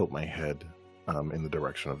I'm going to tilt my head in the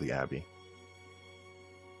direction of the Abbey.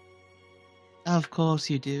 Of course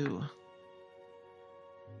you do.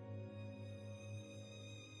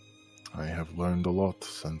 I have learned a lot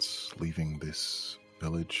since leaving this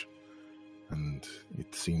village, and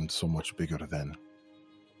it seemed so much bigger then.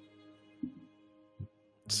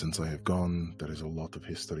 Since I have gone, there is a lot of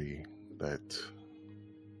history that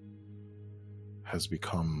has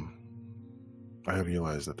become, I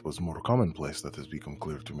realize that was more commonplace that has become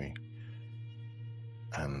clear to me.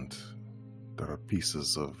 And there are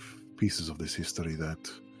pieces of this history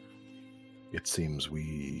that it seems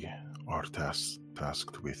we are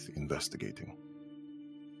tasked with investigating.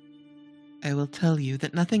 I will tell you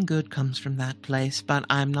that nothing good comes from that place, but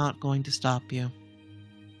I'm not going to stop you.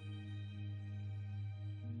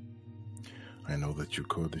 I know that you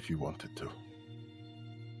could if you wanted to.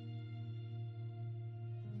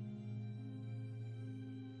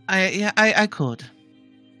 I could.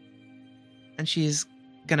 And she's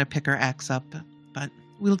gonna pick her axe up, but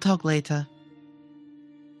we'll talk later.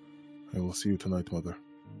 I will see you tonight, Mother.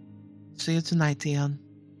 See you tonight, Dion.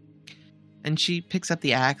 And she picks up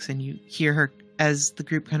the axe, and you hear her, as the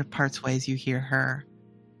group kind of parts ways, you hear her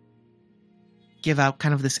give out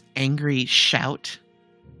kind of this angry shout.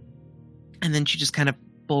 And then she just kind of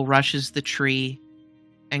bull rushes the tree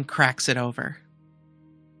and cracks it over.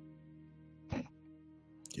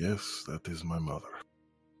 Yes, that is my mother.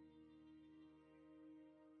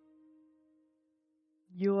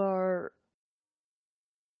 You are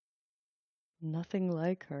nothing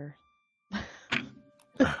like her.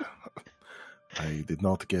 I did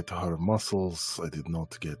not get her muscles. I did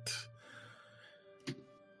not get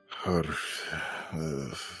her...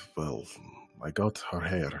 well, I got her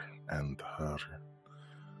hair and her...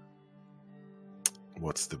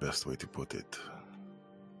 What's the best way to put it?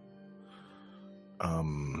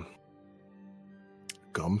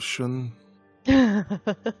 Gumption?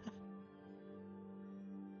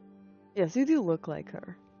 Yes, you do look like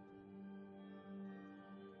her.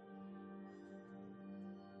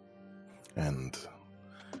 And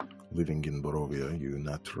living in Barovia, you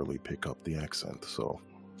naturally pick up the accent, so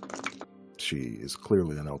she is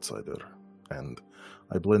clearly an outsider, and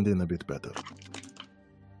I blend in a bit better.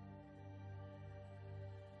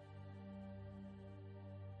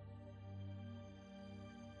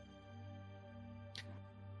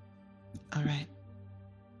 All right.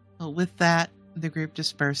 Well, with that, the group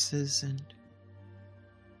disperses, and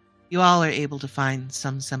you all are able to find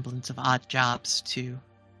some semblance of odd jobs to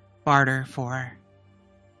barter for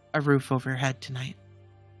a roof over your head tonight.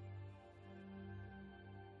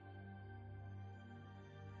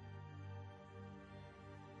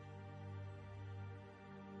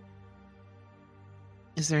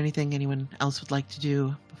 Is there anything anyone else would like to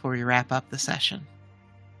do before we wrap up the session?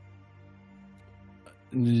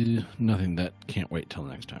 Nothing. That can't wait till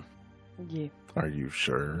next time. Yeah. Are you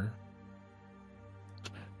sure?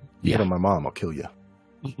 Yeah. Hit on my mom, I'll kill you.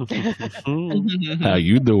 How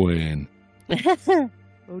you doing?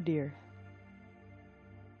 Oh dear.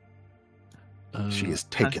 She is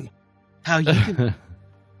taken. How you do?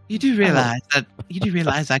 You do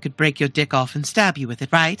realize I could break your dick off and stab you with it,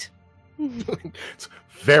 right? It's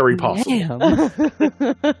very possible.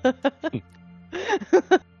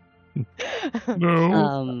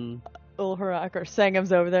 No. Ulharak or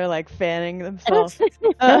Sangham's over there like fanning themselves.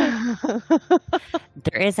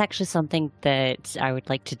 There is actually something that I would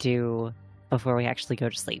like to do before we actually go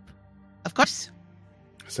to sleep. Of course.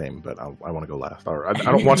 Same, but I want to go last. Or I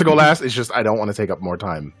don't want to go last. It's just I don't want to take up more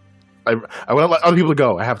time. I want to let other people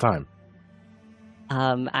go. I have time.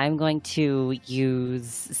 I'm going to use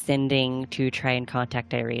sending to try and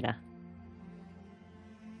contact Irina.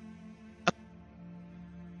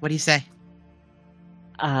 What do you say?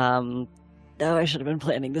 Oh, I should have been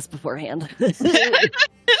planning this beforehand.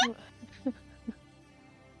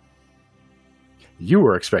 You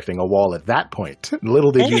were expecting a wall at that point.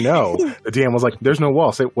 Little did you know, the DM was like, "There's no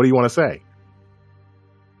wall. Say, what do you want to say?"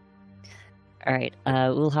 All right.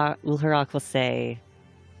 Ulharak will say,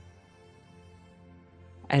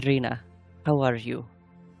 Irina, how are you?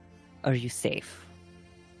 Are you safe?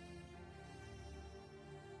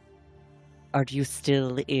 Are you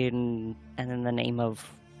still in, and in the name of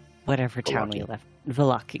whatever town we left,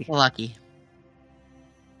 Vallaki? Lucky.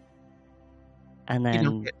 And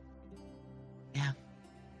then,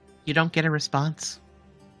 You don't get a response.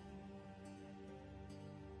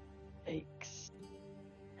 Yikes.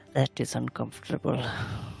 that is uncomfortable.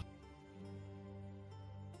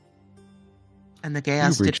 And the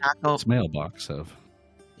Gaius You've did not go. Its mailbox of.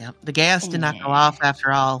 Yep. The gas did not go off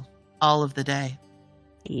after all of the day.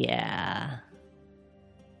 Yeah.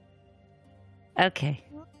 Okay.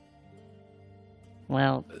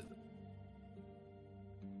 Well.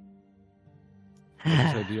 Like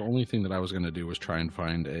I said, the only thing that I was going to do was try and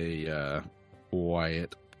find a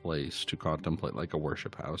quiet place to contemplate, like a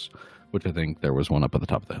worship house, which I think there was one up at the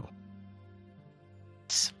top of the hill.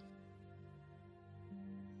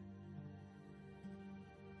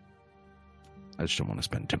 I just don't want to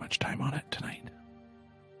spend too much time on it tonight.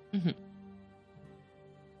 Mm-hmm.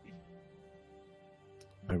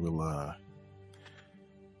 I will,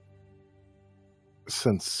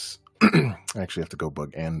 since I actually have to go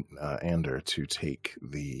bug Ander to take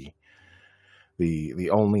the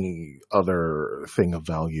only other thing of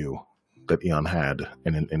value that Eon had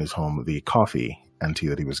in his home, the coffee and tea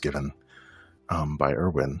that he was given by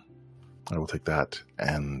Erwin. I will take that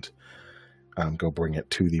and go bring it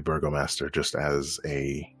to the Burgomaster just as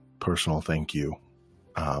a personal thank you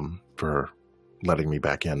for letting me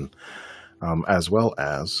back in, as well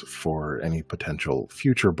as for any potential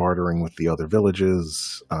future bartering with the other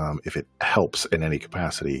villages. If it helps in any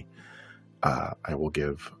capacity, I will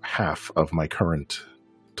give half of my current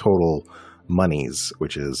total monies,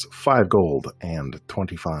 which is 5 gold and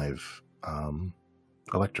 25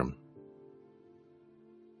 electrum.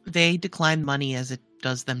 They decline money as it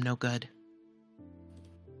does them no good.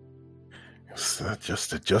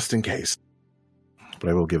 Just in case. But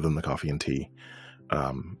I will give them the coffee and tea.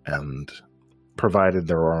 And provided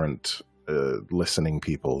there aren't listening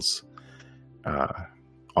peoples,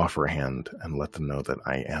 offer a hand and let them know that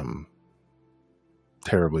I am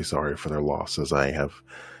terribly sorry for their loss, as I have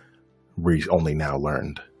only now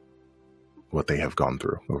learned what they have gone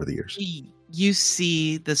through over the years. You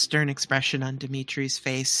see the stern expression on Dimitri's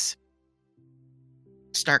face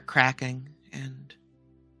start cracking, and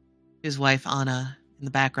his wife, Anna, in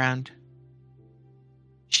the background.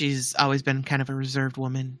 She's always been kind of a reserved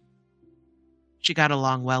woman. She got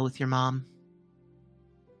along well with your mom.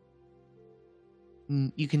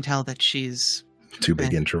 You can tell that she's... Two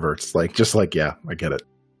big introverts. Yeah, I get it.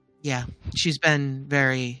 Yeah, she's been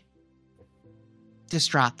very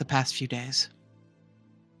distraught the past few days.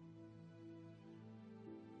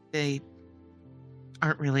 They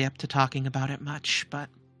aren't really up to talking about it much, but...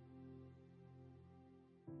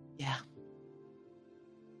 yeah.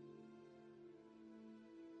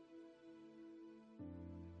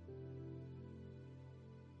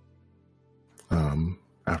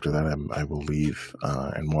 After that, I will leave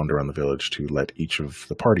and wander around the village to let each of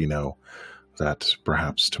the party know that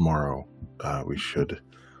perhaps tomorrow we should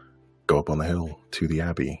go up on the hill to the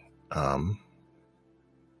abbey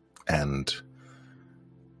and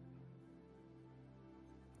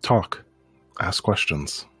talk, ask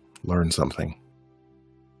questions, learn something.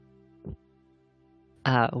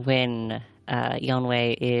 When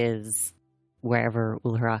Yonwei is wherever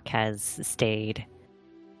Ulrich has stayed,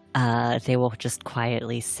 they will just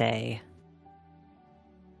quietly say,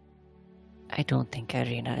 I don't think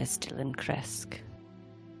Irina is still in Kresk.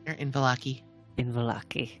 Or in Vallaki. In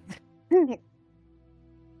Vallaki.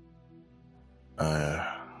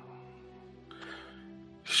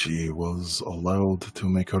 She was allowed to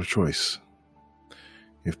make her choice.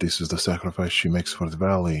 If this is the sacrifice she makes for the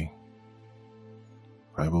valley,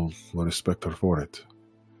 I will respect her for it.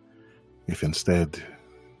 If instead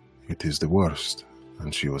it is the worst,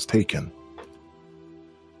 and she was taken,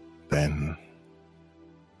 then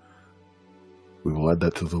we will add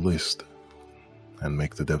that to the list and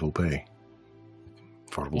make the devil pay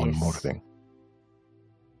for one more thing.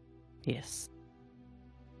 Yes.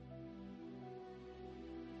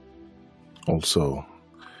 Also,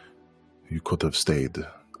 you could have stayed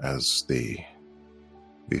as the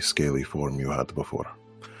scaly form you had before.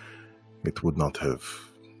 It would not have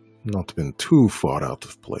been too far out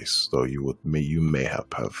of place, though you may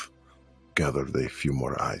have gathered a few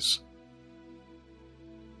more eyes.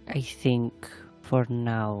 I think for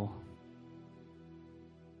now,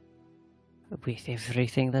 with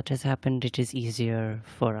everything that has happened, it is easier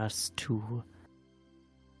for us to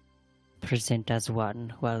present as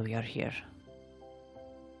one while we are here.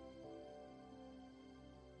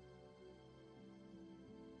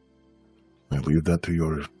 I leave that to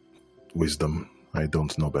your wisdom. I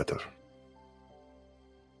don't know better.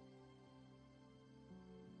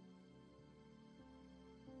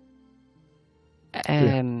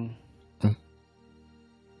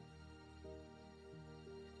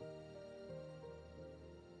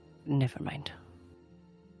 Never mind.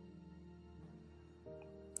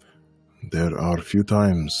 There are a few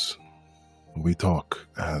times we talk,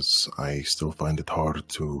 as I still find it hard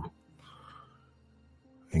to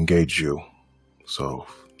engage you. So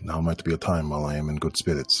Now might be a time while I am in good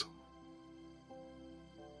spirits.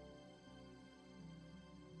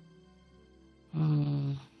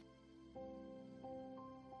 Hmm.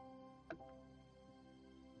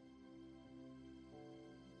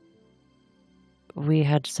 We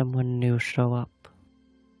had someone new show up.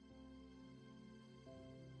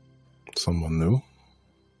 Someone new?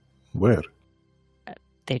 Where?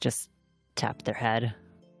 They just tapped their head.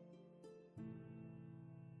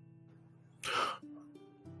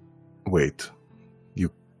 Wait.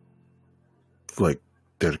 You... Like,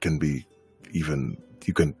 there can be even...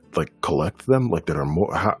 You can, like, collect them? Like, there are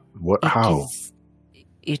more... How?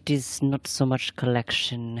 It is not so much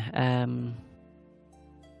collection.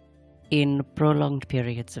 In prolonged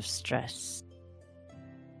periods of stress,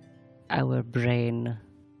 our brain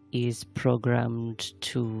is programmed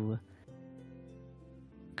to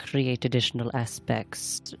create additional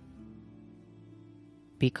aspects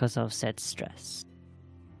because of said stress.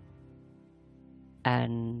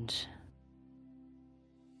 And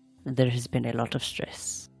there has been a lot of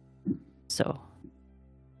stress. So,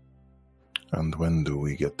 And when do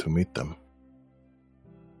we get to meet them?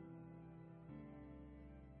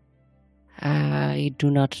 I do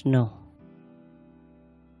not know.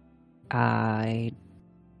 I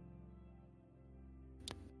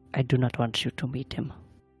do not want you to meet him.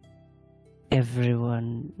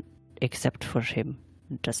 Everyone except for him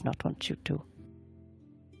does not want you to.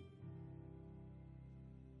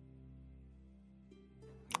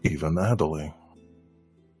 Even Adelaide.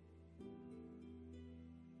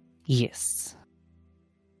 Yes.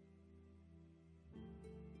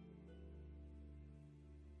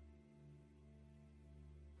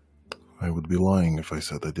 I would be lying if I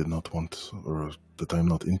said I did not want, or that I'm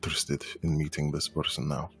not interested in meeting this person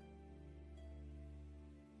now.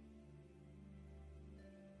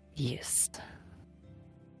 Yes.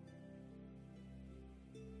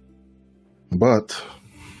 But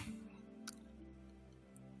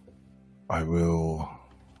I will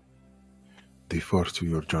defer to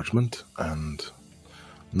your judgment and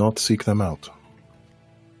not seek them out.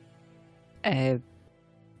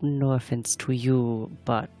 No offense to you,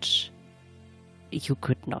 but you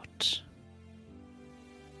could not.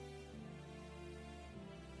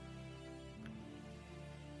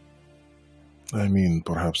 I mean,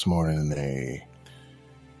 perhaps more in a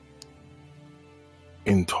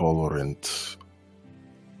intolerant,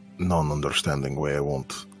 non-understanding way. I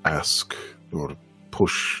won't ask or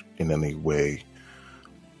push in any way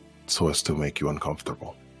so as to make you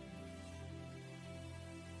uncomfortable.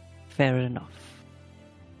 Fair enough.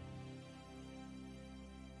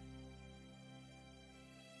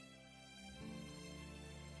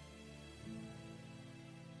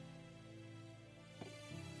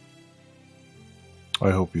 I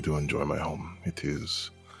hope you do enjoy my home. It is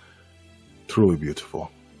truly beautiful,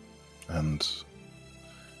 and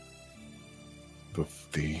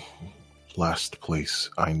the last place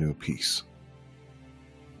I knew peace.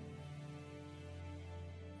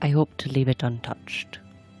 I hope to leave it untouched.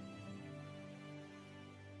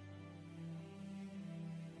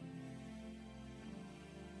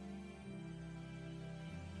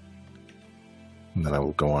 And then I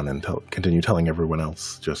will go on and continue telling everyone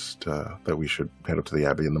else just that we should head up to the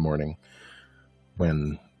Abbey in the morning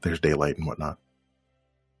when there's daylight and whatnot.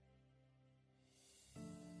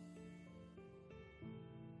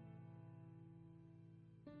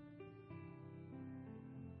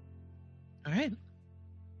 All right.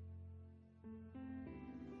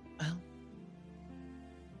 Well,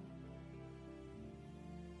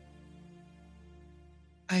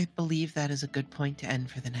 I believe that is a good point to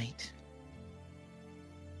end for the night.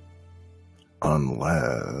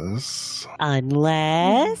 Unless...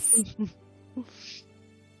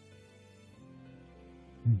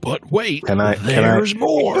 But wait, Can I- there's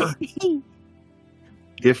more.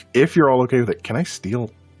 If you're all okay with it, can I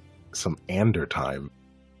steal some Ander time?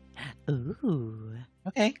 Ooh.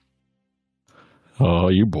 Okay. Oh,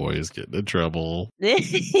 you boys get into trouble.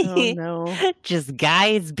 Oh no. Just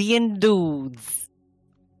guys being dudes.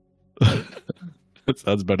 That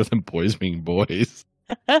sounds better than boys being boys.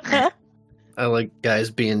 I like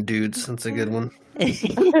guys being dudes. That's a good one.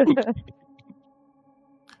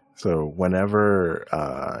 So whenever,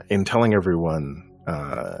 in telling everyone,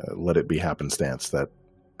 let it be happenstance that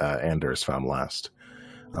Ander is found last,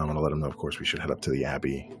 I'm going to let them know, of course, we should head up to the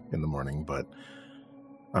Abbey in the morning, but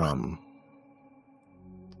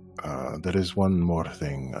there is one more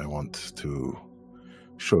thing I want to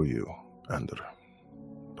show you, Ander.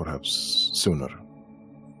 Perhaps sooner.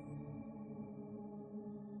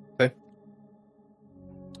 Okay.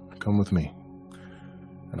 Come with me.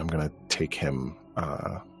 And I'm going to take him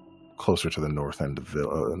closer to the north end of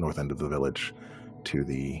the village, to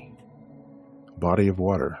the body of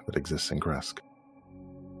water that exists in Kresk.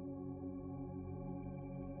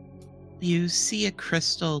 You see a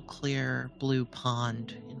crystal clear blue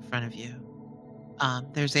pond in front of you.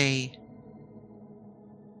 There's a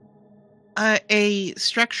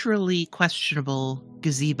structurally questionable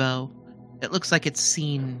gazebo. It looks like it's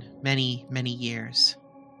seen many, many years,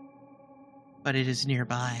 but it is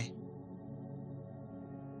nearby.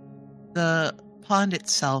 The pond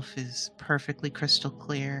itself is perfectly crystal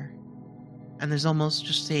clear, and there's almost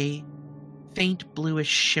just a faint bluish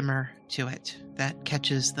shimmer to it that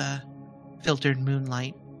catches the filtered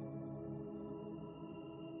moonlight.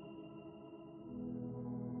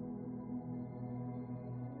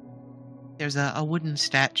 There's a wooden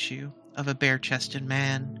statue of a bare-chested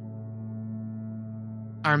man,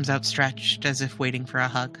 arms outstretched as if waiting for a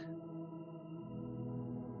hug.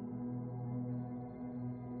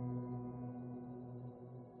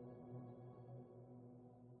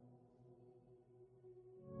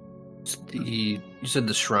 You said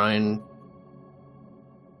the shrine.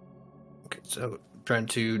 Okay, so trying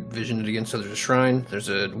to vision it again. So there's a shrine, there's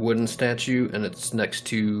a wooden statue, and it's next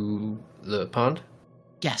to the pond?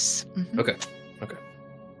 Yes. Mm-hmm. Okay.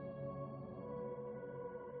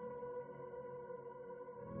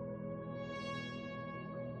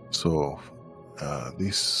 So,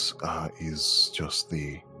 this is just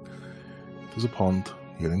there's a pond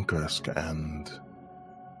here in Kresk, and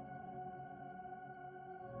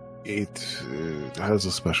it has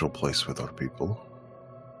a special place with our people.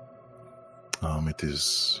 It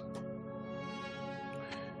is,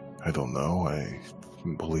 I don't know, I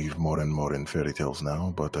believe more and more in fairy tales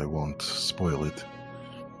now, but I won't spoil it.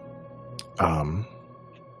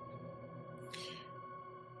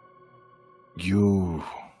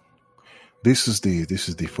 This is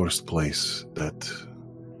the first place that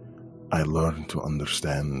I learned to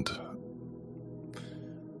understand.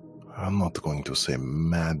 I'm not going to say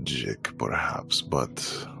magic, perhaps, but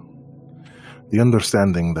the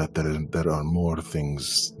understanding that there are more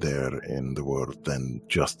things there in the world than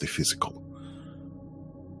just the physical.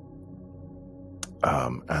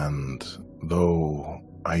 And though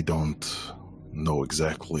I don't know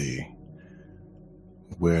exactly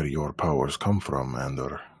where your powers come from,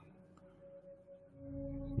 Ander,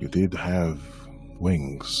 you did have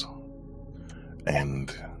wings,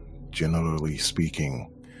 and generally speaking,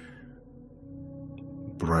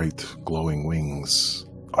 bright glowing wings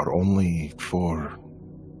are only for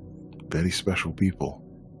very special people.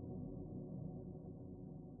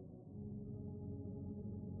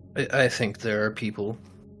 I think there are people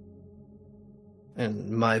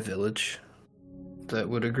in my village that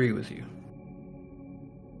would agree with you.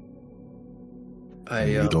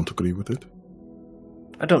 You don't agree with it?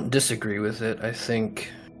 I don't disagree with it. I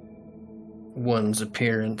think one's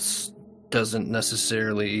appearance doesn't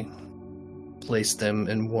necessarily place them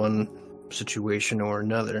in one situation or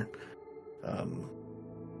another.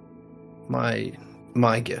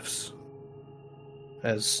 My gifts,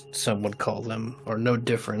 as some would call them, are no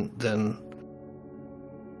different than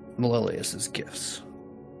Malleus's gifts.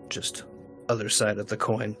 Just other side of the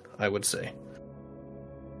coin, I would say.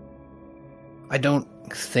 I don't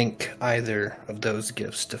think either of those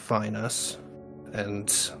gifts define us, and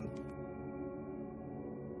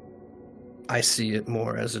I see it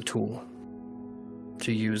more as a tool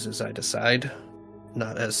to use as I decide,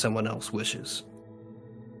 not as someone else wishes.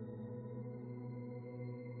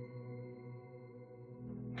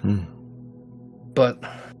 But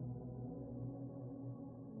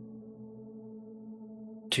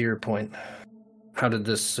to your point, how did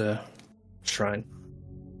this shrine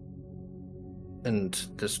and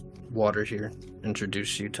this water here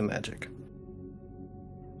introduce you to magic?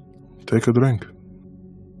 Take a drink.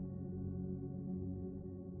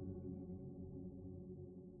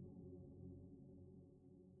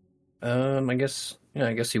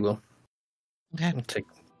 I guess you will. Okay.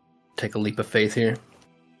 Take a leap of faith here.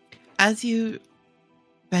 As you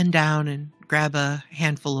bend down and grab a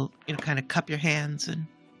handful, kind of cup your hands and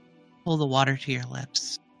pull the water to your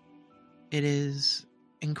lips, it is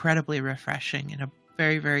incredibly refreshing and a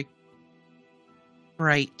very, very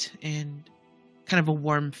bright and kind of a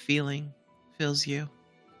warm feeling fills you.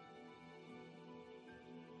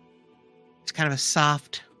 It's kind of a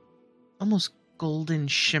soft, almost golden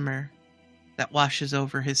shimmer that washes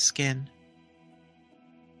over his skin.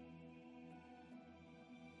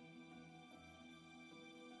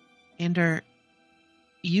 Ander,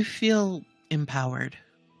 you feel empowered.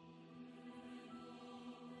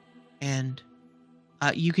 And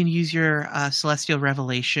you can use your Celestial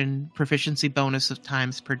Revelation proficiency bonus of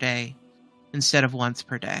times per day instead of once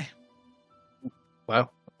per day. Wow.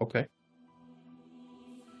 Okay.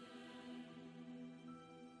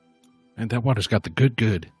 And that water's got the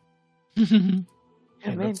good. Yeah, Yeah,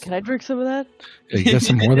 man, that's- can I drink some of that? Hey, you got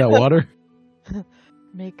some more of that water?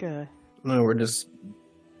 Make a No, we're just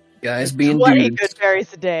guys being 20 dudes. good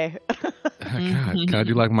berries a day. Oh, God, can I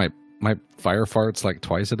do like my fire farts like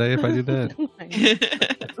twice a day if I do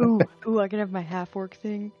that? ooh, I can have my half orc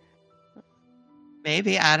thing.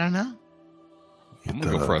 Maybe, I don't know. I'm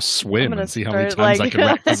gonna go for a I'm swim gonna and see how many start, times I can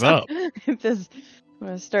wrap this up. I'm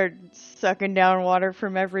gonna start sucking down water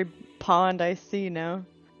from every pond I see now.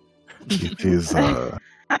 It is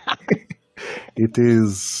it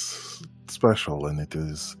is special, and it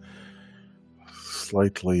is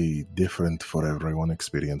slightly different for everyone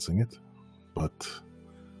experiencing it. But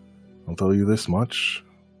I'll tell you this much: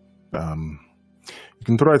 you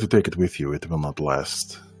can try to take it with you. It will not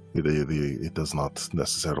last. It does not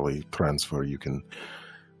necessarily transfer. You can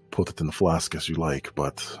put it in a flask as you like,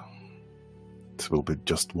 but it will be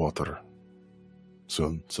just water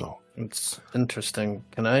soon. So It's interesting.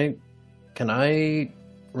 Can I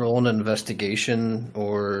roll an investigation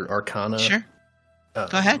or Arcana? Sure. Go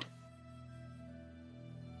ahead.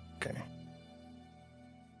 Okay.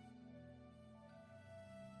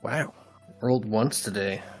 Wow. Rolled once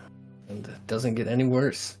today, and it doesn't get any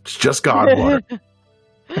worse. it's just God water.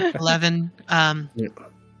 11.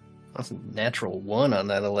 That's a natural 1 on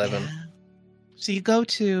that 11. Yeah. So you go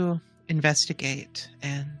to investigate,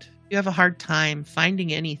 and you have a hard time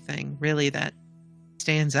finding anything really that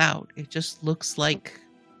stands out. It just looks like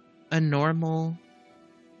a normal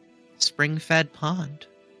spring-fed pond.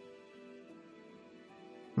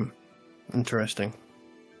 Interesting.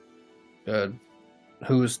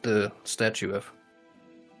 Who is the statue of?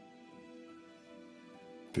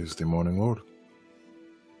 It is the Morning Lord.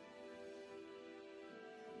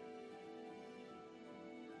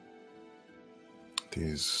 It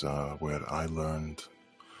is where I learned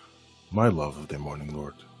my love of the Morning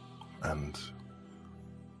Lord and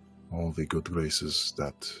all the good graces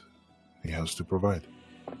that he has to provide.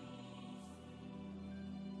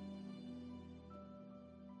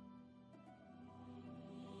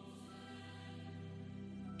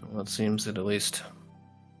 Well, it seems it at least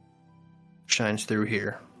shines through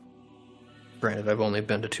here. Granted, I've only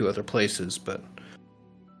been to 2 other places, but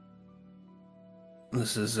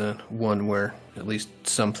this is one where at least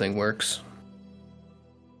something works.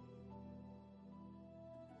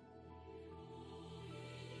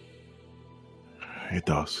 It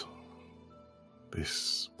does.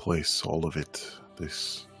 This place, all of it,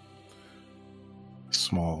 this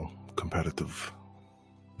small competitive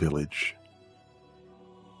village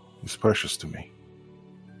is precious to me.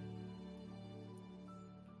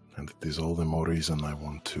 And it is all the more reason I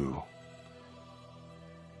want to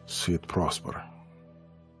see it prosper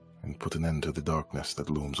and put an end to the darkness that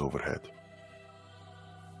looms overhead.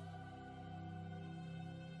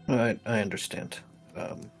 I understand.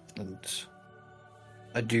 And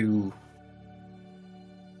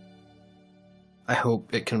I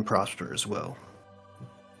hope it can prosper as well.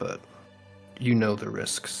 But you know the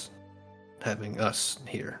risks having us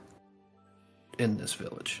here in this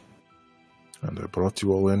village. And I brought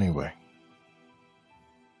you all anyway.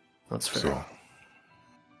 That's fair. So,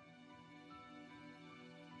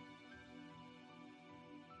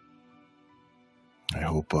 I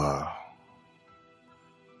hope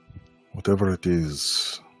whatever it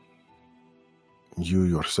is you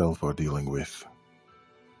yourself are dealing with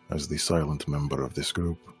as the silent member of this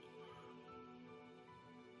group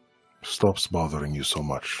stops bothering you so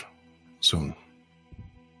much soon.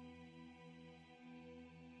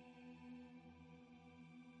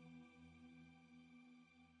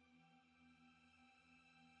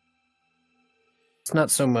 It's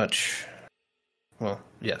not so much. Well,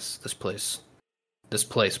 yes, this place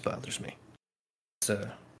bothers me. It's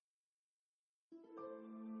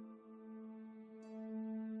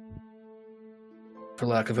for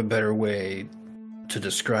lack of a better way to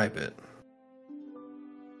describe it,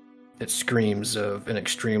 it screams of an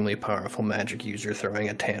extremely powerful magic user throwing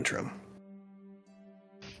a tantrum.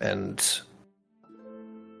 And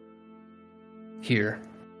here,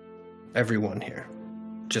 everyone here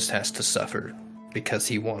just has to suffer because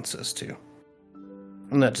he wants us to.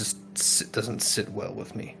 And that just doesn't sit well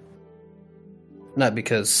with me. Not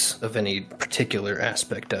because of any particular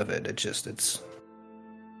aspect of it,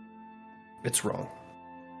 it's wrong.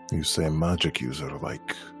 You say magic user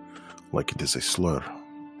like it is a slur.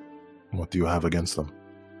 What do you have against them?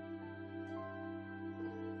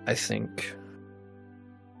 I think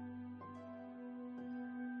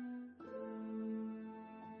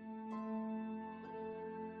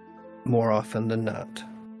more often than not,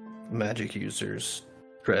 magic users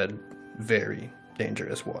tread very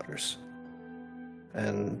dangerous waters.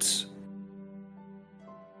 And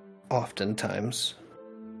oftentimes,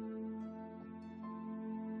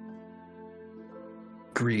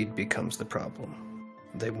 greed becomes the problem.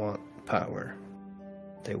 They want power.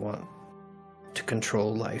 They want to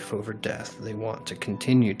control life over death. They want to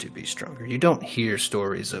continue to be stronger. You don't hear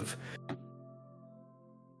stories of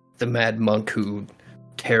the mad monk who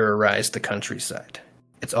terrorized the countryside.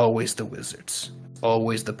 It's always the wizards.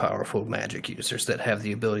 Always the powerful magic users that have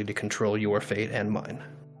the ability to control your fate and mine.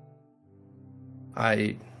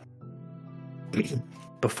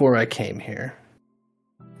 Before I came here,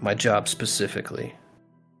 my job specifically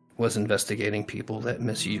was investigating people that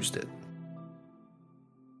misused it.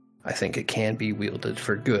 I think it can be wielded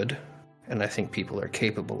for good, and I think people are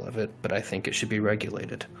capable of it, but I think it should be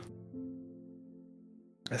regulated.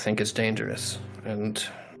 I think it's dangerous, and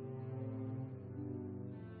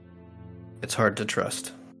it's hard to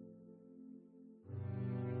trust.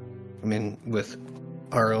 I mean, with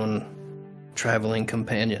our own traveling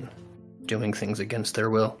companion doing things against their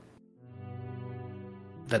will.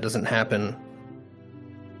 That doesn't happen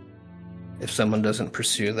if someone doesn't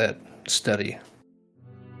pursue that study.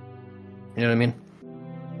 You know what I mean?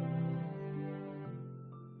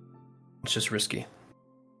 It's just risky.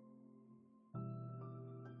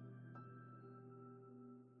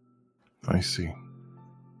 I see.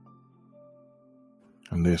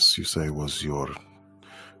 And this, you say, was your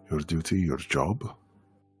duty, your job?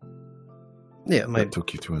 Yeah, that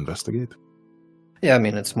took you to investigate? Yeah, I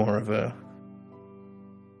mean, it's more of a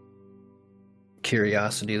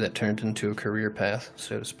curiosity that turned into a career path,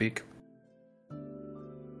 so to speak.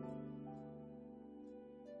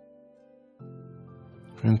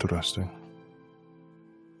 Interesting.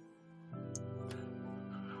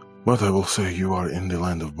 But I will say you are in the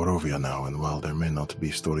land of Barovia now, and while there may not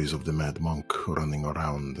be stories of the mad monk running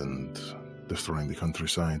around and destroying the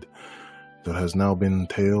countryside, there has now been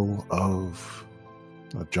tale of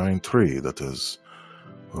a giant tree that has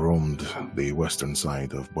roamed the western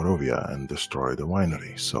side of Barovia and destroyed a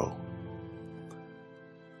winery, so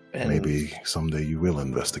maybe someday you will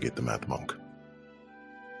investigate the mad monk.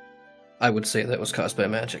 I would say that was caused by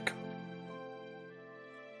magic.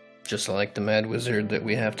 Just like the mad wizard that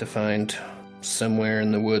we have to find somewhere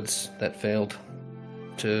in the woods that failed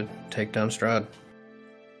to take down Strahd.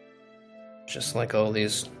 Just like all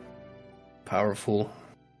these powerful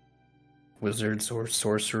wizards or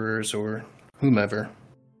sorcerers or whomever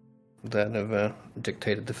that have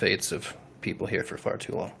dictated the fates of people here for far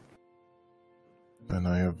too long. And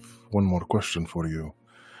I have one more question for you.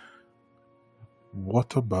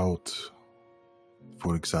 What about,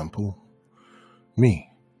 for example, me?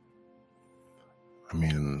 I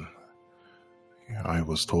mean, I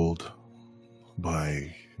was told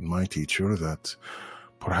by my teacher that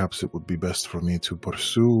perhaps it would be best for me to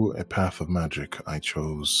pursue a path of magic. I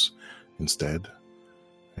chose instead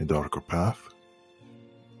a darker path.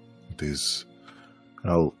 It is,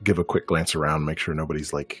 I'll give a quick glance around, make sure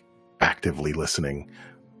nobody's like actively listening,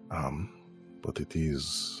 but it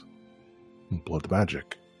is blood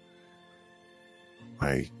magic.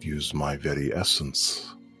 I use my very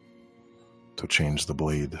essence to change the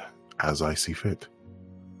blade as I see fit.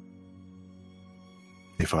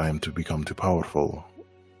 If I am to become too powerful,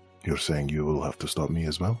 you're saying you will have to stop me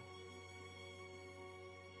as well?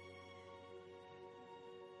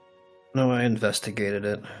 No, I investigated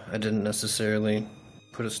it. I didn't necessarily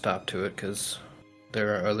put a stop to it because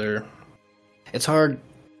there are other... It's hard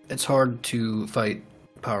to fight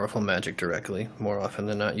powerful magic directly. More often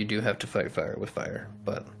than not, you do have to fight fire with fire.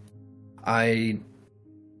 But I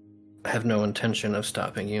have no intention of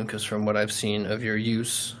stopping you because from what I've seen of your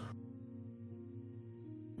use,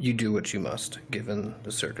 you do what you must, given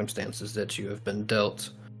the circumstances that you have been dealt.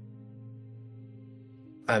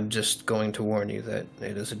 I'm just going to warn you that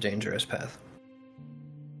it is a dangerous path.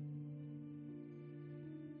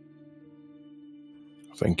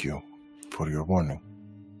 Thank you for your warning.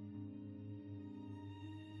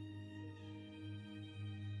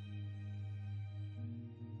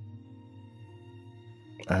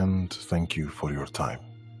 And thank you for your time.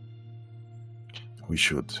 We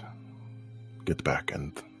should get back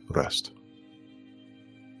and rest.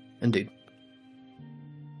 Indeed.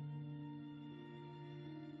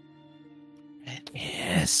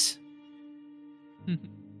 Yes.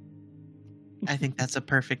 I think that's a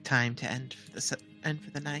perfect time to end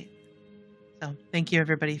for the night. So thank you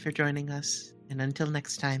everybody for joining us, and until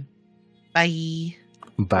next time, bye.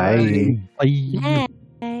 Bye. Bye.